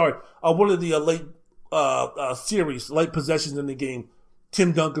 I'm sorry. One of the late late possessions in the game,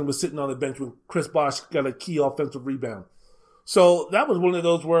 Tim Duncan was sitting on the bench when Chris Bosh got a key offensive rebound. So that was one of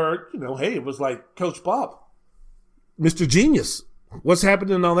those where, hey, it was like Coach Pop, Mr. Genius. What's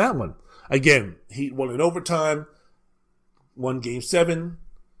happening on that one? Again, he won in overtime, won Game 7.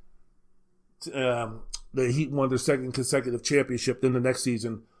 The Heat won their second consecutive championship. Then the next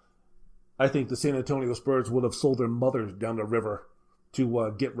season, I think the San Antonio Spurs would have sold their mothers down the river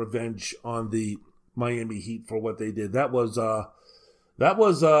to get revenge on the Miami Heat for what they did. That wasn't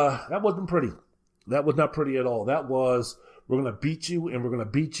pretty. That was not pretty at all. That was, we're going to beat you, and we're going to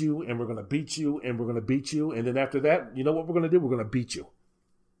beat you, and we're going to beat you, and we're going to beat you. And then after that, you know what we're going to do? We're going to beat you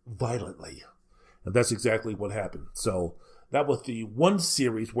violently. And that's exactly what happened. So that was the one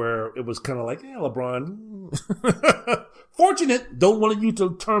series where it was kind of like, LeBron. Fortunate. Don't want to use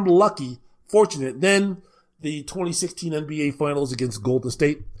the term lucky. Fortunate. Then the 2016 NBA Finals against Golden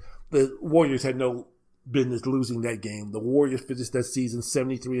State. The Warriors had no business losing that game. The Warriors finished that season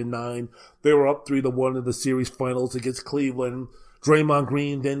 73-9. They were up 3-1 in the series finals against Cleveland. Draymond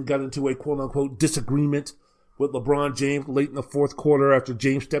Green then got into a quote-unquote disagreement with LeBron James late in the fourth quarter after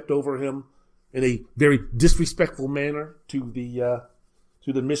James stepped over him in a very disrespectful manner to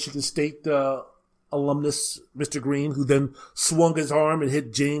the Michigan State alumnus, Mr. Green, who then swung his arm and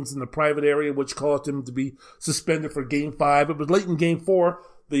hit James in the private area, which caused him to be suspended for Game 5. It was late in Game 4.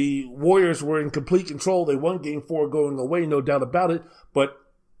 The Warriors were in complete control. They won Game 4 going away, no doubt about it. But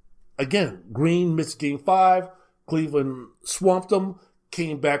again, Green missed Game 5. Cleveland swamped them.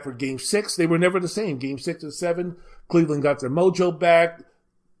 came back for Game 6. They were never the same. Game 6 and 7, Cleveland got their mojo back.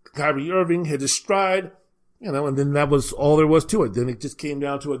 Kyrie Irving hit his stride, and then that was all there was to it. Then it just came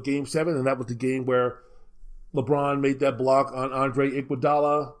down to a Game 7, and that was the game where LeBron made that block on Andre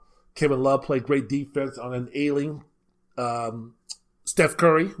Iguodala. Kevin Love played great defense on an ailing Steph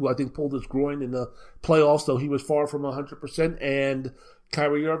Curry, who I think pulled his groin in the playoffs, so he was far from 100%. And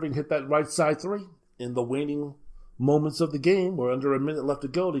Kyrie Irving hit that right side three in the waning moments of the game, or under a minute left to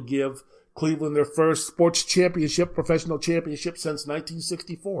go, to give Cleveland their first sports championship, professional championship since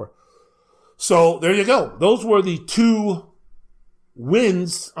 1964. So there you go. Those were the two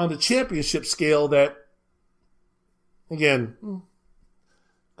wins on the championship scale that, again,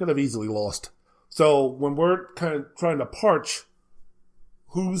 could have easily lost. So when we're kind of trying to parch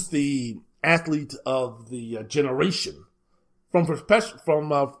who's the athlete of the generation from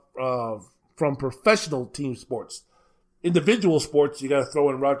professional team sports, individual sports, you got to throw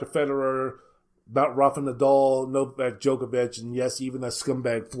in Roger Federer, about Rafa Nadal, Novak Djokovic, and yes, even that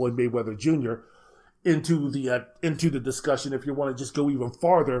scumbag Floyd Mayweather Jr. into the discussion. If you want to just go even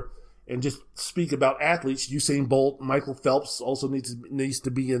farther and just speak about athletes, Usain Bolt, Michael Phelps also needs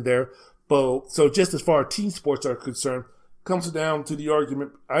to be in there. But so just as far as team sports are concerned, comes down to the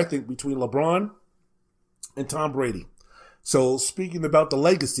argument, I think, between LeBron and Tom Brady. So speaking about the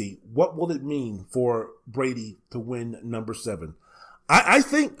legacy, what will it mean for Brady to win number 7? I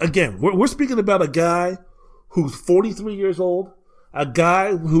think, again, we're speaking about a guy who's 43 years old, a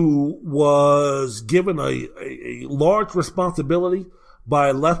guy who was given a large responsibility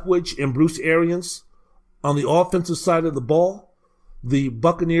by Leftwich and Bruce Arians on the offensive side of the ball. The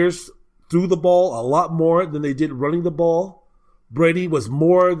Buccaneers threw the ball a lot more than they did running the ball. Brady was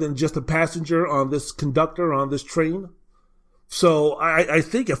more than just a passenger on this conductor, on this train. So I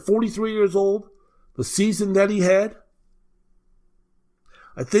think at 43 years old, the season that he had,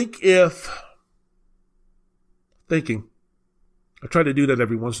 I think I try to do that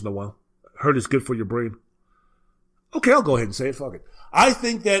every once in a while. Heard it's good for your brain. Okay, I'll go ahead and say it. Fuck it. I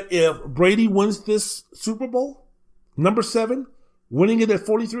think that if Brady wins this Super Bowl, number 7, winning it at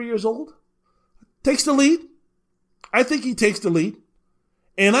 43 years old, takes the lead. I think he takes the lead.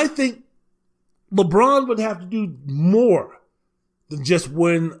 And I think LeBron would have to do more than just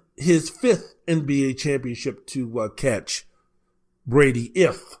win his 5th NBA championship to catch Brady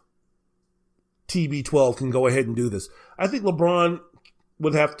if TB12 can go ahead and do this. I think LeBron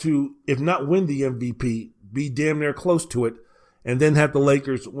would have to, if not win the MVP, be damn near close to it, and then have the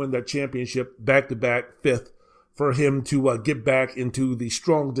Lakers win that championship back-to-back 5th for him to get back into the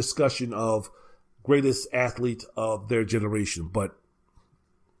strong discussion of greatest athlete of their generation. But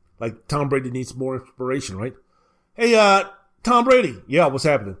like Tom Brady needs more inspiration, right? Hey, Tom Brady. Yeah, what's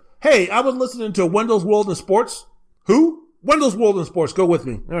happening? Hey, I was listening to Wendell's World in Sports. Who? Wendell's World in Sports. Go with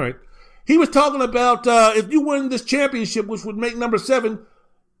me. All right. He was talking about if you win this championship, which would make number 7,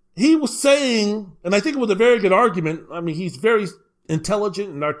 he was saying, and I think it was a very good argument. I mean, he's very intelligent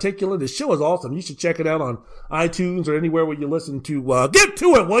and articulate. His show is awesome. You should check it out on iTunes or anywhere where you listen to. Get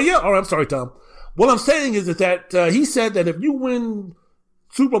to it, will you? All right, I'm sorry, Tom. What I'm saying is that he said that if you win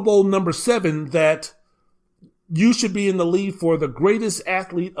Super Bowl number 7, that you should be in the lead for the greatest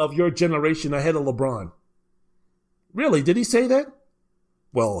athlete of your generation ahead of LeBron. Really? Did he say that?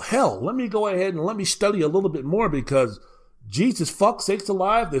 Well, hell, let me go ahead and let me study a little bit more, because Jesus fuck sakes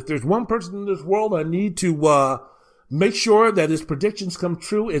alive, if there's one person in this world I need to make sure that his predictions come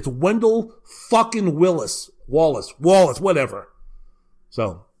true, it's Wendell fucking Wallace, whatever.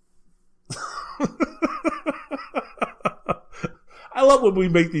 So, I love when we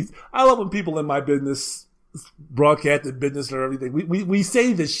make these, I love when people in my business, broadcasting business or everything, we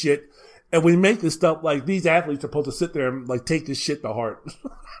say this shit, and we make this stuff like these athletes are supposed to sit there and like take this shit to heart.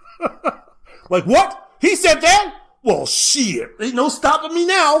 Like, what? He said that? Well, shit. Ain't no stopping me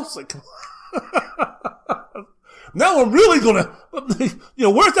now. It's like, now I'm really gonna,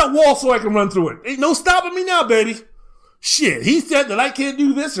 where's that wall so I can run through it? Ain't no stopping me now, baby. Shit. He said that I can't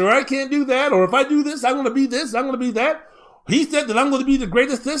do this or I can't do that, or if I do this, I'm gonna be this, I'm gonna be that. He said that I'm gonna be the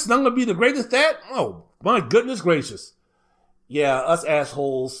greatest this and I'm gonna be the greatest that. Oh, my goodness gracious. Yeah, us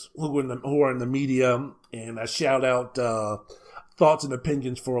assholes who are in the media, and I shout out thoughts and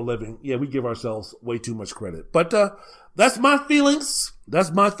opinions for a living. Yeah, we give ourselves way too much credit. But that's my feelings.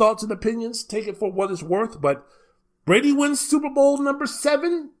 That's my thoughts and opinions. Take it for what it's worth. But Brady wins Super Bowl number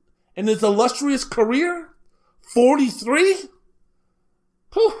 7 in his illustrious career. 43?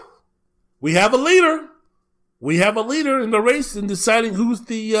 Whew. We have a leader. We have a leader in the race in deciding who's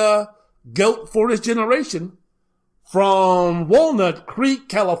the GOAT for this generation. From Walnut Creek,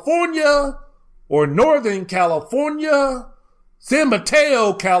 California, or Northern California, San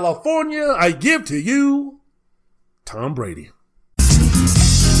Mateo, California, I give to you Tom Brady.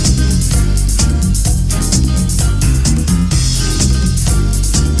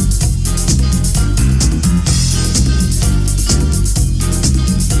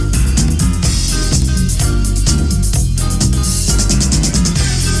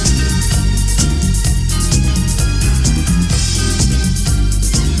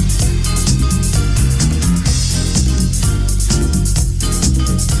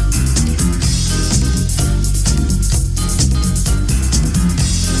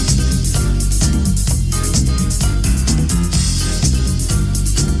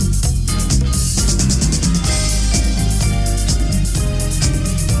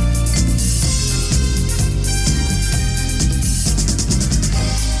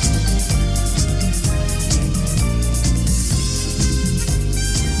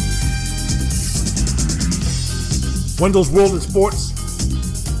 Wendell's World in Sports.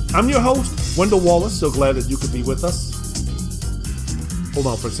 I'm your host, Wendell Wallace. So glad that you could be with us. Hold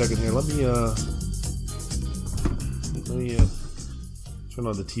on for a second here. Let me turn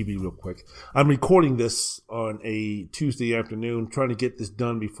on the TV real quick. I'm recording this on a Tuesday afternoon, trying to get this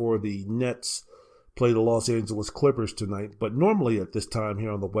done before the Nets play the Los Angeles Clippers tonight. But normally at this time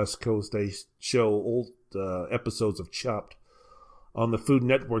here on the West Coast, they show old episodes of Chopped on the Food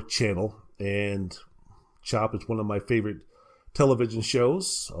Network channel, and Chop is one of my favorite television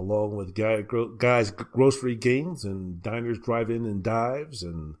shows, along with Guys Grocery Games and Diners, Drive-In and Dives,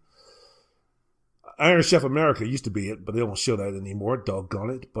 and Iron Chef America used to be it, but they don't show that anymore,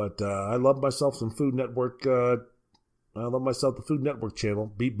 doggone it. But I love myself some Food Network. I love myself the Food Network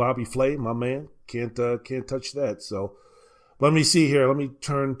channel. Beat Bobby Flay, my man. Can't touch that. So let me see here. Let me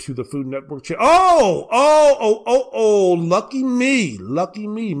turn to the Food Network channel. Oh! Lucky me.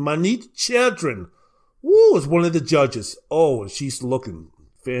 Manit Children. Woo, is one of the judges. Oh, and she's looking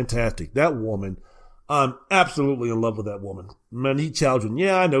fantastic. That woman, I'm absolutely in love with that woman. Manit Children.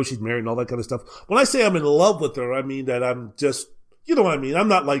 Yeah, I know she's married and all that kind of stuff. When I say I'm in love with her, I mean that I'm just, you know what I mean? I'm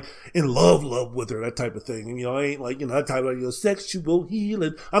not like in love with her, that type of thing. And, I ain't like, that type of sexual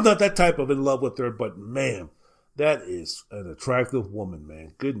healing. I'm not that type of in love with her, but man, that is an attractive woman,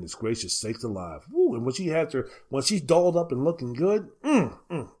 man. Goodness gracious sakes alive. Woo, and when she's dolled up and looking good,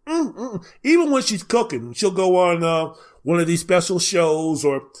 even when she's cooking, she'll go on one of these special shows,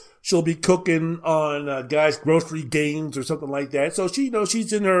 or she'll be cooking on Guys Grocery Games or something like that. So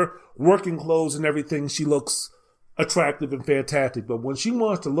she's in her working clothes and everything. She looks attractive and fantastic. But when she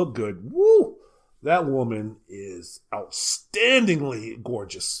wants to look good, woo, that woman is outstandingly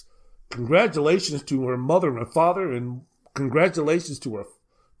gorgeous. Congratulations to her mother and father, and congratulations to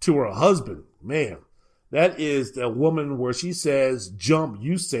her husband. Man, that is the woman where she says jump,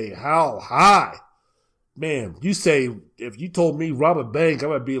 you say how high. Man, you say, if you told me rob a bank, I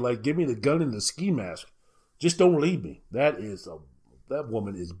would be like, give me the gun and the ski mask. Just don't leave me. That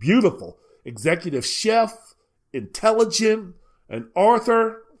woman is beautiful. Executive chef, intelligent, an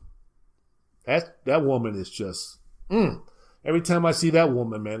author. That woman is just, Every time I see that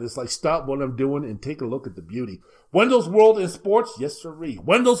woman, man, it's like stop what I'm doing and take a look at the beauty. Wendell's World in Sports, yes sirree.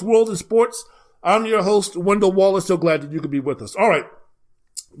 Wendell's World in Sports. I'm your host, Wendell Wallace. So glad that you could be with us. All right,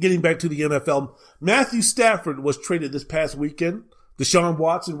 getting back to the NFL. Matthew Stafford was traded this past weekend. Deshaun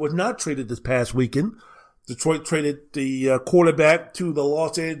Watson was not traded this past weekend. Detroit traded the quarterback to the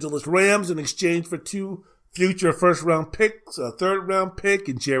Los Angeles Rams in exchange for 2 future first-round picks, a third-round pick,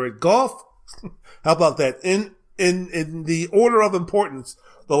 and Jared Goff. How about that? In the order of importance,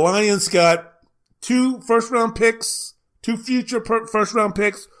 the Lions got 2 first-round picks, 2 future first-round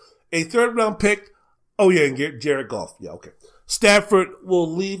picks, a third-round pick. Oh, yeah, and Jared Goff. Yeah, okay. Stafford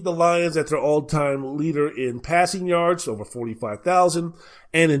will leave the Lions at their all-time leader in passing yards, over 45,000,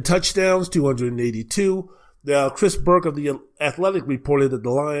 and in touchdowns, 282. Now, Chris Burke of The Athletic reported that the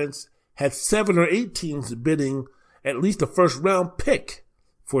Lions had 7 or 8 teams bidding at least a first-round pick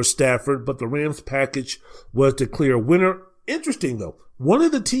for Stafford, but the Rams package was the clear winner. Interesting, though. One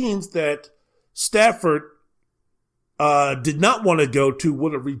of the teams that Stafford did not want to go to,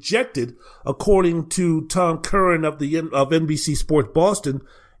 would have rejected, according to Tom Curran of NBC Sports Boston,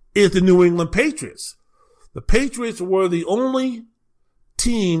 is the New England Patriots. The Patriots were the only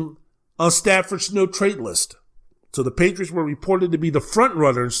team on Stafford's no-trade list. So the Patriots were reported to be the front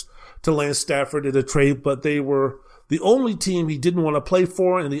runners to land Stafford in a trade, but they were the only team he didn't want to play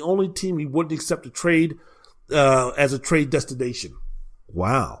for, and the only team he wouldn't accept a trade as a trade destination.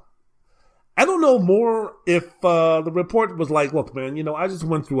 Wow. I don't know more if the report was like, look, man, I just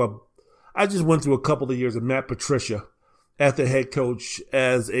went through a couple of years of Matt Patricia as the head coach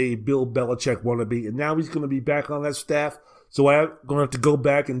as a Bill Belichick wannabe, and now he's going to be back on that staff. So I'm going to have to go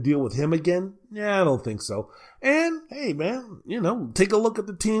back and deal with him again? Yeah, I don't think so. And, hey, man, take a look at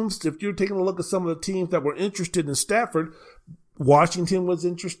the teams. If you're taking a look at some of the teams that were interested in Stafford, Washington was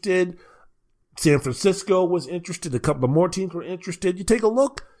interested. San Francisco was interested. A couple of more teams were interested. You take a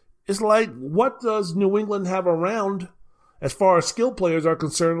look. It's like, what does New England have around as far as skill players are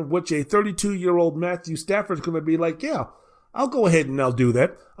concerned, which a 32-year-old Matthew Stafford is going to be like, yeah, I'll go ahead and I'll do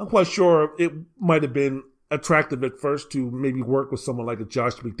that. I'm quite sure it might have been attractive at first to maybe work with someone like a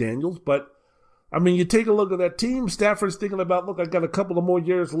Josh McDaniels. But, I mean, you take a look at that team. Stafford's thinking about, look, I got a couple of more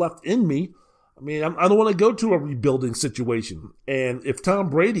years left in me. I mean, I don't want to go to a rebuilding situation. And if Tom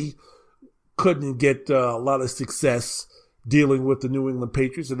Brady couldn't get a lot of success dealing with the New England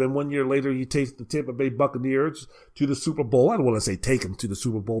Patriots, and then 1 year later he takes the Tampa Bay Buccaneers to the Super Bowl. I don't want to say take him to the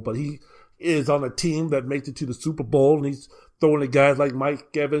Super Bowl, but he is on a team that makes it to the Super Bowl, and he's throwing to guys like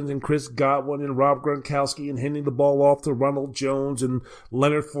Mike Evans and Chris Godwin and Rob Gronkowski and handing the ball off to Ronald Jones and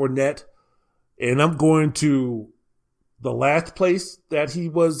Leonard Fournette. And I'm going to the last place that he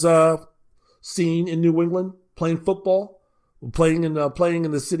was seen in New England playing football, playing in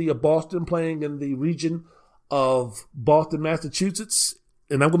the city of Boston, playing in the region of Boston, Massachusetts,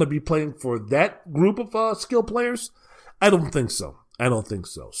 and I'm going to be playing for that group of skill players? I don't think so.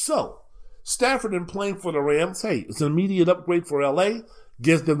 So, Stafford and playing for the Rams, hey, it's an immediate upgrade for LA,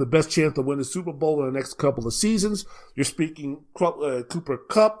 gives them the best chance to win the Super Bowl in the next couple of seasons. You're speaking Cooper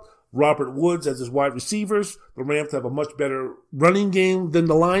Kupp, Robert Woods as his wide receivers. The Rams have a much better running game than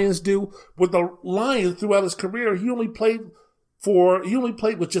the Lions do. With the Lions, throughout his career, he only played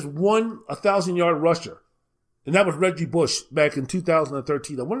with just one 1,000-yard rusher. And that was Reggie Bush back in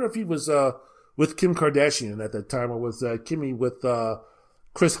 2013. I wonder if he was with Kim Kardashian at that time, or was Kimmy with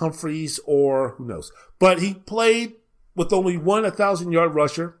Chris Humphries, or who knows. But he played with only one 1,000-yard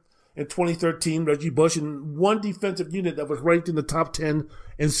rusher in 2013, Reggie Bush, and one defensive unit that was ranked in the top 10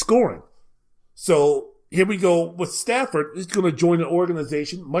 in scoring. So here we go with Stafford. He's going to join an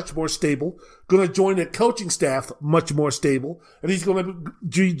organization much more stable, going to join a coaching staff much more stable, and he's going to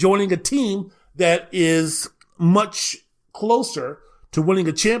be joining a team that is much closer to winning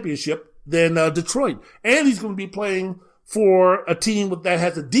a championship than Detroit. And he's going to be playing for a team that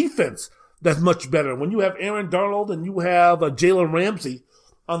has a defense that's much better. When you have Aaron Donald and you have Jalen Ramsey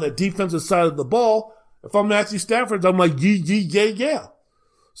on the defensive side of the ball, if I'm Matthew Stafford, I'm like, yeah.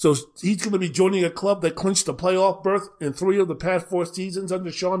 So he's going to be joining a club that clinched a playoff berth in 3 of the past 4 seasons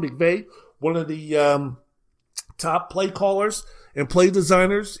under Sean McVay, one of the top play callers and play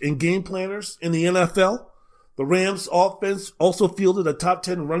designers and game planners in the NFL. The Rams offense also fielded a top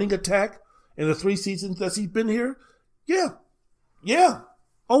 10 running attack in the 3 seasons that he's been here. Yeah.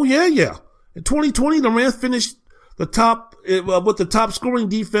 Oh, yeah. In 2020, the Rams finished with the top scoring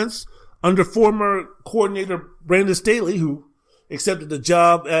defense under former coordinator Brandon Staley, who accepted the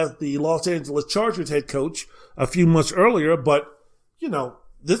job as the Los Angeles Chargers head coach a few months earlier. But,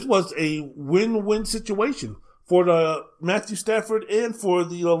 this was a win-win situation for the Matthew Stafford and for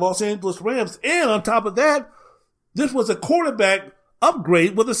the Los Angeles Rams. And on top of that, this was a quarterback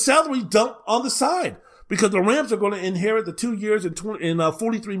upgrade with a salary dump on the side, because the Rams are going to inherit the 2 years and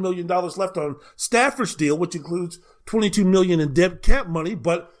 $43 million left on Stafford's deal, which includes $22 million in dead cap money.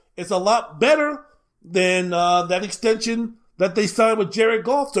 But it's a lot better than that extension that they signed with Jared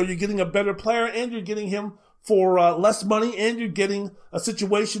Goff. So you're getting a better player, and you're getting him for less money, and you're getting a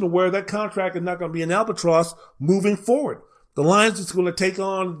situation where that contract is not going to be an albatross moving forward. The Lions is going to take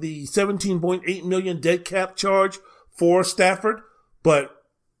on the $17.8 million dead cap charge for Stafford, but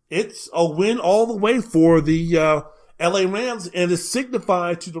it's a win all the way for the LA Rams, and it's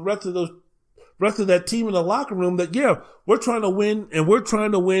signified to the rest of that team in the locker room that, we're trying to win, and we're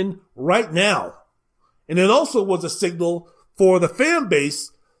trying to win right now. And it also was a signal for the fan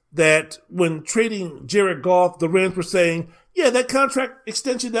base that when trading Jared Goff, the Rams were saying, that contract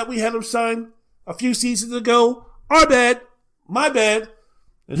extension that we had him sign a few seasons ago, our bad. My bad.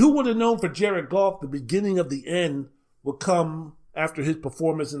 And who would have known for Jared Goff the beginning of the end would come after his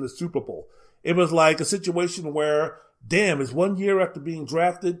performance in the Super Bowl? It was like a situation where, his 1 year after being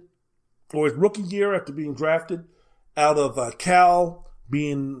drafted, or his rookie year after being drafted out of Cal,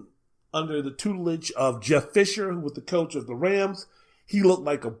 being under the tutelage of Jeff Fisher, who was the coach of the Rams, he looked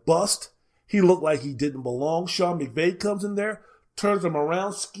like a bust. He looked like he didn't belong. Sean McVay comes in there, turns him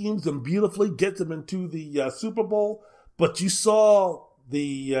around, schemes him beautifully, gets him into the Super Bowl. But you saw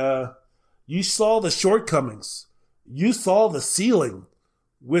the shortcomings. You saw the ceiling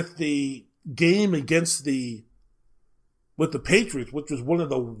with the game against with the Patriots, which was one of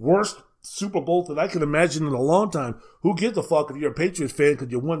the worst Super Bowls that I can imagine in a long time. Who gives a fuck if you're a Patriots fan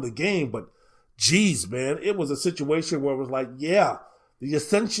because you won the game? But geez, man, it was a situation where it was like, yeah, the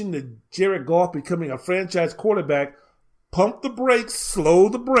ascension to Jared Goff becoming a franchise quarterback, pump the brakes, slow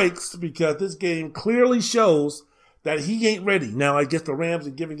the brakes, because this game clearly shows that he ain't ready. Now, I guess the Rams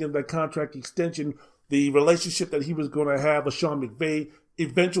are giving him that contract extension. The relationship that he was going to have with Sean McVay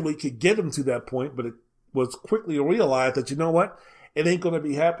eventually could get him to that point, but it was quickly realized that, you know what, it ain't going to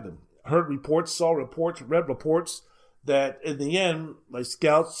be happening. Heard reports, saw reports, read reports that in the end, like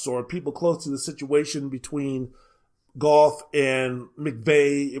scouts or people close to the situation between Goff and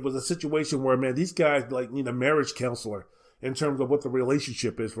McVay, it was a situation where, man, these guys like need a marriage counselor in terms of what the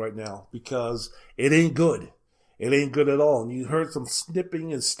relationship is right now, because it ain't good. It ain't good at all. And you heard some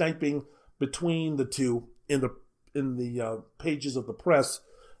snipping and sniping between the two in the pages of the press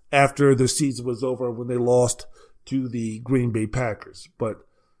after the season was over when they lost to the Green Bay Packers. But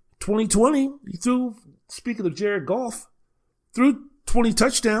 2020, he threw, speaking of Jared Goff, threw 20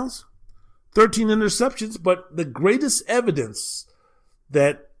 touchdowns, 13 interceptions, but the greatest evidence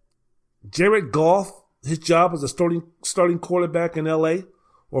that Jared Goff, his job as a starting quarterback in LA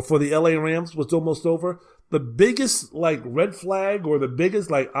or for the LA Rams was almost over. The biggest red flag or the biggest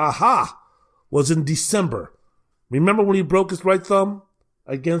aha was in December. Remember when he broke his right thumb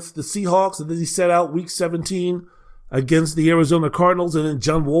against the Seahawks, and then he sat out week 17 against the Arizona Cardinals, and then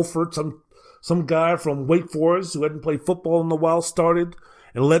John Wolford, some guy from Wake Forest who hadn't played football in a while, started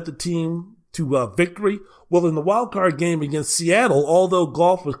and led the team to victory. Well, in the wild card game against Seattle, although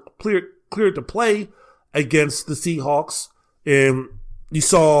Goff was cleared to play against the Seahawks, and you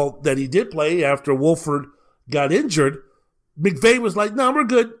saw that he did play after Wolford got injured, McVay was like, no, we're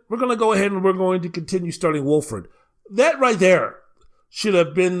good. We're going to go ahead and we're going to continue starting Wolford. That right there should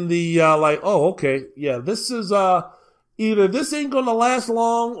have been the, oh, okay, yeah, this is, either this ain't going to last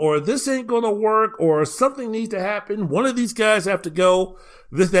long or this ain't going to work or something needs to happen. One of these guys have to go,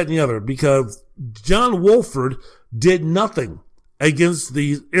 this, that, and the other, because John Wolford did nothing against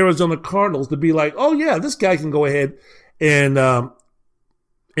the Arizona Cardinals to be like, oh, yeah, this guy can go ahead and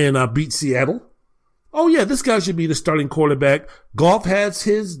beat Seattle. Oh, yeah, this guy should be the starting quarterback. Goff has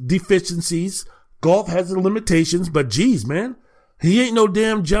his deficiencies. Goff has his limitations, but geez, man, he ain't no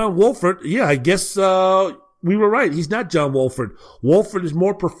damn John Wolford. Yeah, I guess we were right. He's not John Wolford. Wolford is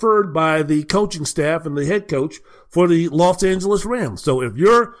more preferred by the coaching staff and the head coach for the Los Angeles Rams. So if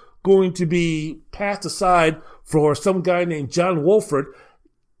you're going to be passed aside for some guy named John Wolford,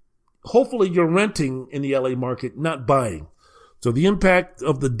 hopefully you're renting in the LA market, not buying. So the impact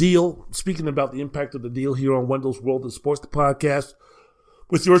of the deal, speaking about the impact of the deal here on Wendell's World of Sports, the podcast,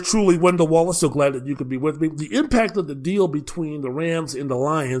 with yours truly, Wendell Wallace. So glad that you could be with me. The impact of the deal between the Rams and the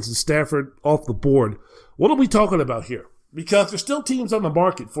Lions and Stafford off the board. What are we talking about here? Because there's still teams on the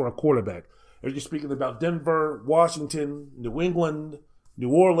market for a quarterback. If you're speaking about Denver, Washington, New England, New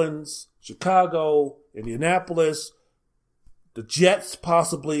Orleans, Chicago, Indianapolis, the Jets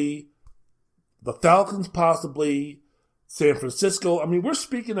possibly, the Falcons possibly, San Francisco. I mean, we're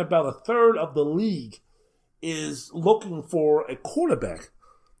speaking about a third of the league is looking for a quarterback.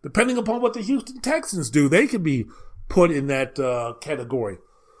 Depending upon what the Houston Texans do, they could be put in that category.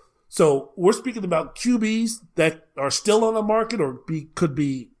 So we're speaking about QBs that are still on the market or could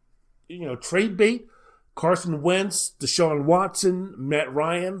be, trade bait. Carson Wentz, Deshaun Watson, Matt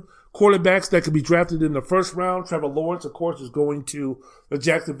Ryan, quarterbacks that could be drafted in the first round. Trevor Lawrence, of course, is going to the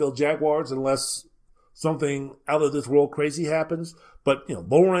Jacksonville Jaguars unless something out of this world crazy happens. But,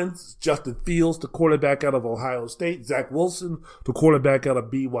 Lawrence, Justin Fields, the quarterback out of Ohio State, Zach Wilson, the quarterback out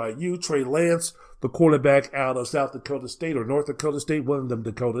of BYU, Trey Lance, the quarterback out of South Dakota State or North Dakota State, one of them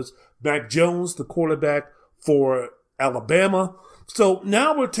Dakotas, Mac Jones, the quarterback for Alabama. So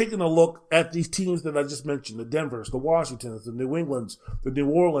now we're taking a look at these teams that I just mentioned, the Denvers, the Washingtons, the New Englands, the New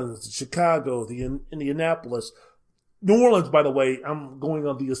Orleans, the Chicago, the Indianapolis. New Orleans, by the way, I'm going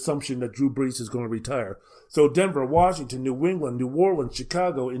on the assumption that Drew Brees is going to retire. So Denver, Washington, New England, New Orleans,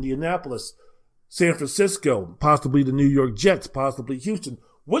 Chicago, Indianapolis, San Francisco, possibly the New York Jets, possibly Houston.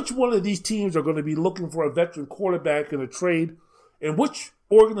 Which one of these teams are going to be looking for a veteran quarterback in a trade? And which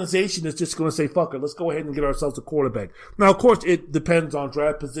organization is just going to say, fuck it, let's go ahead and get ourselves a quarterback? Now, of course, it depends on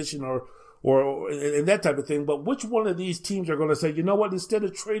draft position or and that type of thing. But which one of these teams are going to say, you know what, instead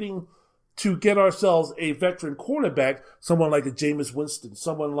of trading to get ourselves a veteran quarterback, someone like a Jameis Winston,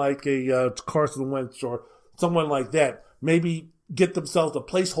 someone like a Carson Wentz, or someone like that, maybe get themselves a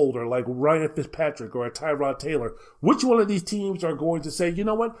placeholder like Ryan Fitzpatrick or a Tyrod Taylor. Which one of these teams are going to say, you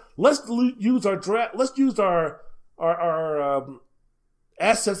know what, let's use our draft, let's use our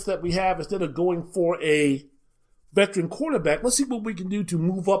assets that we have instead of going for a veteran quarterback. Let's see what we can do to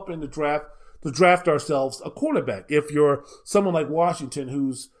move up in the draft, to draft ourselves a quarterback. If you're someone like Washington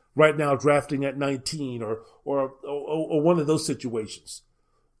who's right now drafting at 19 or one of those situations.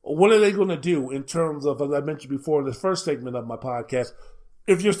 What are they going to do in terms of, as I mentioned before in the first segment of my podcast,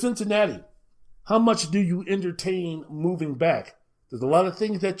 if you're Cincinnati, how much do you entertain moving back? There's a lot of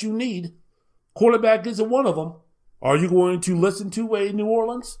things that you need. Quarterback isn't one of them. Are you going to listen to a New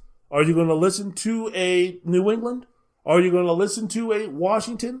Orleans? Are you going to listen to a New England? Are you going to listen to a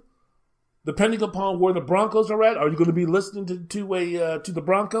Washington? Depending upon where the Broncos are at, are you going to be listening to the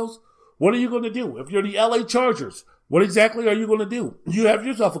Broncos? What are you going to do? If you're the LA Chargers, what exactly are you going to do? You have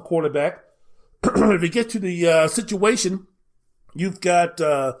yourself a quarterback. If you get to the situation, you've got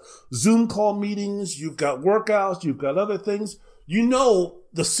Zoom call meetings, you've got workouts, you've got other things. You know,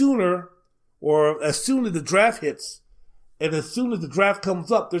 the sooner or as soon as the draft hits and as soon as the draft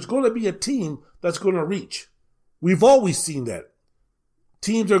comes up, there's going to be a team that's going to reach. We've always seen that.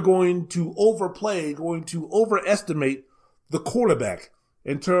 Teams are going to overplay, going to overestimate the quarterback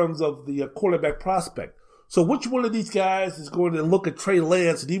in terms of the quarterback prospect. So which one of these guys is going to look at Trey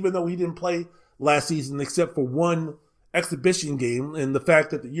Lance, and even though he didn't play last season except for one exhibition game, and the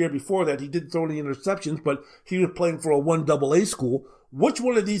fact that the year before that he didn't throw any interceptions, but he was playing for a 1AA school, which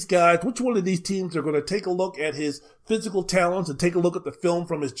one of these guys, which one of these teams are going to take a look at his physical talents and take a look at the film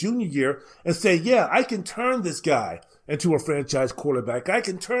from his junior year and say, yeah, I can turn this guy into a franchise quarterback. I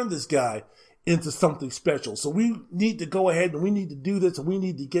can turn this guy into something special. So we need to go ahead and we need to do this and we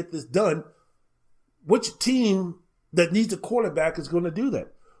need to get this done. Which team that needs a quarterback is going to do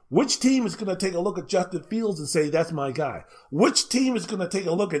that? Which team is going to take a look at Justin Fields and say, that's my guy? Which team is going to take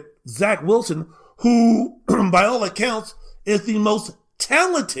a look at Zach Wilson, who, by all accounts, is the most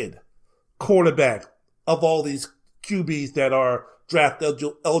talented quarterback of all these QBs that are draft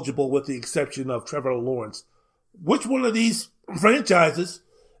eligible with the exception of Trevor Lawrence? Which one of these franchises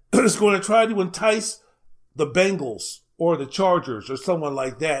is going to try to entice the Bengals or the Chargers or someone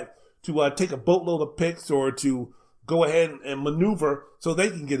like that to take a boatload of picks or to go ahead and maneuver so they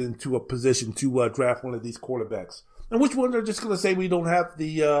can get into a position to draft one of these quarterbacks? And which one are just going to say we don't have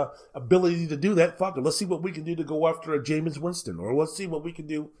the ability to do that? Fuck it. Let's see what we can do to go after a Jameis Winston, or let's see what we can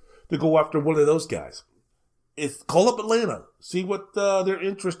do to go after one of those guys. It's call up Atlanta, see what they're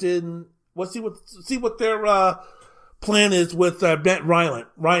interested in. Let's see what their plan is with Matt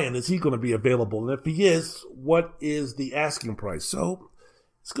Ryan. Is he going to be available? And if he is, what is the asking price? So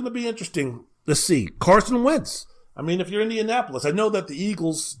it's going to be interesting to see. Carson Wentz. I mean, if you're Indianapolis, I know that the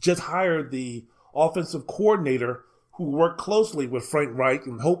Eagles just hired the offensive coordinator who worked closely with Frank Reich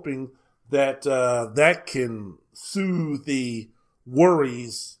and hoping that that can soothe the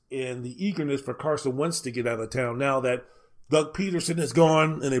worries and the eagerness for Carson Wentz to get out of town now that Doug Peterson is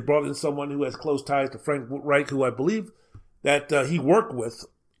gone and they brought in someone who has close ties to Frank Reich, who I believe that he worked with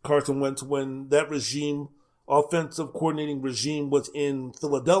Carson Wentz when that regime, offensive coordinating regime, was in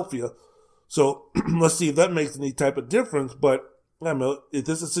Philadelphia. So let's see if that makes any type of difference. But I don't know, is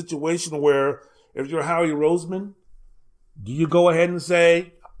this a situation where if you're Howie Roseman, do you go ahead and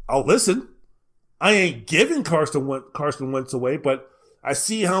say, "Oh, listen, I ain't giving Carson Wentz away, but I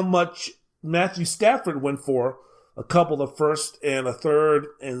see how much Matthew Stafford went for, a couple of first and a third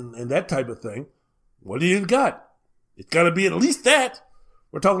and that type of thing. What do you got? It's got to be at least that."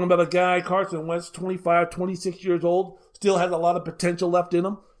 We're talking about a guy, Carson Wentz, 25, 26 years old, still has a lot of potential left in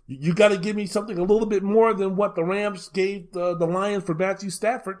him. You got to give me something a little bit more than what the Rams gave the Lions for Matthew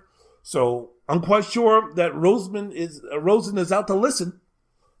Stafford. So I'm quite sure that Rosen is out to listen.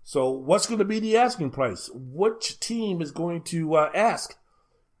 So what's going to be the asking price? Which team is going to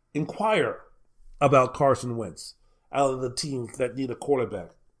inquire about Carson Wentz out of the teams that need a quarterback?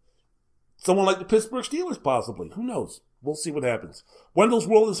 Someone like the Pittsburgh Steelers, possibly. Who knows? We'll see what happens. Wendell's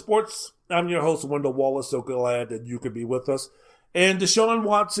World of Sports. I'm your host, Wendell Wallace. So glad that you could be with us. And Deshaun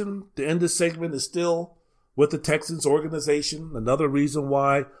Watson, to end this segment, is still with the Texans organization. Another reason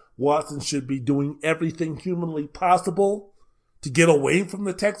why Watson should be doing everything humanly possible to get away from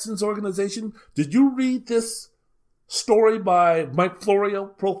the Texans organization. Did you read this story by Mike Florio,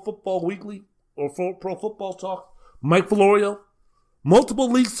 Pro Football Weekly, or Pro Football Talk? Mike Florio.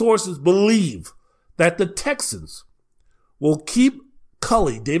 Multiple league sources believe that the Texans will keep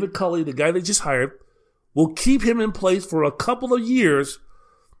Culley, David Culley, the guy they just hired, will keep him in place for a couple of years,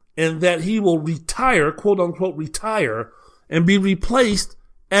 and that he will retire, quote unquote retire, and be replaced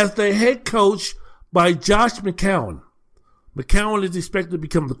as the head coach by Josh McCown. McCown is expected to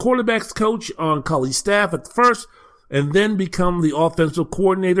become the quarterback's coach on Culley's staff at first, and then become the offensive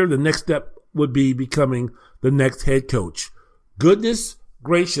coordinator. The next step would be becoming the next head coach. Goodness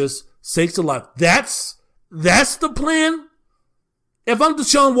gracious sakes alive. That's the plan? If I'm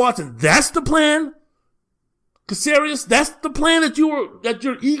Deshaun Watson, that's the plan? Caceres, that's the plan that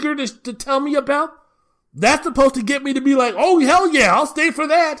you're eager to tell me about? That's supposed to get me to be like, oh, hell yeah, I'll stay for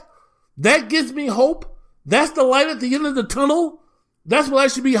that. That gives me hope. That's the light at the end of the tunnel. That's what I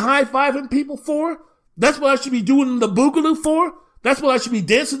should be high-fiving people for. That's what I should be doing the boogaloo for. That's what I should be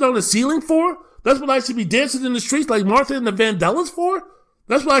dancing on the ceiling for. That's what I should be dancing in the streets like Martha and the Vandellas for.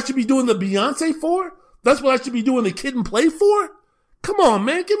 That's what I should be doing the Beyonce for. That's what I should be doing the Kid and Play for. Come on,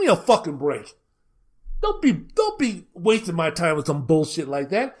 man, give me a fucking break. Don't be wasting my time with some bullshit like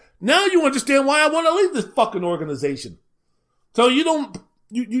that. Now you understand why I want to leave this fucking organization. So you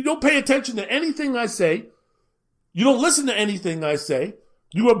don't pay attention to anything I say. You don't listen to anything I say.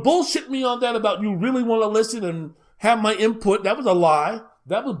 You were bullshitting me on that about you really want to listen and have my input. That was a lie.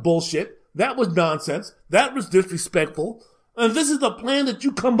 That was bullshit. That was nonsense. That was disrespectful. And this is the plan that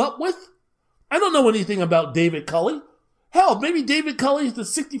you come up with? I don't know anything about David Culley. Hell, maybe David Culley is the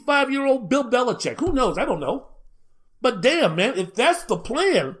 65-year-old Bill Belichick. Who knows? I don't know. But damn, man, if that's the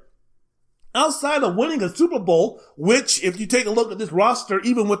plan, outside of winning a Super Bowl, which, if you take a look at this roster,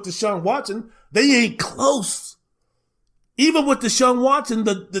 even with Deshaun Watson, they ain't close. Even with Deshaun Watson,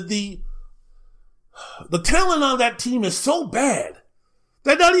 the talent on that team is so bad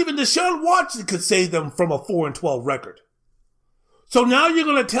that not even Deshaun Watson could save them from a 4-12 record. So now you're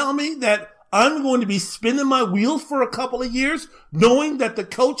going to tell me that I'm going to be spinning my wheels for a couple of years, knowing that the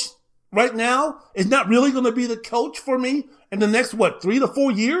coach right now is not really going to be the coach for me in the next, 3 to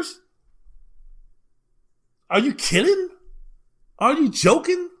 4 years? Are you kidding? Are you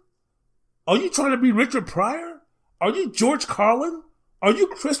joking? Are you trying to be Richard Pryor? Are you George Carlin? Are you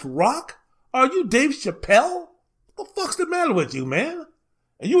Chris Rock? Are you Dave Chappelle? What the fuck's the matter with you, man?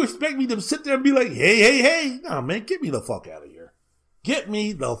 And you expect me to sit there and be like, hey. Nah, man, get me the fuck out of here. Get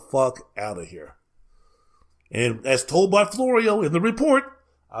me the fuck out of here. And as told by Florio in the report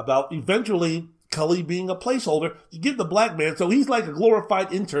about eventually Culley being a placeholder, you give the black man, so he's like a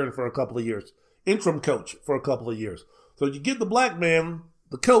glorified intern for a couple of years. Interim coach for a couple of years. So you give the black man,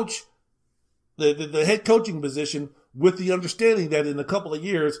 the coach, the head coaching position with the understanding that in a couple of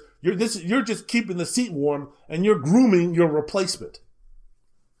years, you're just keeping the seat warm and you're grooming your replacement.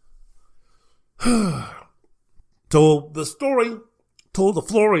 So the story told to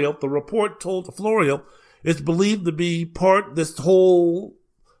Florio, the report told to Florio, it's believed to be this whole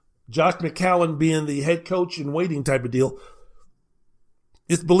Josh McCown being the head coach in waiting type of deal.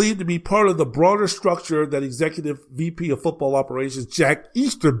 It's believed to be part of the broader structure that Executive VP of Football Operations Jack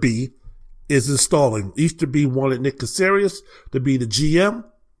Easterby is installing. Easterby wanted Nick Caceres to be the GM.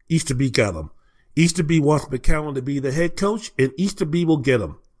 Easterby got him. Easterby wants McCown to be the head coach, and Easterby will get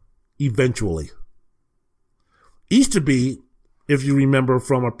him eventually. Easterby, if you remember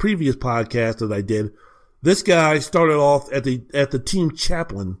from a previous podcast that I did, this guy started off at the team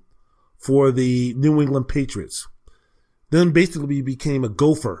chaplain for the New England Patriots. Then basically became a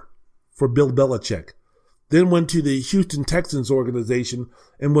gopher for Bill Belichick. Then went to the Houston Texans organization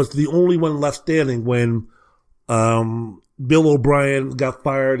and was the only one left standing when Bill O'Brien got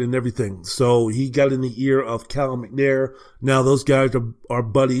fired and everything. So he got in the ear of Cal McNair. Now those guys are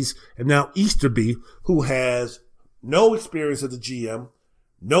buddies. And now Easterby, who has no experience as a GM,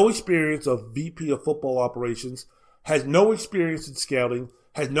 no experience of VP of Football Operations, has no experience in scouting,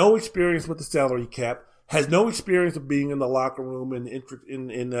 has no experience with the salary cap, has no experience of being in the locker room and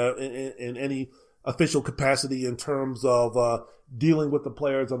in any official capacity in terms of dealing with the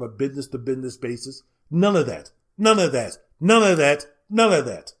players on a business-to-business basis. None of that.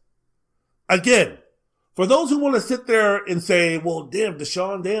 Again, for those who want to sit there and say, well, damn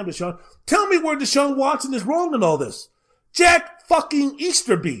Deshaun, tell me where Deshaun Watson is wrong in all this. Jack fucking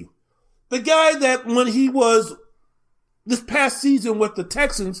Easterby, the guy that when he was this past season with the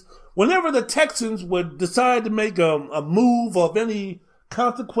Texans, whenever the Texans would decide to make a move of any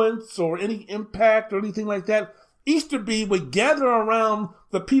consequence or any impact or anything like that, Easterby would gather around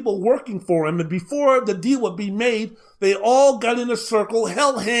the people working for him, and before the deal would be made, they all got in a circle,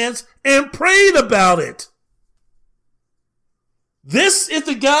 held hands, and prayed about it. This is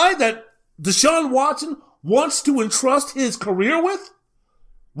the guy that Deshaun Watson wants to entrust his career with?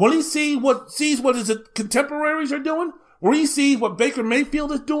 When he sees what his contemporaries are doing? Where he sees what Baker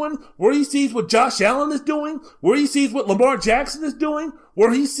Mayfield is doing, where he sees what Josh Allen is doing, where he sees what Lamar Jackson is doing,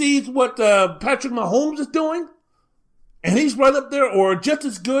 where he sees what Patrick Mahomes is doing, and he's right up there, or just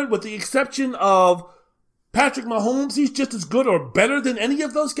as good, with the exception of Patrick Mahomes, he's just as good or better than any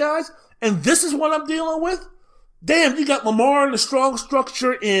of those guys, and this is what I'm dealing with? Damn, you got Lamar in a strong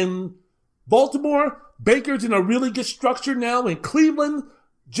structure in Baltimore, Baker's in a really good structure now in Cleveland,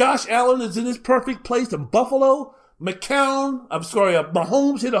 Josh Allen is in his perfect place in Buffalo,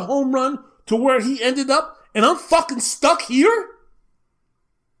 Mahomes hit a home run to where he ended up, and I'm fucking stuck here?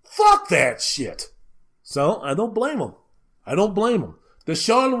 Fuck that shit. So I don't blame him.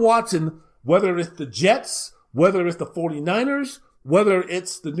 Deshaun Watson, whether it's the Jets, whether it's the 49ers, whether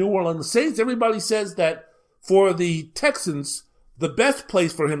it's the New Orleans Saints, everybody says that for the Texans, the best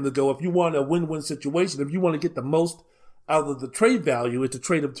place for him to go if you want a win-win situation, if you want to get the most out of the trade value, is to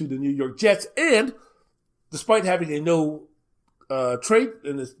trade him to the New York Jets. And despite having a no trade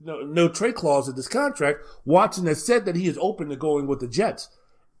clause in this contract, Watson has said that he is open to going with the Jets.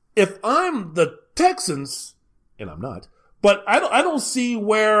 If I'm the Texans, and I'm not, but I don't see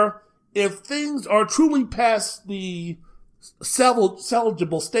where, if things are truly past the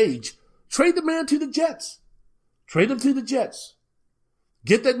salvageable stage, trade the man to the Jets. Trade him to the Jets.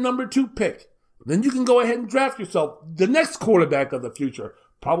 Get that number 2 pick. Then you can go ahead and draft yourself the next quarterback of the future.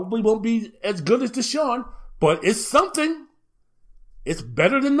 Probably won't be as good as Deshaun, but it's something. It's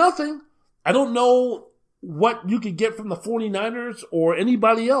better than nothing. I don't know what you could get from the 49ers or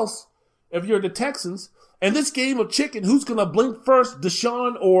anybody else if you're the Texans. And this game of chicken, who's going to blink first,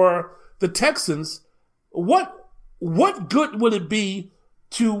 Deshaun or the Texans? What good would it be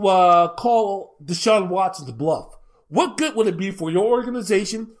to call Deshaun Watson's bluff? What good would it be for your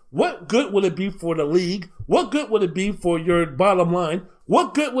organization? What good would it be for the league? What good would it be for your bottom line?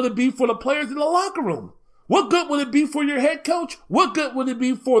 What good would it be for the players in the locker room? What good would it be for your head coach? What good would it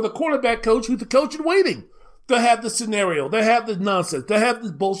be for the quarterback coach who's the coach in waiting to have this scenario, to have this nonsense, to have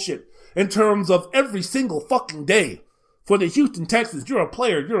this bullshit in terms of every single fucking day? For the Houston Texans, you're a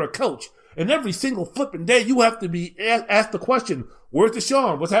player, you're a coach, and every single flipping day you have to be asked the question, where's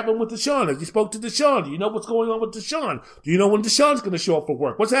Deshaun? What's happening with Deshaun? Have you spoke to Deshaun? Do you know what's going on with Deshaun? Do you know when Deshaun's going to show up for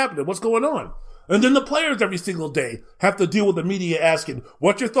work? What's happening? What's going on? And then the players every single day have to deal with the media asking,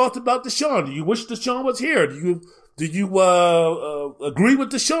 what's your thoughts about Deshaun? Do you wish Deshaun was here? Do you agree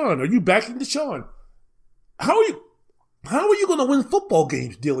with Deshaun? Are you backing Deshaun? How are you going to win football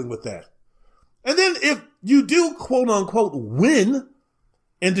games dealing with that? And then if you do, quote unquote, win,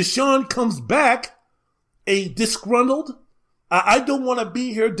 and Deshaun comes back a disgruntled, I don't want to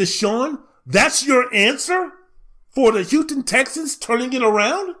be here, Deshaun, that's your answer for the Houston Texans turning it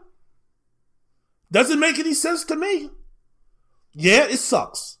around? Doesn't make any sense to me. Yeah, it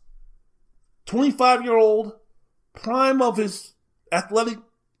sucks. 25-year-old, prime of his athletic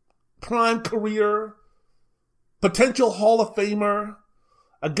prime career, potential Hall of Famer,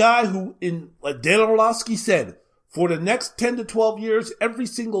 a guy who, like Dan Orlovsky said, for the next 10 to 12 years, every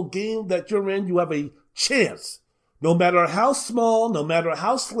single game that you're in, you have a chance. No matter how small, no matter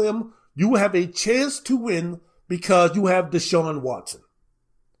how slim, you have a chance to win because you have Deshaun Watson.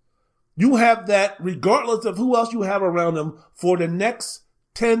 You have that regardless of who else you have around him for the next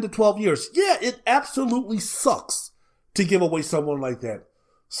 10 to 12 years. Yeah, it absolutely sucks to give away someone like that.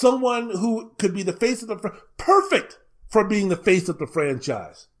 Someone who could be the face of the perfect for being the face of the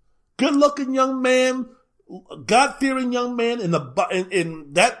franchise. Good-looking young man, God-fearing young man in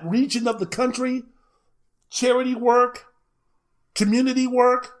that region of the country. Charity work, community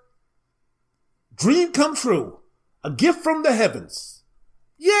work, dream come true, a gift from the heavens.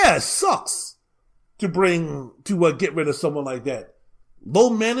 Yeah, it sucks to get rid of someone like that. Low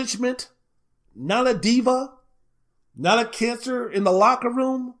management, not a diva, not a cancer in the locker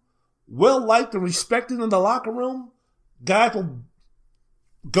room, well liked and respected in the locker room. Guys will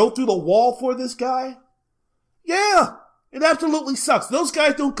go through the wall for this guy. Yeah, it absolutely sucks. Those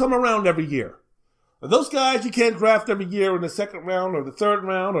guys don't come around every year. Those guys you can't draft every year in the second round or the third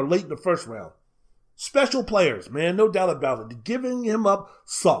round or late in the first round. Special players, man, no doubt about it. Giving him up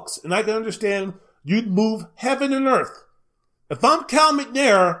sucks. And I can understand you'd move heaven and earth. If I'm Cal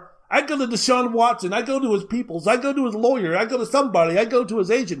McNair, I go to Deshaun Watson, I go to his peoples, I go to his lawyer, I go to somebody, I go to his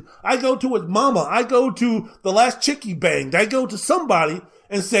agent, I go to his mama, I go to the last chick he banged, I go to somebody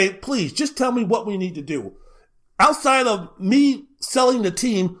and say, please, just tell me what we need to do. Outside of me selling the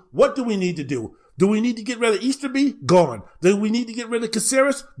team, what do we need to do? Do we need to get rid of Easterby? Gone. Do we need to get rid of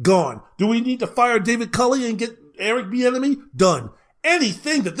Caceres? Gone. Do we need to fire David Culley and get Eric Bieniemy? Done.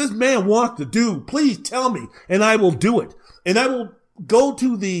 Anything that this man wants to do, please tell me, and I will do it. And I will go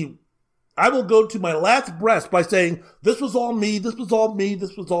to my last breath by saying, this was all me, this was all me,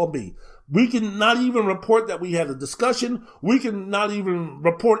 this was all me. We can not even report that we had a discussion. We can not even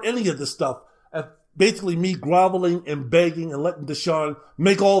report any of this stuff. Basically me groveling and begging and letting Deshaun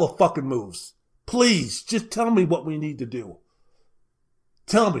make all the fucking moves. Please, just tell me what we need to do.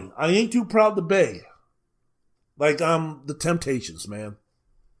 Tell me. I ain't too proud to beg. Like I'm the Temptations, man.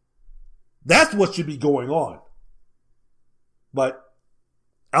 That's what should be going on. But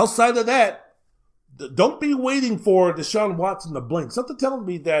outside of that, don't be waiting for Deshaun Watson to blink. Something telling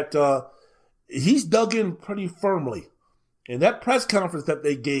me that he's dug in pretty firmly. In that press conference that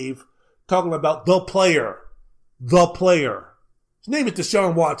they gave, talking about the player. His name is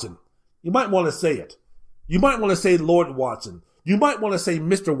Deshaun Watson. You might want to say it. You might want to say Lord Watson. You might want to say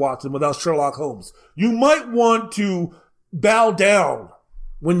Mr. Watson without Sherlock Holmes. You might want to bow down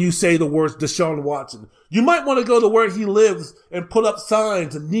when you say the words Deshaun Watson. You might want to go to where he lives and put up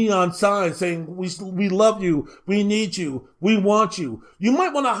signs and neon signs saying, we love you, we need you, we want you. You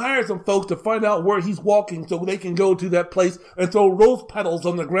might want to hire some folks to find out where he's walking so they can go to that place and throw rose petals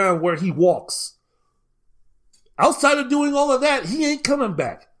on the ground where he walks. Outside of doing all of that, he ain't coming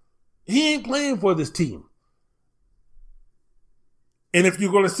back. He ain't playing for this team. And if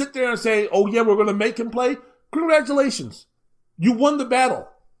you're going to sit there and say, oh yeah, we're going to make him play, congratulations. You won the battle.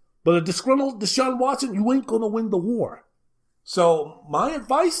 But a disgruntled Deshaun Watson, you ain't going to win the war. So my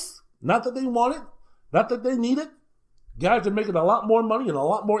advice, not that they want it, not that they need it, guys are making a lot more money and a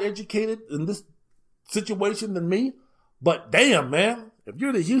lot more educated in this situation than me. But damn, man, if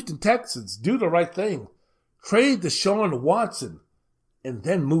you're the Houston Texans, do the right thing. Trade Deshaun Watson and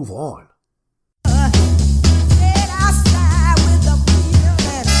then move on.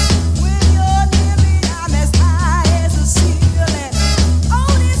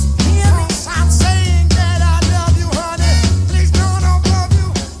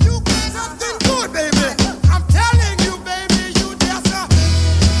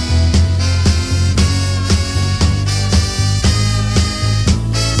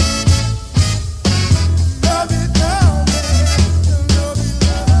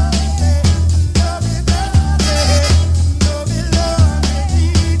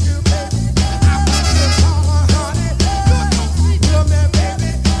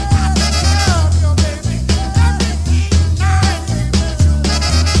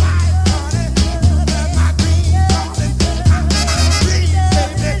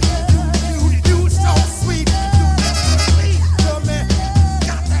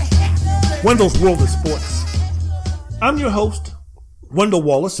 Wendell's World of Sports. I'm your host, Wendell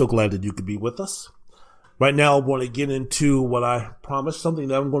Wallace. So glad that you could be with us. Right now, I want to get into what I promised, something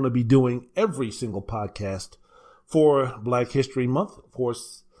that I'm going to be doing every single podcast for Black History Month. Of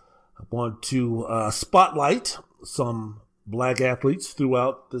course, I want to spotlight some black athletes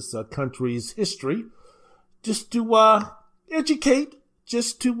throughout this country's history, just to educate,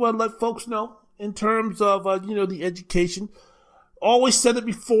 just to let folks know in terms of, the education. Always said it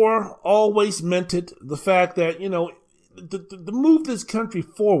before, always meant it. The fact that, to move this country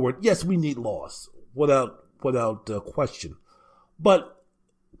forward, yes, we need laws, without question. But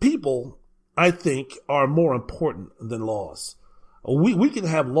people, I think, are more important than laws. We can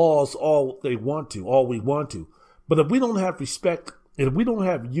have laws all we want to. But if we don't have respect, if we don't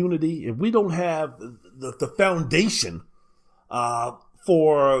have unity, if we don't have the foundation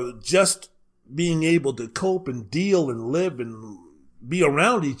for just being able to cope and deal and live and be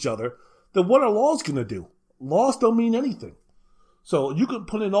around each other, then what are laws going to do? Laws don't mean anything. So you can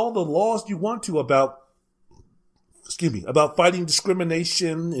put in all the laws you want to about fighting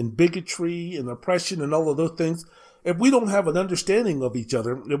discrimination and bigotry and oppression and all of those things. If we don't have an understanding of each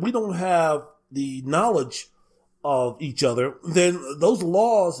other, if we don't have the knowledge of each other, then those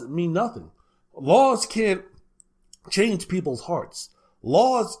laws mean nothing. Laws can't change people's hearts.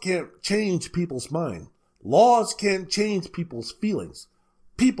 Laws can't change people's mind. Laws can't change people's feelings.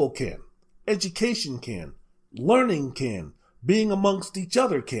 People can. Education can. Learning can. Being amongst each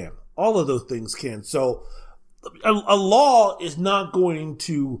other can. All of those things can. So a law is not going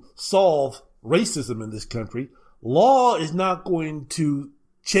to solve racism in this country. Law is not going to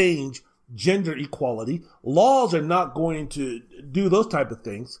change gender equality. Laws are not going to do those type of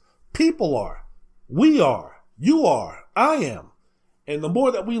things. People are. We are. You are. I am. And the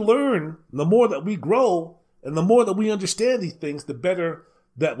more that we learn, the more that we grow, and the more that we understand these things, the better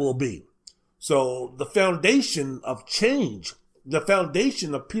that will be. So the foundation of change, the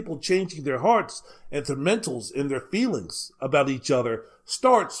foundation of people changing their hearts and their mentals and their feelings about each other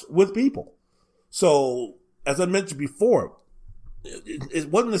starts with people. So as I mentioned before, it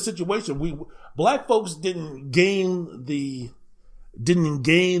wasn't a situation black folks didn't gain the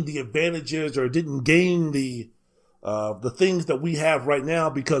advantages or didn't gain the things that we have right now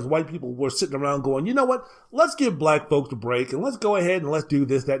because white people were sitting around going, you know what, let's give black folks a break and let's go ahead and let's do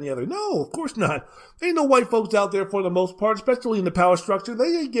this, that, and the other. No, of course not. There ain't no white folks out there for the most part, especially in the power structure.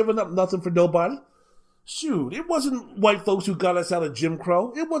 They ain't giving up nothing for nobody. Shoot, it wasn't white folks who got us out of Jim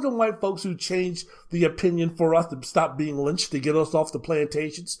Crow. It wasn't white folks who changed the opinion for us to stop being lynched, to get us off the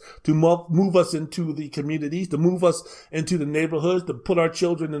plantations, to move us into the communities, to move us into the neighborhoods, to put our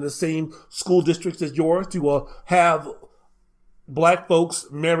children in the same school districts as yours, to have black folks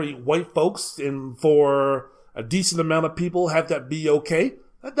marry white folks and for a decent amount of people have that be okay.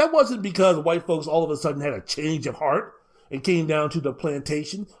 That wasn't because white folks all of a sudden had a change of heart and came down to the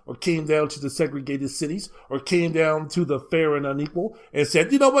plantation or came down to the segregated cities or came down to the fair and unequal and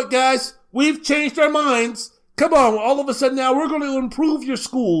said, you know what, guys, we've changed our minds. Come on, all of a sudden now we're going to improve your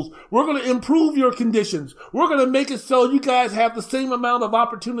schools. We're going to improve your conditions. We're going to make it so you guys have the same amount of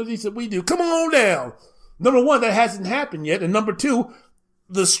opportunities that we do. Come on down. Number one, that hasn't happened yet. And number two,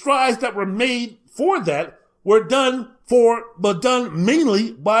 the strides that were made for that were done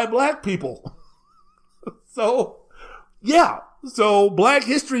mainly by black people. So Black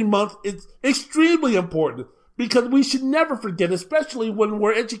History Month is extremely important because we should never forget, especially when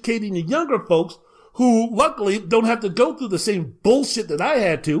we're educating the younger folks who luckily don't have to go through the same bullshit that I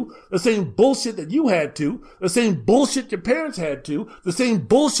had to, the same bullshit that you had to, the same bullshit your parents had to, the same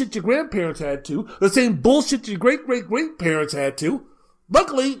bullshit your grandparents had to, the same bullshit your great-great-great-parents had to.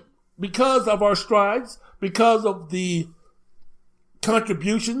 Luckily, because of our strides, because of the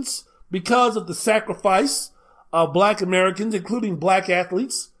contributions, because of the sacrifice of black Americans, including black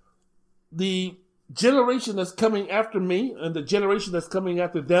athletes, the generation that's coming after me and the generation that's coming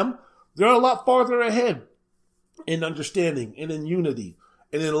after them, they're a lot farther ahead in understanding and in unity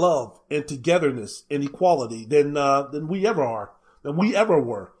and in love and togetherness and equality than we ever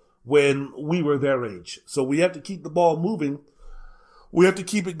were when we were their age. So we have to keep the ball moving. We have to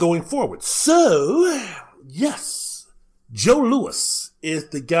keep it going forward. So, yes, Joe Louis is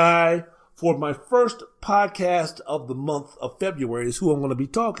the guy for my first podcast of the month of February is who I'm going to be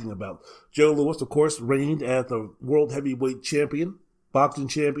talking about. Joe Louis, of course, reigned as the world heavyweight champion, boxing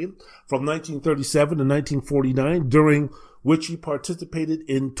champion from 1937 to 1949, during which he participated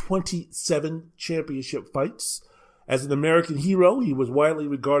in 27 championship fights. As an American hero, he was widely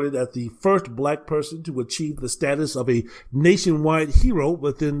regarded as the first black person to achieve the status of a nationwide hero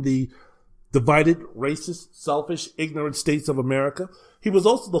within the divided, racist, selfish, ignorant states of America. He was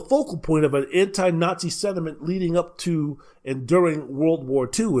also the focal point of an anti-Nazi sentiment leading up to and during World War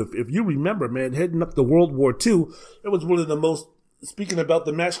II. If you remember, man, heading up to World War II, it was one of the most, speaking about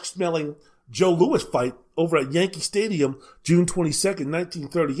the mask-smelling Joe Louis fight over at Yankee Stadium, June 22nd,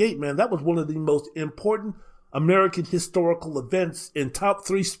 1938, man, that was one of the most important American historical events and top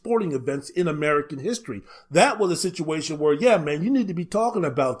 3 sporting events in American history. That was a situation where, yeah, man, you need to be talking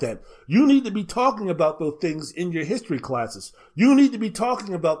about that. You need to be talking about those things in your history classes. You need to be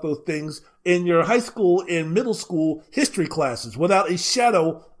talking about those things in your high school and middle school history classes without a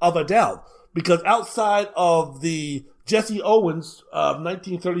shadow of a doubt. Because outside of the Jesse Owens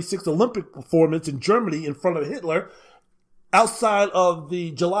 1936 Olympic performance in Germany in front of Hitler, outside of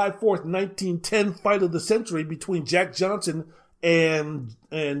the July 4th, 1910 fight of the century between Jack Johnson and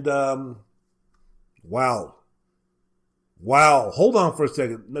wow, hold on for a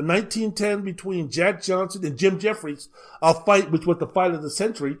second. The 1910 between Jack Johnson and Jim Jeffries, a fight which was the fight of the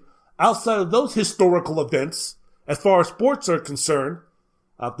century. Outside of those historical events, as far as sports are concerned,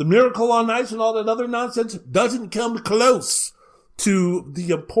 the Miracle on Ice and all that other nonsense doesn't come close to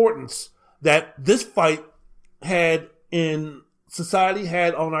the importance that this fight had in society,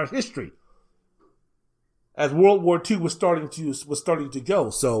 had on our history as World War II was starting to go.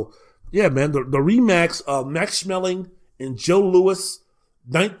 So, yeah, man, the rematch of Max Schmeling and Joe Louis,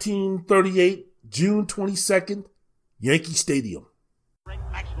 1938, June 22nd, Yankee Stadium.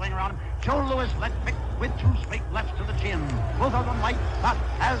 Max swing around him. Joe Louis left pick with 2 straight lefts to the chin. Both of them light, but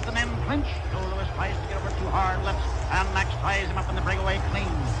as the men clinch, Joe Louis tries to get over 2 hard lefts, and Max ties him up in the breakaway clean.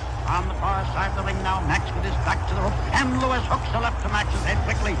 On the far side of the ring now, Max with his back to the rope, and Louis hooks a left to Max's head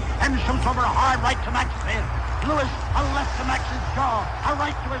quickly, and shoots over a hard right to Max's head. Louis, a left to Max's jaw, a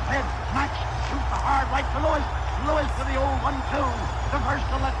right to his head. Max shoots a hard right to Louis. Louis for the old 1-2. The first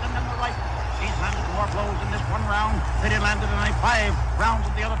the left and then the right. He's landed more blows in this one round than he landed in 5 rounds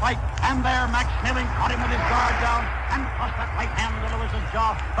of the other fight. And there, Max Schmeling caught him with his guard down and tossed that right hand to Louis's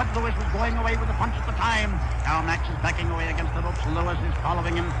jaw. But Louis was going away with the punch at the time. Now Max is backing away against the ropes. Louis is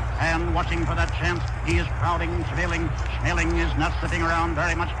following him and watching for that chance. He is crowding Schmeling. Schmeling is not sitting around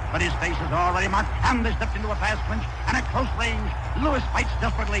very much, but his face is already marked. And they stepped into a fast clinch. And at close range, Louis fights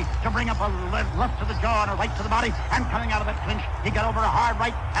desperately to bring up a left to the jaw and a right to the body. And coming out of that clinch, he got over a hard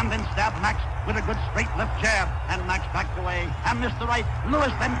right and then stabbed Max with a good straight left jab, and Max backed away and missed the right. Louis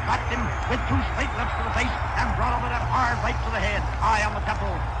then caught him with 2 straight lefts to the face and brought over that hard right to the head, high on the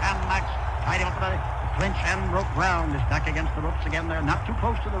temple, and Max tied him up with a clinch and broke ground. Is back against the ropes again there, not too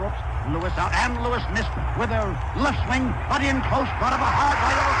close to the ropes. Louis out, and Louis missed with a left swing, but in close, brought up a hard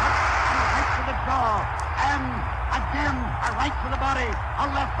right overcut and a right to the jaw, and again a right to the body, a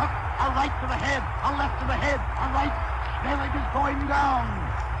left hook, a right to the head, a left to the head, a right. Schmeling is going down.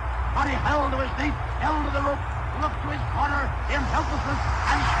 But he held to his feet, held to the rope, looked to his corner in helplessness,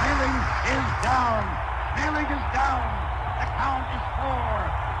 and Schmeling is down. Schmeling is down. The count is 4.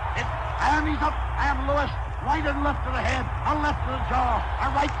 And he's up, and Lewis, right and left to the head, a left to the jaw, a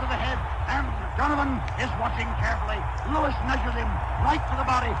right to the head, and Donovan is watching carefully. Lewis measures him, right to the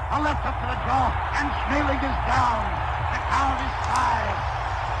body, a left up to the jaw, and Schmeling is down. The count is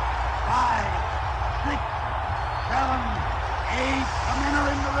 5, 6, 7, 8. The men are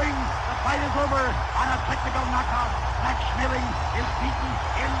in the ring. The fight is over on a technical knockout. Max Schmeling is beaten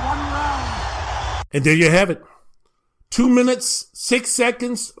in 1 round. And there you have it. 2 minutes, 6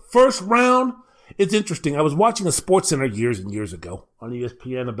 seconds, first round. It's interesting. I was watching a SportsCenter years and years ago on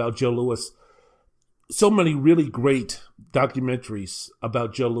ESPN about Joe Louis. So many really great documentaries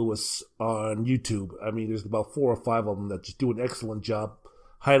about Joe Louis on YouTube. I mean, there's about 4 or 5 of them that just do an excellent job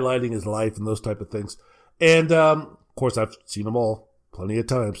highlighting his life and those type of things. And, of course, I've seen them all plenty of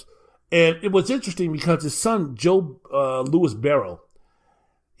times. And it was interesting because his son, Joe Louis Barrow,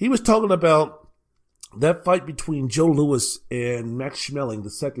 he was talking about that fight between Joe Louis and Max Schmeling, the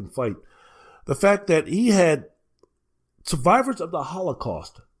second fight. The fact that he had survivors of the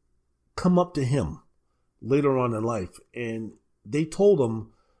Holocaust come up to him later on in life, and they told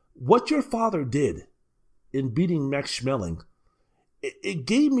him, what your father did in beating Max Schmeling, it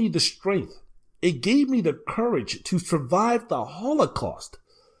gave me the strength. It gave me the courage to survive the Holocaust.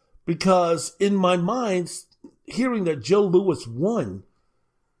 Because in my mind, hearing that Joe Louis won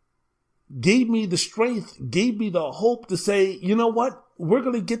gave me the strength, gave me the hope to say, you know what? We're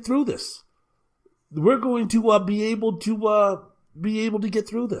going to get through this. We're going to be able to get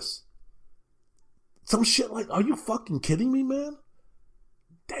through this. Some shit like, are you fucking kidding me, man?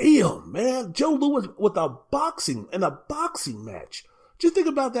 Damn, man. Joe Louis with a boxing match. Just think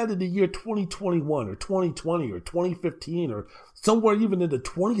about that in the year 2021 or 2020 or 2015 or somewhere even in the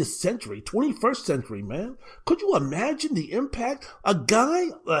 20th century, 21st century, man. Could you imagine the impact? A guy,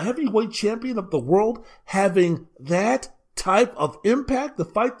 a heavyweight champion of the world, having that type of impact? The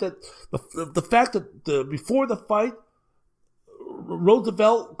fact that before the fight,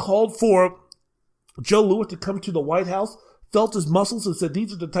 Roosevelt called for Joe Louis to come to the White House, felt his muscles and said,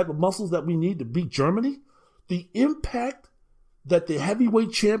 these are the type of muscles that we need to beat Germany. The impact that the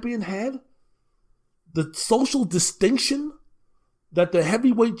heavyweight champion had, the social distinction that the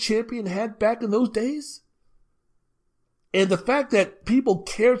heavyweight champion had back in those days, and the fact that people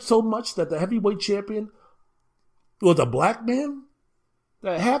cared so much that the heavyweight champion was a black man,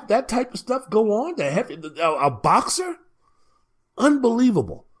 that have that type of stuff go on, a boxer,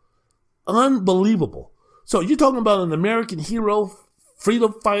 unbelievable. So you're talking about an American hero,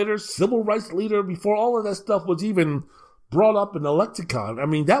 freedom fighter, civil rights leader, before all of that stuff was even brought up in the lexicon. I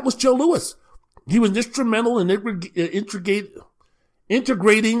mean, that was Joe Louis. He was instrumental in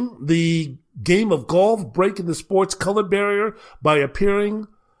integrating the game of golf, breaking the sports color barrier by appearing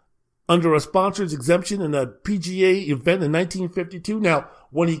under a sponsor's exemption in a PGA event in 1952. Now,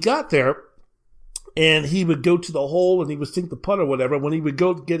 when he got there, and he would go to the hole and he would sink the putt or whatever, when he would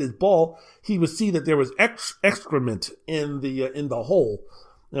go to get his ball, he would see that there was excrement in the hole.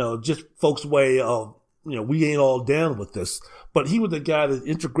 You know, just folks' way of, we ain't all down with this. But he was the guy that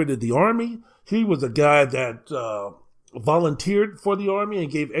integrated the Army. He was a guy that volunteered for the Army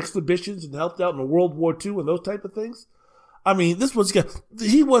and gave exhibitions and helped out in World War II and those type of things. I mean,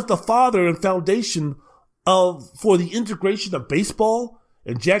 he was the father and foundation for the integration of baseball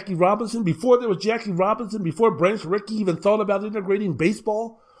and Jackie Robinson. Before there was Jackie Robinson, before Branch Rickey even thought about integrating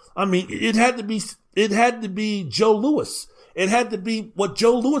baseball, I mean, it had to be Joe Louis. It had to be what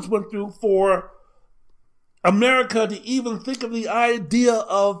Joe Louis went through for America to even think of the idea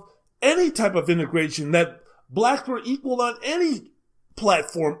of any type of integration, that blacks were equal on any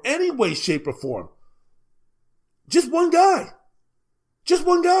platform, any way, shape, or form. Just one guy. Just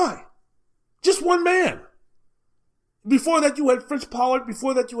one man. Before that, you had Fritz Pollard.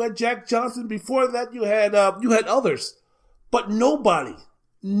 Before that, you had Jack Johnson. Before that, you had others. But nobody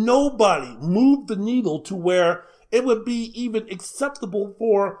moved the needle to where it would be even acceptable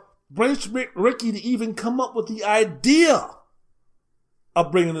for Branch Rickey to even come up with the idea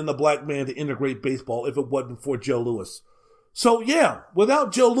of bringing in a black man to integrate baseball if it wasn't for Joe Louis. So yeah,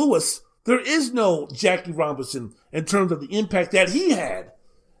 without Joe Louis, there is no Jackie Robinson in terms of the impact that he had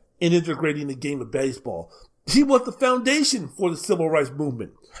in integrating the game of baseball. He was the foundation for the civil rights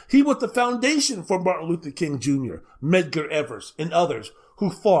movement. He was the foundation for Martin Luther King Jr., Medgar Evers, and others who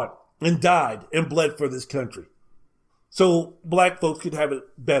fought and died and bled for this country, so black folks could have it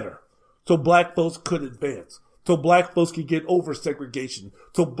better, so black folks could advance, so black folks could get over segregation,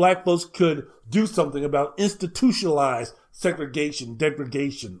 so black folks could do something about institutionalized segregation,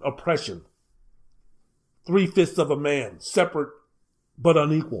 degradation, oppression. 3/5 of a man, separate but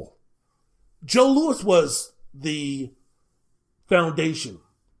unequal. Joe Louis was the foundation,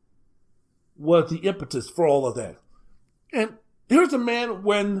 was the impetus for all of that. And here's a man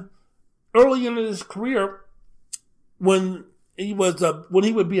when early in his career, when he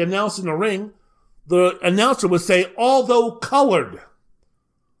would be announced in the ring, the announcer would say, although colored,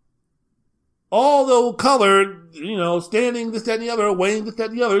 standing this, that, and the other, weighing this,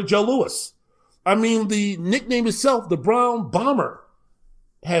 that, and the other, Joe Louis. I mean, the nickname itself, the Brown Bomber,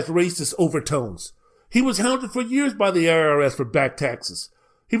 has racist overtones. He was hounded for years by the IRS for back taxes.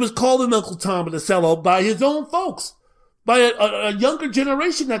 He was called an Uncle Tom and a sellout by his own folks, by a younger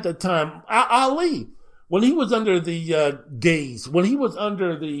generation at that time. Ali, when he was under the gaze, when he was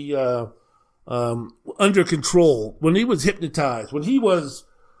under the under control, when he was hypnotized, when he was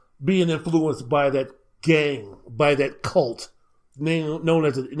being influenced by that gang, by that cult known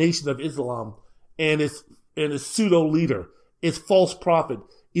as the Nation of Islam, and its pseudo leader, its false prophet,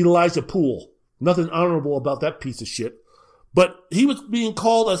 Elijah Poole. Nothing honorable about that piece of shit. But he was being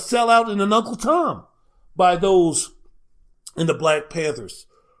called a sellout and an Uncle Tom by those in the Black Panthers,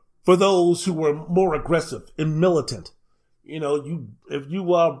 for those who were more aggressive and militant. If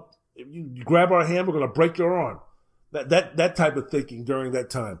you grab our hand, we're going to break your arm. That type of thinking during that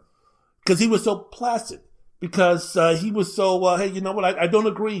time. Because he was so placid. Because he was so, hey, you know what? I don't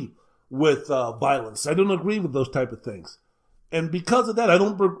agree with violence. I don't agree with those type of things. And because of that, I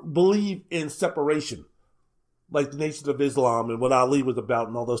don't believe in separation, like the Nation of Islam and what Ali was about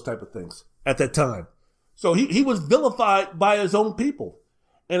and all those type of things at that time. So he was vilified by his own people.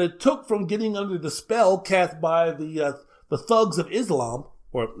 And it took from getting under the spell cast by the thugs of Islam,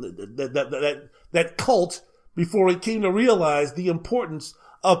 or that cult, before he came to realize the importance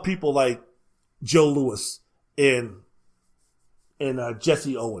of people like Joe Louis and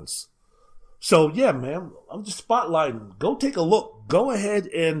Jesse Owens. So yeah, man, I'm just spotlighting. Go take a look. Go ahead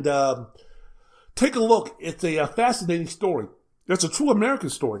and take a look. It's a fascinating story. It's a true American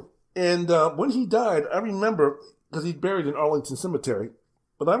story. And when he died, I remember, because he's buried in Arlington Cemetery,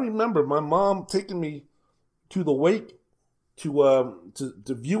 but I remember my mom taking me to the wake to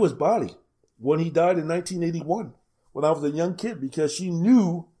view his body when he died in 1981, when I was a young kid, because she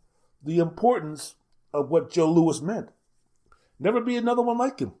knew the importance of what Joe Louis meant. Never be another one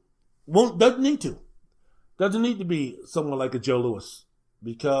like him. Doesn't need to. Doesn't need to be someone like a Joe Louis,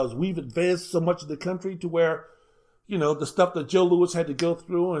 because we've advanced so much of the country to where, the stuff that Joe Louis had to go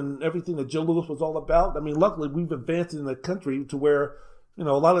through and everything that Joe Louis was all about. I mean, luckily we've advanced in the country to where, a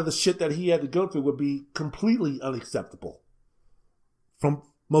lot of the shit that he had to go through would be completely unacceptable from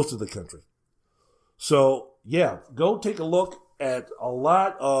most of the country. So yeah, go take a look at a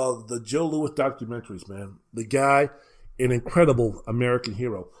lot of the Joe Louis documentaries, man. The guy, an incredible American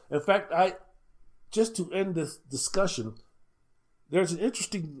hero. In fact, just to end this discussion, there's an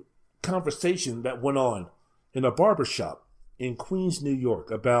interesting conversation that went on in a barbershop in Queens, New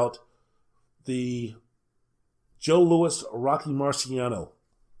York, about the Joe Louis, Rocky Marciano.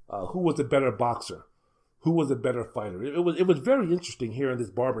 Who was a better boxer? Who was a better fighter? It was very interesting here in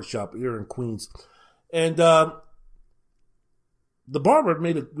this barbershop here in Queens. And the barber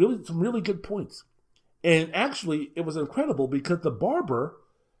made some really good points. And actually, it was incredible because the barber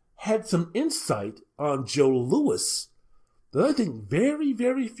had some insight on Joe Louis that I think very,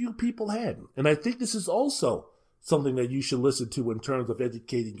 very few people had. And I think this is also something that you should listen to in terms of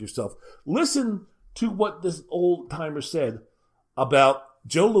educating yourself. Listen to what this old timer said about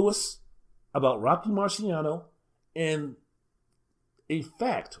Joe Louis, about Rocky Marciano, and a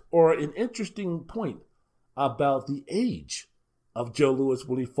fact or an interesting point about the age of Joe Louis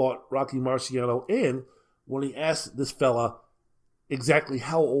when he fought Rocky Marciano, and when he asked this fella exactly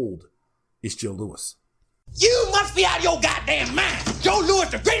how old is Joe Louis. You must be out of your goddamn mind. Joe Louis,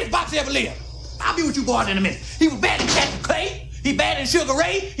 the greatest boxer ever lived. I'll be with you boys in a minute. He was bad in Cassius Clay. He bad in Sugar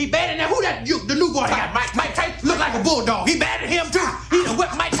Ray. He bad in that. Who that? The new boy got? Mike Tyson. Look like a bulldog. He bad at him too. He done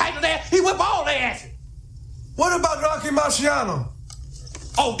whipped Mike Tyson there. He whipped all their asses. What about Rocky Marciano?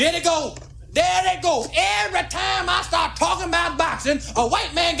 Oh, there they go. There they go. Every time I start talking about boxing, a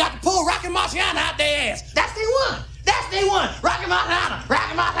white man got to pull Rocky Marciano out their ass. That's they one. That's they one. Rocky Marciano.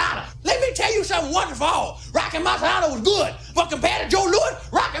 Rocky Marciano. Let me tell you something wonderful. Rocky Marciano was good, but compared to Joe Louis,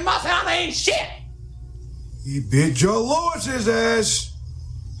 Rocky Marciano ain't shit. He beat Joe Louis's ass.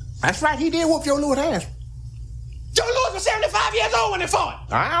 That's right, he did whoop Joe Louis' ass. Joe Louis was 75 years old when they fought.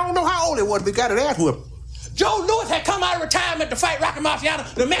 I don't know how old he was, but he got his ass whooped. Joe Louis had come out of retirement to fight Rocky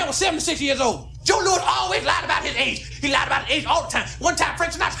Marciano. The man was 76 years old. Joe Louis always lied about his age. He lied about his age all the time. One time,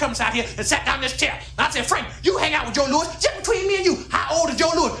 Frank Sinatra comes out here and sat down in this chair. And I said, Frank, you hang out with Joe Louis. Just between me and you, how old is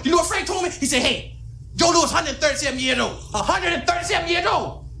Joe Louis? You know what Frank told me? He said, hey, Joe Louis 137 years old. 137 years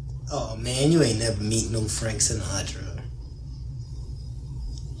old. Oh, man, you ain't never meet no Frank Sinatra.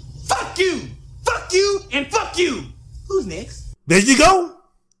 Fuck you. Fuck you and fuck you. Who's next? There you go.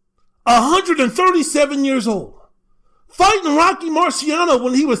 137 years old. Fighting Rocky Marciano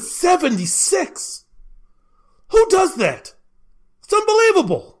when he was 76. Who does that? It's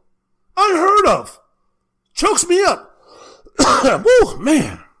unbelievable. Unheard of. Chokes me up. Woo,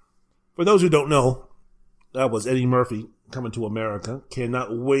 man. For those who don't know, that was Eddie Murphy Coming to America.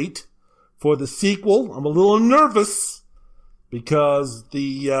 Cannot wait for the sequel. I'm a little nervous because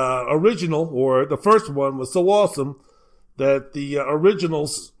the original, or the first one, was so awesome that the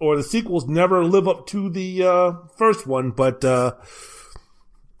originals or the sequels never live up to the first one. But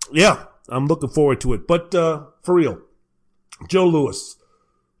yeah, I'm looking forward to it. But for real, Joe Louis,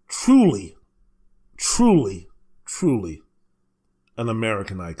 truly, truly, truly an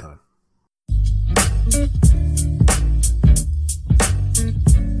American icon.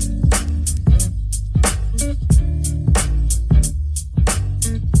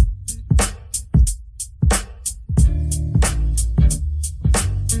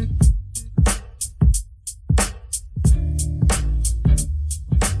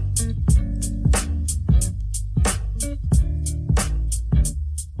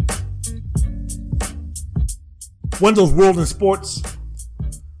 Wendell's World in Sports.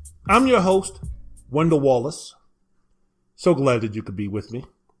 I'm your host, Wendell Wallace. So glad that you could be with me.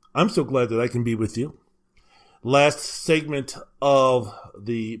 I'm so glad that I can be with you. Last segment of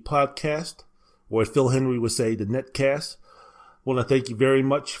the podcast, or as Phil Henry would say, the netcast. I want to thank you very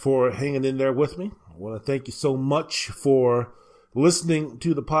much for hanging in there with me. I want to thank you so much for listening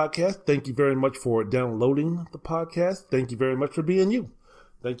to the podcast. Thank you very much for downloading the podcast. Thank you very much for being you.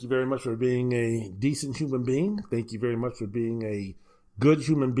 Thank you very much for being a decent human being. Thank you very much for being a good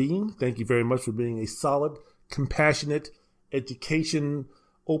human being. Thank you very much for being a solid, compassionate, education,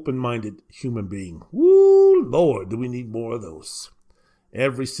 open-minded human being. Woo, Lord, do we need more of those?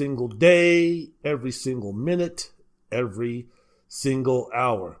 Every single day, every single minute, every single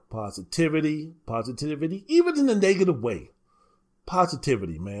hour. Positivity, even in a negative way.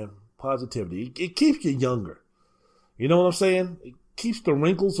 Positivity, man. Positivity. It keeps you younger. You know what I'm saying? It keeps the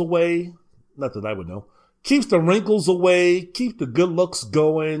wrinkles away. Not that I would know. Keeps the wrinkles away. Keep the good looks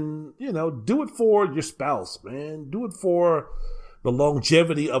going. You know, do it for your spouse, man. Do it for the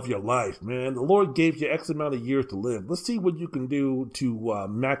longevity of your life, man. The Lord gave you X amount of years to live. Let's see what you can do to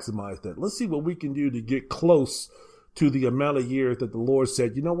maximize that. Let's see what we can do to get close to the amount of years that the Lord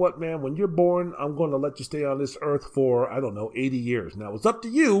said, you know what, man, when you're born, I'm going to let you stay on this earth for, 80 years. Now, it's up to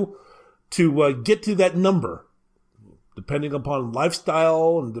you to get to that number, depending upon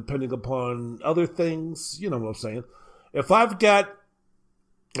lifestyle and depending upon other things. You know what I'm saying? If I've got,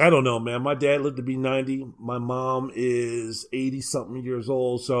 I don't know, man, my dad lived to be 90. My mom is 80-something years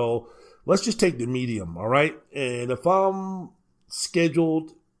old. So let's just take the medium, all right? And if I'm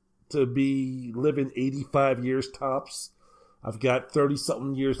scheduled to be living 85 years tops, I've got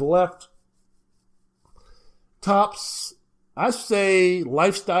 30-something years left. Tops, I say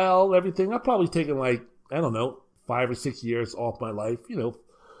lifestyle, everything, I've probably taken 5 or 6 years off my life.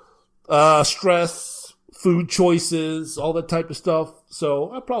 Stress, food choices, all that type of stuff.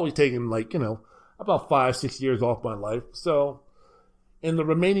 So I've probably taken about 5-6 years off my life. So in the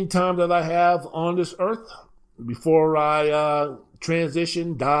remaining time that I have on this earth, before I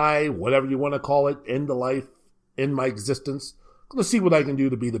transition, die, whatever you want to call it, end the life, end my existence, I'm going to see what I can do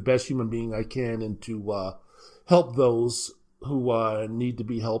to be the best human being I can and to help those who need to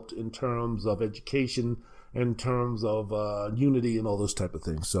be helped in terms of education, in terms of unity and all those type of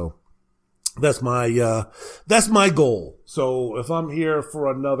things. So that's my goal. So if I'm here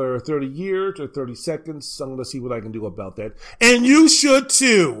for another 30 years or 30 seconds, I'm going to see what I can do about that. And you should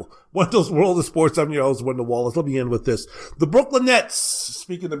too. Wendell's World of Sports. I'm your host, Wendell Wallace. Let me end with this. The Brooklyn Nets,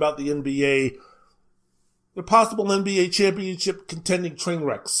 speaking about the NBA, the possible NBA championship contending train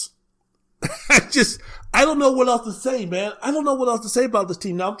wrecks. I don't know what else to say, man. I don't know what else to say about this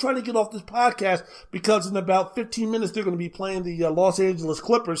team. Now, I'm trying to get off this podcast because in about 15 minutes, they're going to be playing the Los Angeles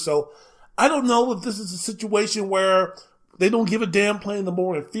Clippers. So I don't know if this is a situation where they don't give a damn playing the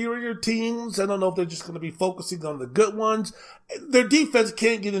more inferior teams. I don't know if they're just going to be focusing on the good ones. Their defense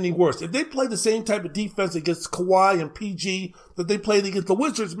can't get any worse. If they play the same type of defense against Kawhi and PG that they played against the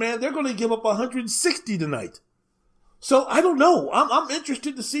Wizards, man, they're going to give up 160 tonight. So I don't know. I'm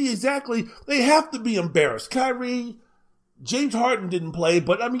interested to see exactly. They have to be embarrassed. Kyrie, James Harden didn't play,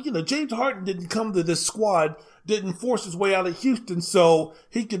 but I mean, James Harden didn't come to this squad, didn't force his way out of Houston so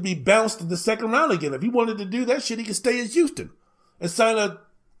he could be bounced in the second round again. If he wanted to do that shit, he could stay in Houston and sign a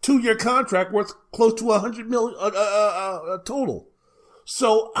 2-year contract worth close to $100 million total.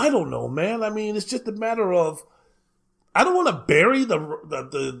 So I don't know, man. I mean, it's just a matter of, I don't want to bury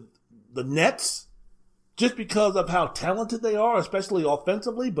the Nets just because of how talented they are, especially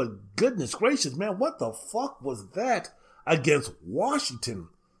offensively. But goodness gracious, man, what the fuck was that against Washington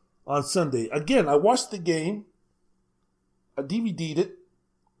on Sunday? Again, I watched the game. I DVD'd it.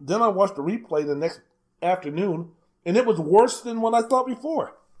 Then I watched the replay the next afternoon, and it was worse than what I thought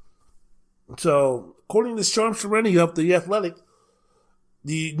before. So, according to Sean Sereni of The Athletic,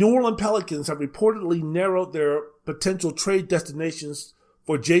 the New Orleans Pelicans have reportedly narrowed their potential trade destinations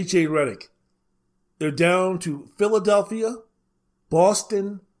for J.J. Redick. They're down to Philadelphia,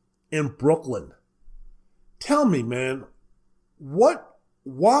 Boston, and Brooklyn. Tell me, man, what,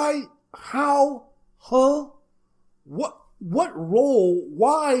 why, how, what role,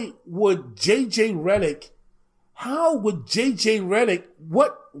 why would J.J. Redick, how would J.J. Redick,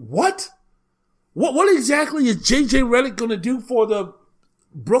 what exactly is J.J. Redick going to do for the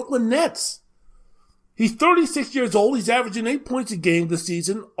Brooklyn Nets? He's 36 years old. He's averaging 8 points a game this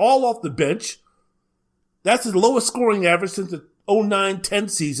season, all off the bench. That's his lowest scoring average since the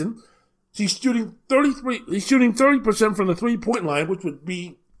 09-10 season. He's shooting 30% from the three-point line, which would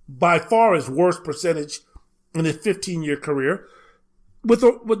be by far his worst percentage in his 15-year career. With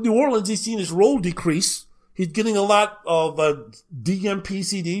New Orleans, he's seen his role decrease. He's getting a lot of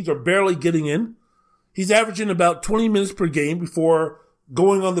DMPCDs, or barely getting in. He's averaging about 20 minutes per game before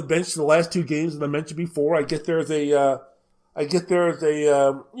going on the bench the last 2 games, as I mentioned before. I guess there's a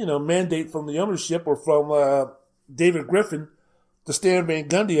mandate from the ownership or from David Griffin to Stan Van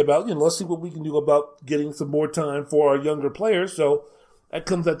Gundy about, let's see what we can do about getting some more time for our younger players. So that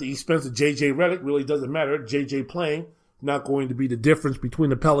comes at the expense of J.J. Redick. Really doesn't matter. J.J. playing, not going to be the difference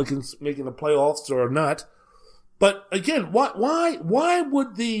between the Pelicans making the playoffs or not. But again, why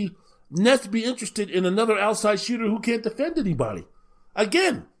would the Nets be interested in another outside shooter who can't defend anybody?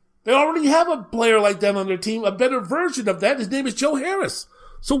 Again, they already have a player like that on their team, a better version of that. His name is Joe Harris.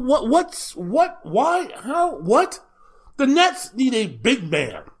 So what? The Nets need a big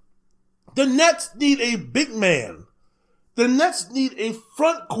man. The Nets need a big man. The Nets need a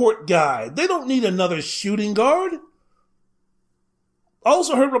front court guy. They don't need another shooting guard. I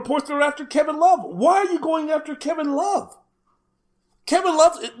also heard reports they're after Kevin Love. Why are you going after Kevin Love? Kevin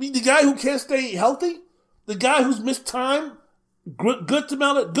Love, the guy who can't stay healthy, the guy who's missed time, good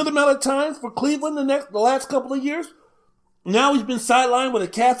amount of time for Cleveland the last couple of years. Now he's been sidelined with a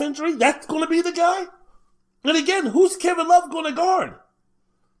calf injury. That's going to be the guy. And again, who's Kevin Love going to guard?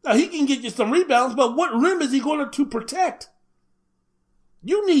 Now he can get you some rebounds, but what rim is he going to protect?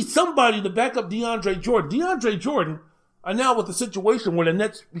 You need somebody to back up DeAndre Jordan. DeAndre Jordan are now with the situation where the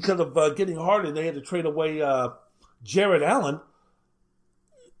Nets, because of getting Harden, they had to trade away Jared Allen.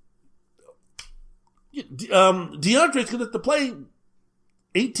 DeAndre's going to have to play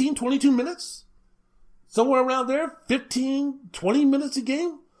 18, 22 minutes, somewhere around there, 15, 20 minutes a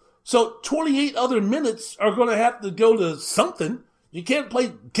game. So 28 other minutes are going to have to go to something. You can't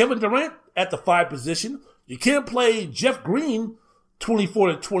play Kevin Durant at the 5 position. You can't play Jeff Green 24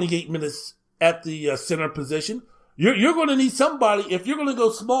 to 28 minutes at the center position. You're going to need somebody, if you're going to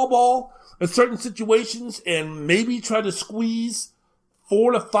go small ball in certain situations and maybe try to squeeze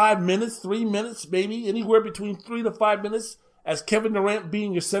 4 to 5 minutes, 3 minutes, maybe anywhere between 3 to 5 minutes as Kevin Durant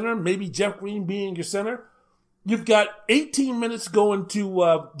being your center, maybe Jeff Green being your center. You've got 18 minutes going to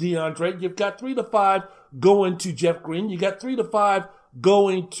DeAndre. You've got 3 to 5 going to Jeff Green. You got 3 to 5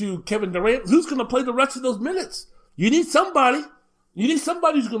 going to Kevin Durant. Who's going to play the rest of those minutes? You need somebody. You need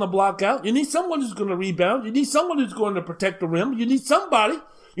somebody who's going to block out. You need someone who's going to rebound. You need someone who's going to protect the rim. You need somebody.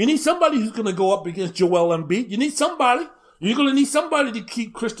 You need somebody who's going to go up against Joel Embiid. You need somebody. You're going to need somebody to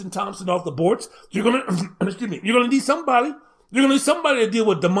keep Tristan Thompson off the boards. You're going to, you're going to need somebody. You're going to need somebody to deal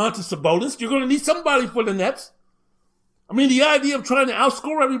with Domantas Sabonis. You're going to need somebody for the Nets. I mean, the idea of trying to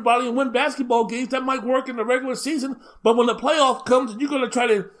outscore everybody and win basketball games, that might work in the regular season, but when the playoff comes and you're going to try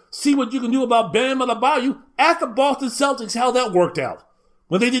to see what you can do about Bam Adebayo, ask the Boston Celtics how that worked out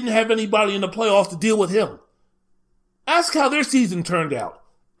when they didn't have anybody in the playoffs to deal with him. Ask how their season turned out.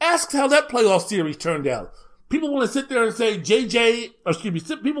 Ask how that playoff series turned out. People want to sit there and say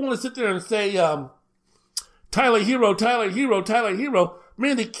people want to sit there and say Tyler Hero.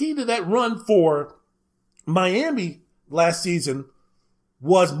 Man, the key to that run for Miami last season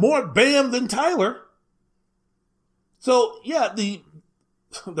was more Bam than Tyler. So, yeah, the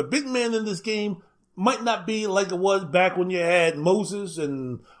big man in this game might not be like it was back when you had Moses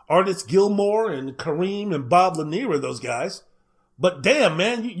and Artis Gilmore and Kareem and Bob Lanier and those guys. But damn,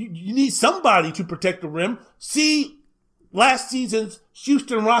 man, you need somebody to protect the rim. See last season's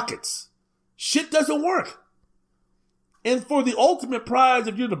Houston Rockets. Shit doesn't work. And for the ultimate prize,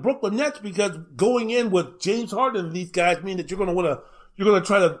 if you're the Brooklyn Nets, because going in with James Harden and these guys mean that you're going to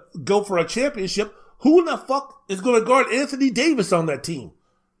try to go for a championship. Who in the fuck is going to guard Anthony Davis on that team?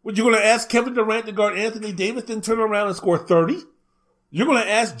 Would you going to ask Kevin Durant to guard Anthony Davis, then turn around and score 30? You're going to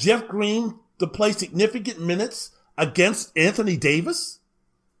ask Jeff Green to play significant minutes against Anthony Davis?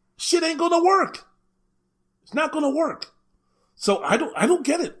 Shit ain't going to work. It's not going to work. So I don't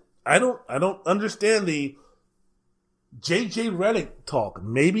get it. I don't understand the JJ Redick talk.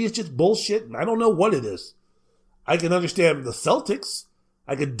 Maybe it's just bullshit. I don't know what it is. I can understand the Celtics.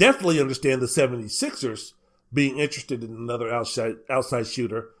 I could definitely understand the 76ers being interested in another outside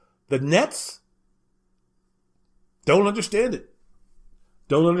shooter. The Nets, don't understand it.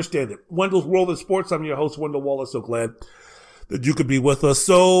 Don't understand it. Wendell's World of Sports. I'm your host, Wendell Wallace. So glad that you could be with us.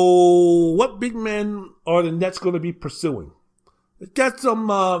 So what big men are the Nets going to be pursuing? They've got some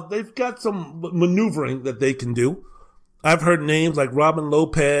maneuvering that they can do. I've heard names like Robin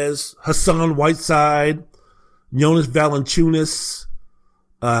Lopez, Hassan Whiteside, Jonas Valanciunas,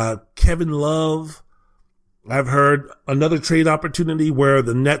 Kevin Love. I've heard another trade opportunity where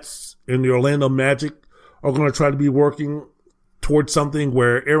the Nets and the Orlando Magic are going to try to be working towards something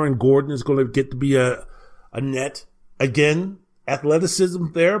where Aaron Gordon is going to get to be a net. Again,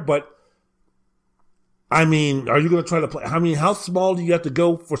 athleticism there, but I mean, are you going to try to play? I mean, how small do you have to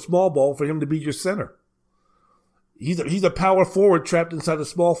go for small ball for him to be your center? He's a power forward trapped inside a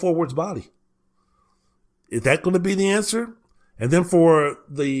small forward's body. Is that going to be the answer? And then for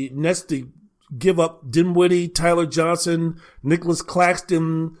the Nets to give up Dinwiddie, Tyler Johnson, Nicholas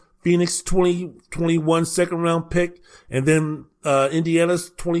Claxton, Phoenix 2021 second-round pick, and then Indiana's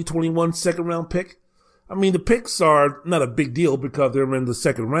 2021 second-round pick. I mean, the picks are not a big deal because they're in the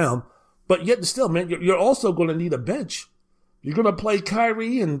second round, but yet still, man, you're also going to need a bench. You're going to play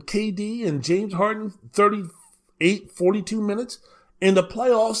Kyrie and KD and James Harden 38, 42 minutes. In the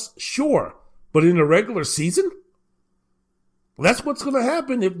playoffs, sure. But in the regular season, that's what's going to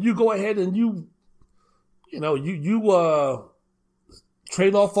happen if you go ahead and you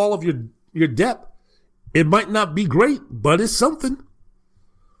trade off all of your depth. It might not be great, but it's something.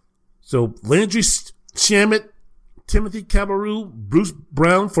 So Landry Shamet, Timothy Cabarrot, Bruce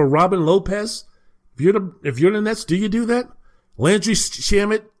Brown for Robin Lopez. If you're the Nets, do you do that? Landry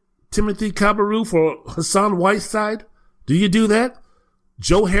Shamet, Timothy Cabarrot for Hassan Whiteside. Do you do that?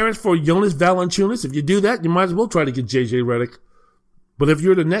 Joe Harris for Jonas Valanciunas. If you do that, you might as well try to get JJ Redick. But if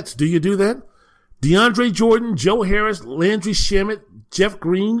you're the Nets, do you do that? DeAndre Jordan, Joe Harris, Landry Shamet, Jeff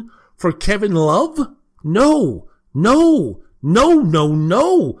Green for Kevin Love? No. What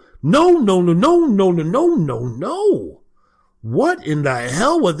in the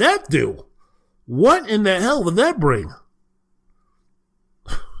hell would that do? What in the hell would that bring?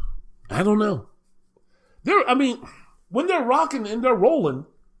 I don't know. When they're rocking and they're rolling,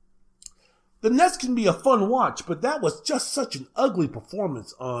 the Nets can be a fun watch, but that was just such an ugly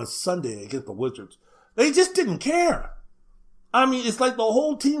performance on Sunday against the Wizards. They just didn't care. I mean, it's like the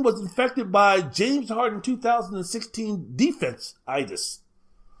whole team was infected by James Harden 2016 defense-itis.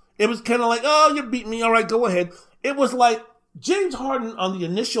 It was kind of like, oh, you beat me. All right, go ahead. It was like James Harden on the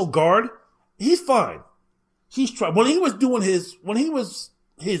initial guard, he's fine. He's trying. When he was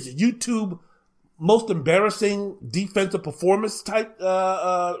his YouTube most embarrassing defensive performance type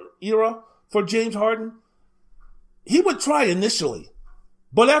era for James Harden, he would try initially.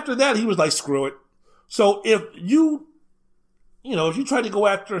 But after that, he was like, screw it. So if you try to go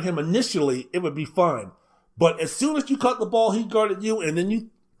after him initially, it would be fine. But as soon as you cut the ball, he guarded you, and then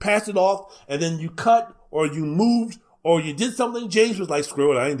you pass it off, and then you cut, or you moved, or you did something, James was like,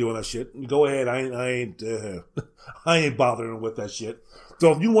 screw it, I ain't doing that shit. Go ahead, I ain't bothering with that shit.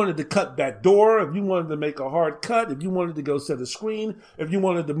 So if you wanted to cut back door, if you wanted to make a hard cut, if you wanted to go set a screen, if you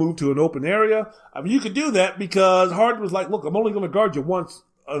wanted to move to an open area, you could do that because Harden was like, look, I'm only going to guard you once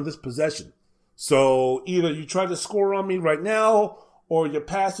on this possession. So either you try to score on me right now or you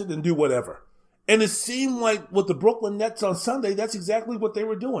pass it and do whatever. And it seemed like with the Brooklyn Nets on Sunday, that's exactly what they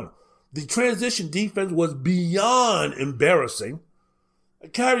were doing. The transition defense was beyond embarrassing.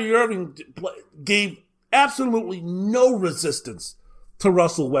 Kyrie Irving gave absolutely no resistance to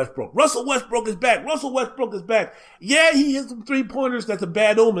Russell Westbrook. Russell Westbrook is back. Yeah, he hit some three-pointers. That's a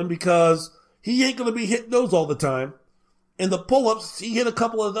bad omen because he ain't going to be hitting those all the time. And the pull-ups, he hit a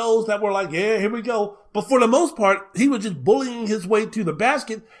couple of those that were like, yeah, here we go. But for the most part, he was just bullying his way to the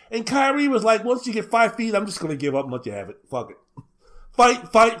basket. And Kyrie was like, once you get 5 feet, I'm just going to give up and let you have it. Fuck it.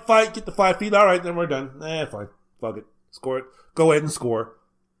 Fight, get the 5 feet. All right, then we're done. Fine. Fuck it. Score it. Go ahead and score.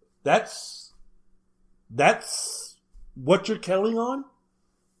 That's what you're counting on?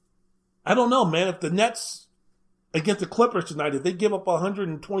 I don't know, man. If the Nets against the Clippers tonight, if they give up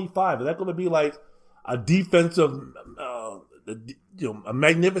 125, is that going to be like a defensive, a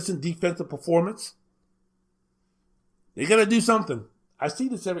magnificent defensive performance? They got to do something. I say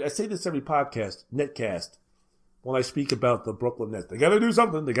this every podcast, Netcast, when I speak about the Brooklyn Nets. They got to do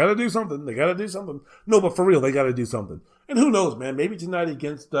something. No, but for real, they got to do something. And who knows, man? Maybe tonight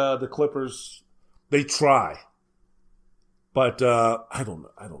against the Clippers, they try. But I don't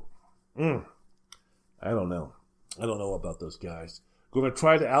know. I don't know about those guys. Going to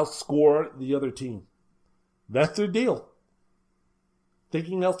try to outscore the other team. That's their deal.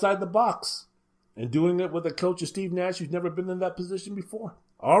 Thinking outside the box. And doing it with a coach of Steve Nash who's never been in that position before.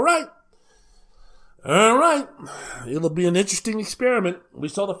 All right. It'll be an interesting experiment. We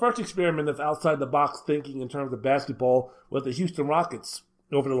saw the first experiment of outside the box thinking in terms of basketball with the Houston Rockets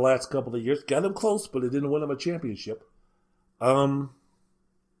over the last couple of years. Got them close, but it didn't win them a championship. The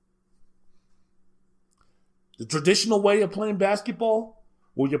traditional way of playing basketball,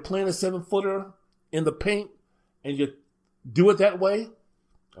 where you're playing a 7-footer in the paint and you do it that way,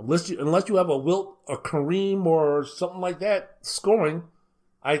 unless you have a Wilt or Kareem or something like that scoring,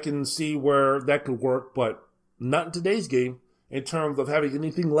 I can see where that could work, but not in today's game in terms of having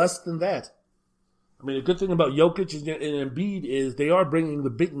anything less than that. I mean, the good thing about Jokic and Embiid is they are bringing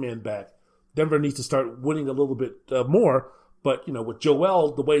the big man back. Denver needs to start winning a little bit more, but, with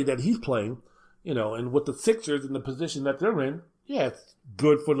Joel, the way that he's playing, and with the Sixers in the position that they're in, yeah, it's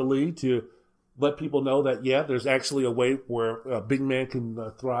good for the league to let people know that, yeah, there's actually a way where a big man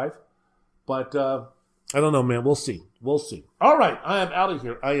can thrive. But I don't know, man. We'll see. All right, I am out of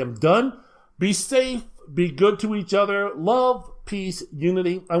here. I am done. Be safe. Be good to each other. Love, peace,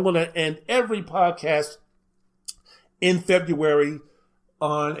 unity. I'm going to end every podcast in February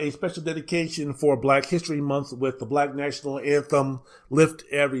on a special dedication for Black History Month with the Black National Anthem, Lift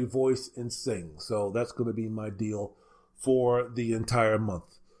Every Voice and Sing. So that's going to be my deal for the entire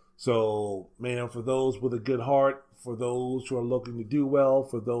month. So, man, for those with a good heart, for those who are looking to do well,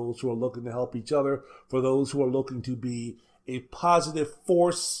 for those who are looking to help each other, for those who are looking to be a positive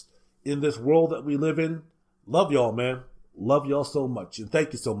force in this world that we live in, love y'all, man. Love y'all so much. And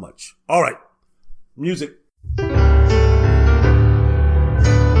thank you so much. All right. Music.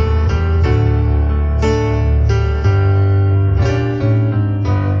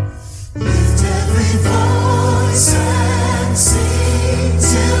 And sing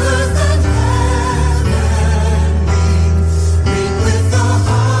till earth and heaven ring with the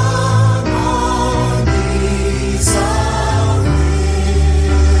harmonies of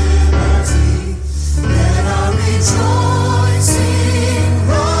liberty. Let our rejoicing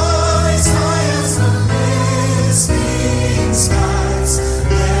rise high as the listening skies.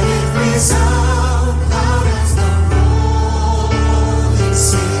 Let it resound loud as the rolling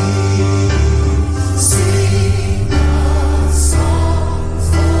sea. Sing a song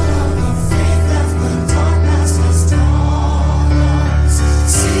full of the faith that the dark past has taught us.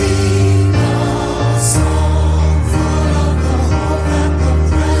 Sing a song full of the hope that the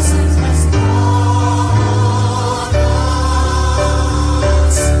present has brought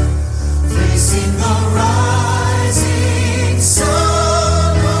us. Facing the rising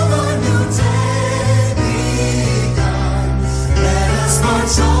sun of a new day begun. Let us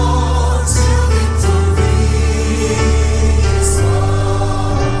march on till victory's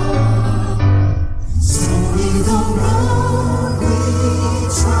won. Stormy the road we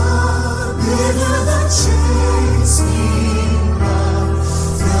trod, bitter the chase we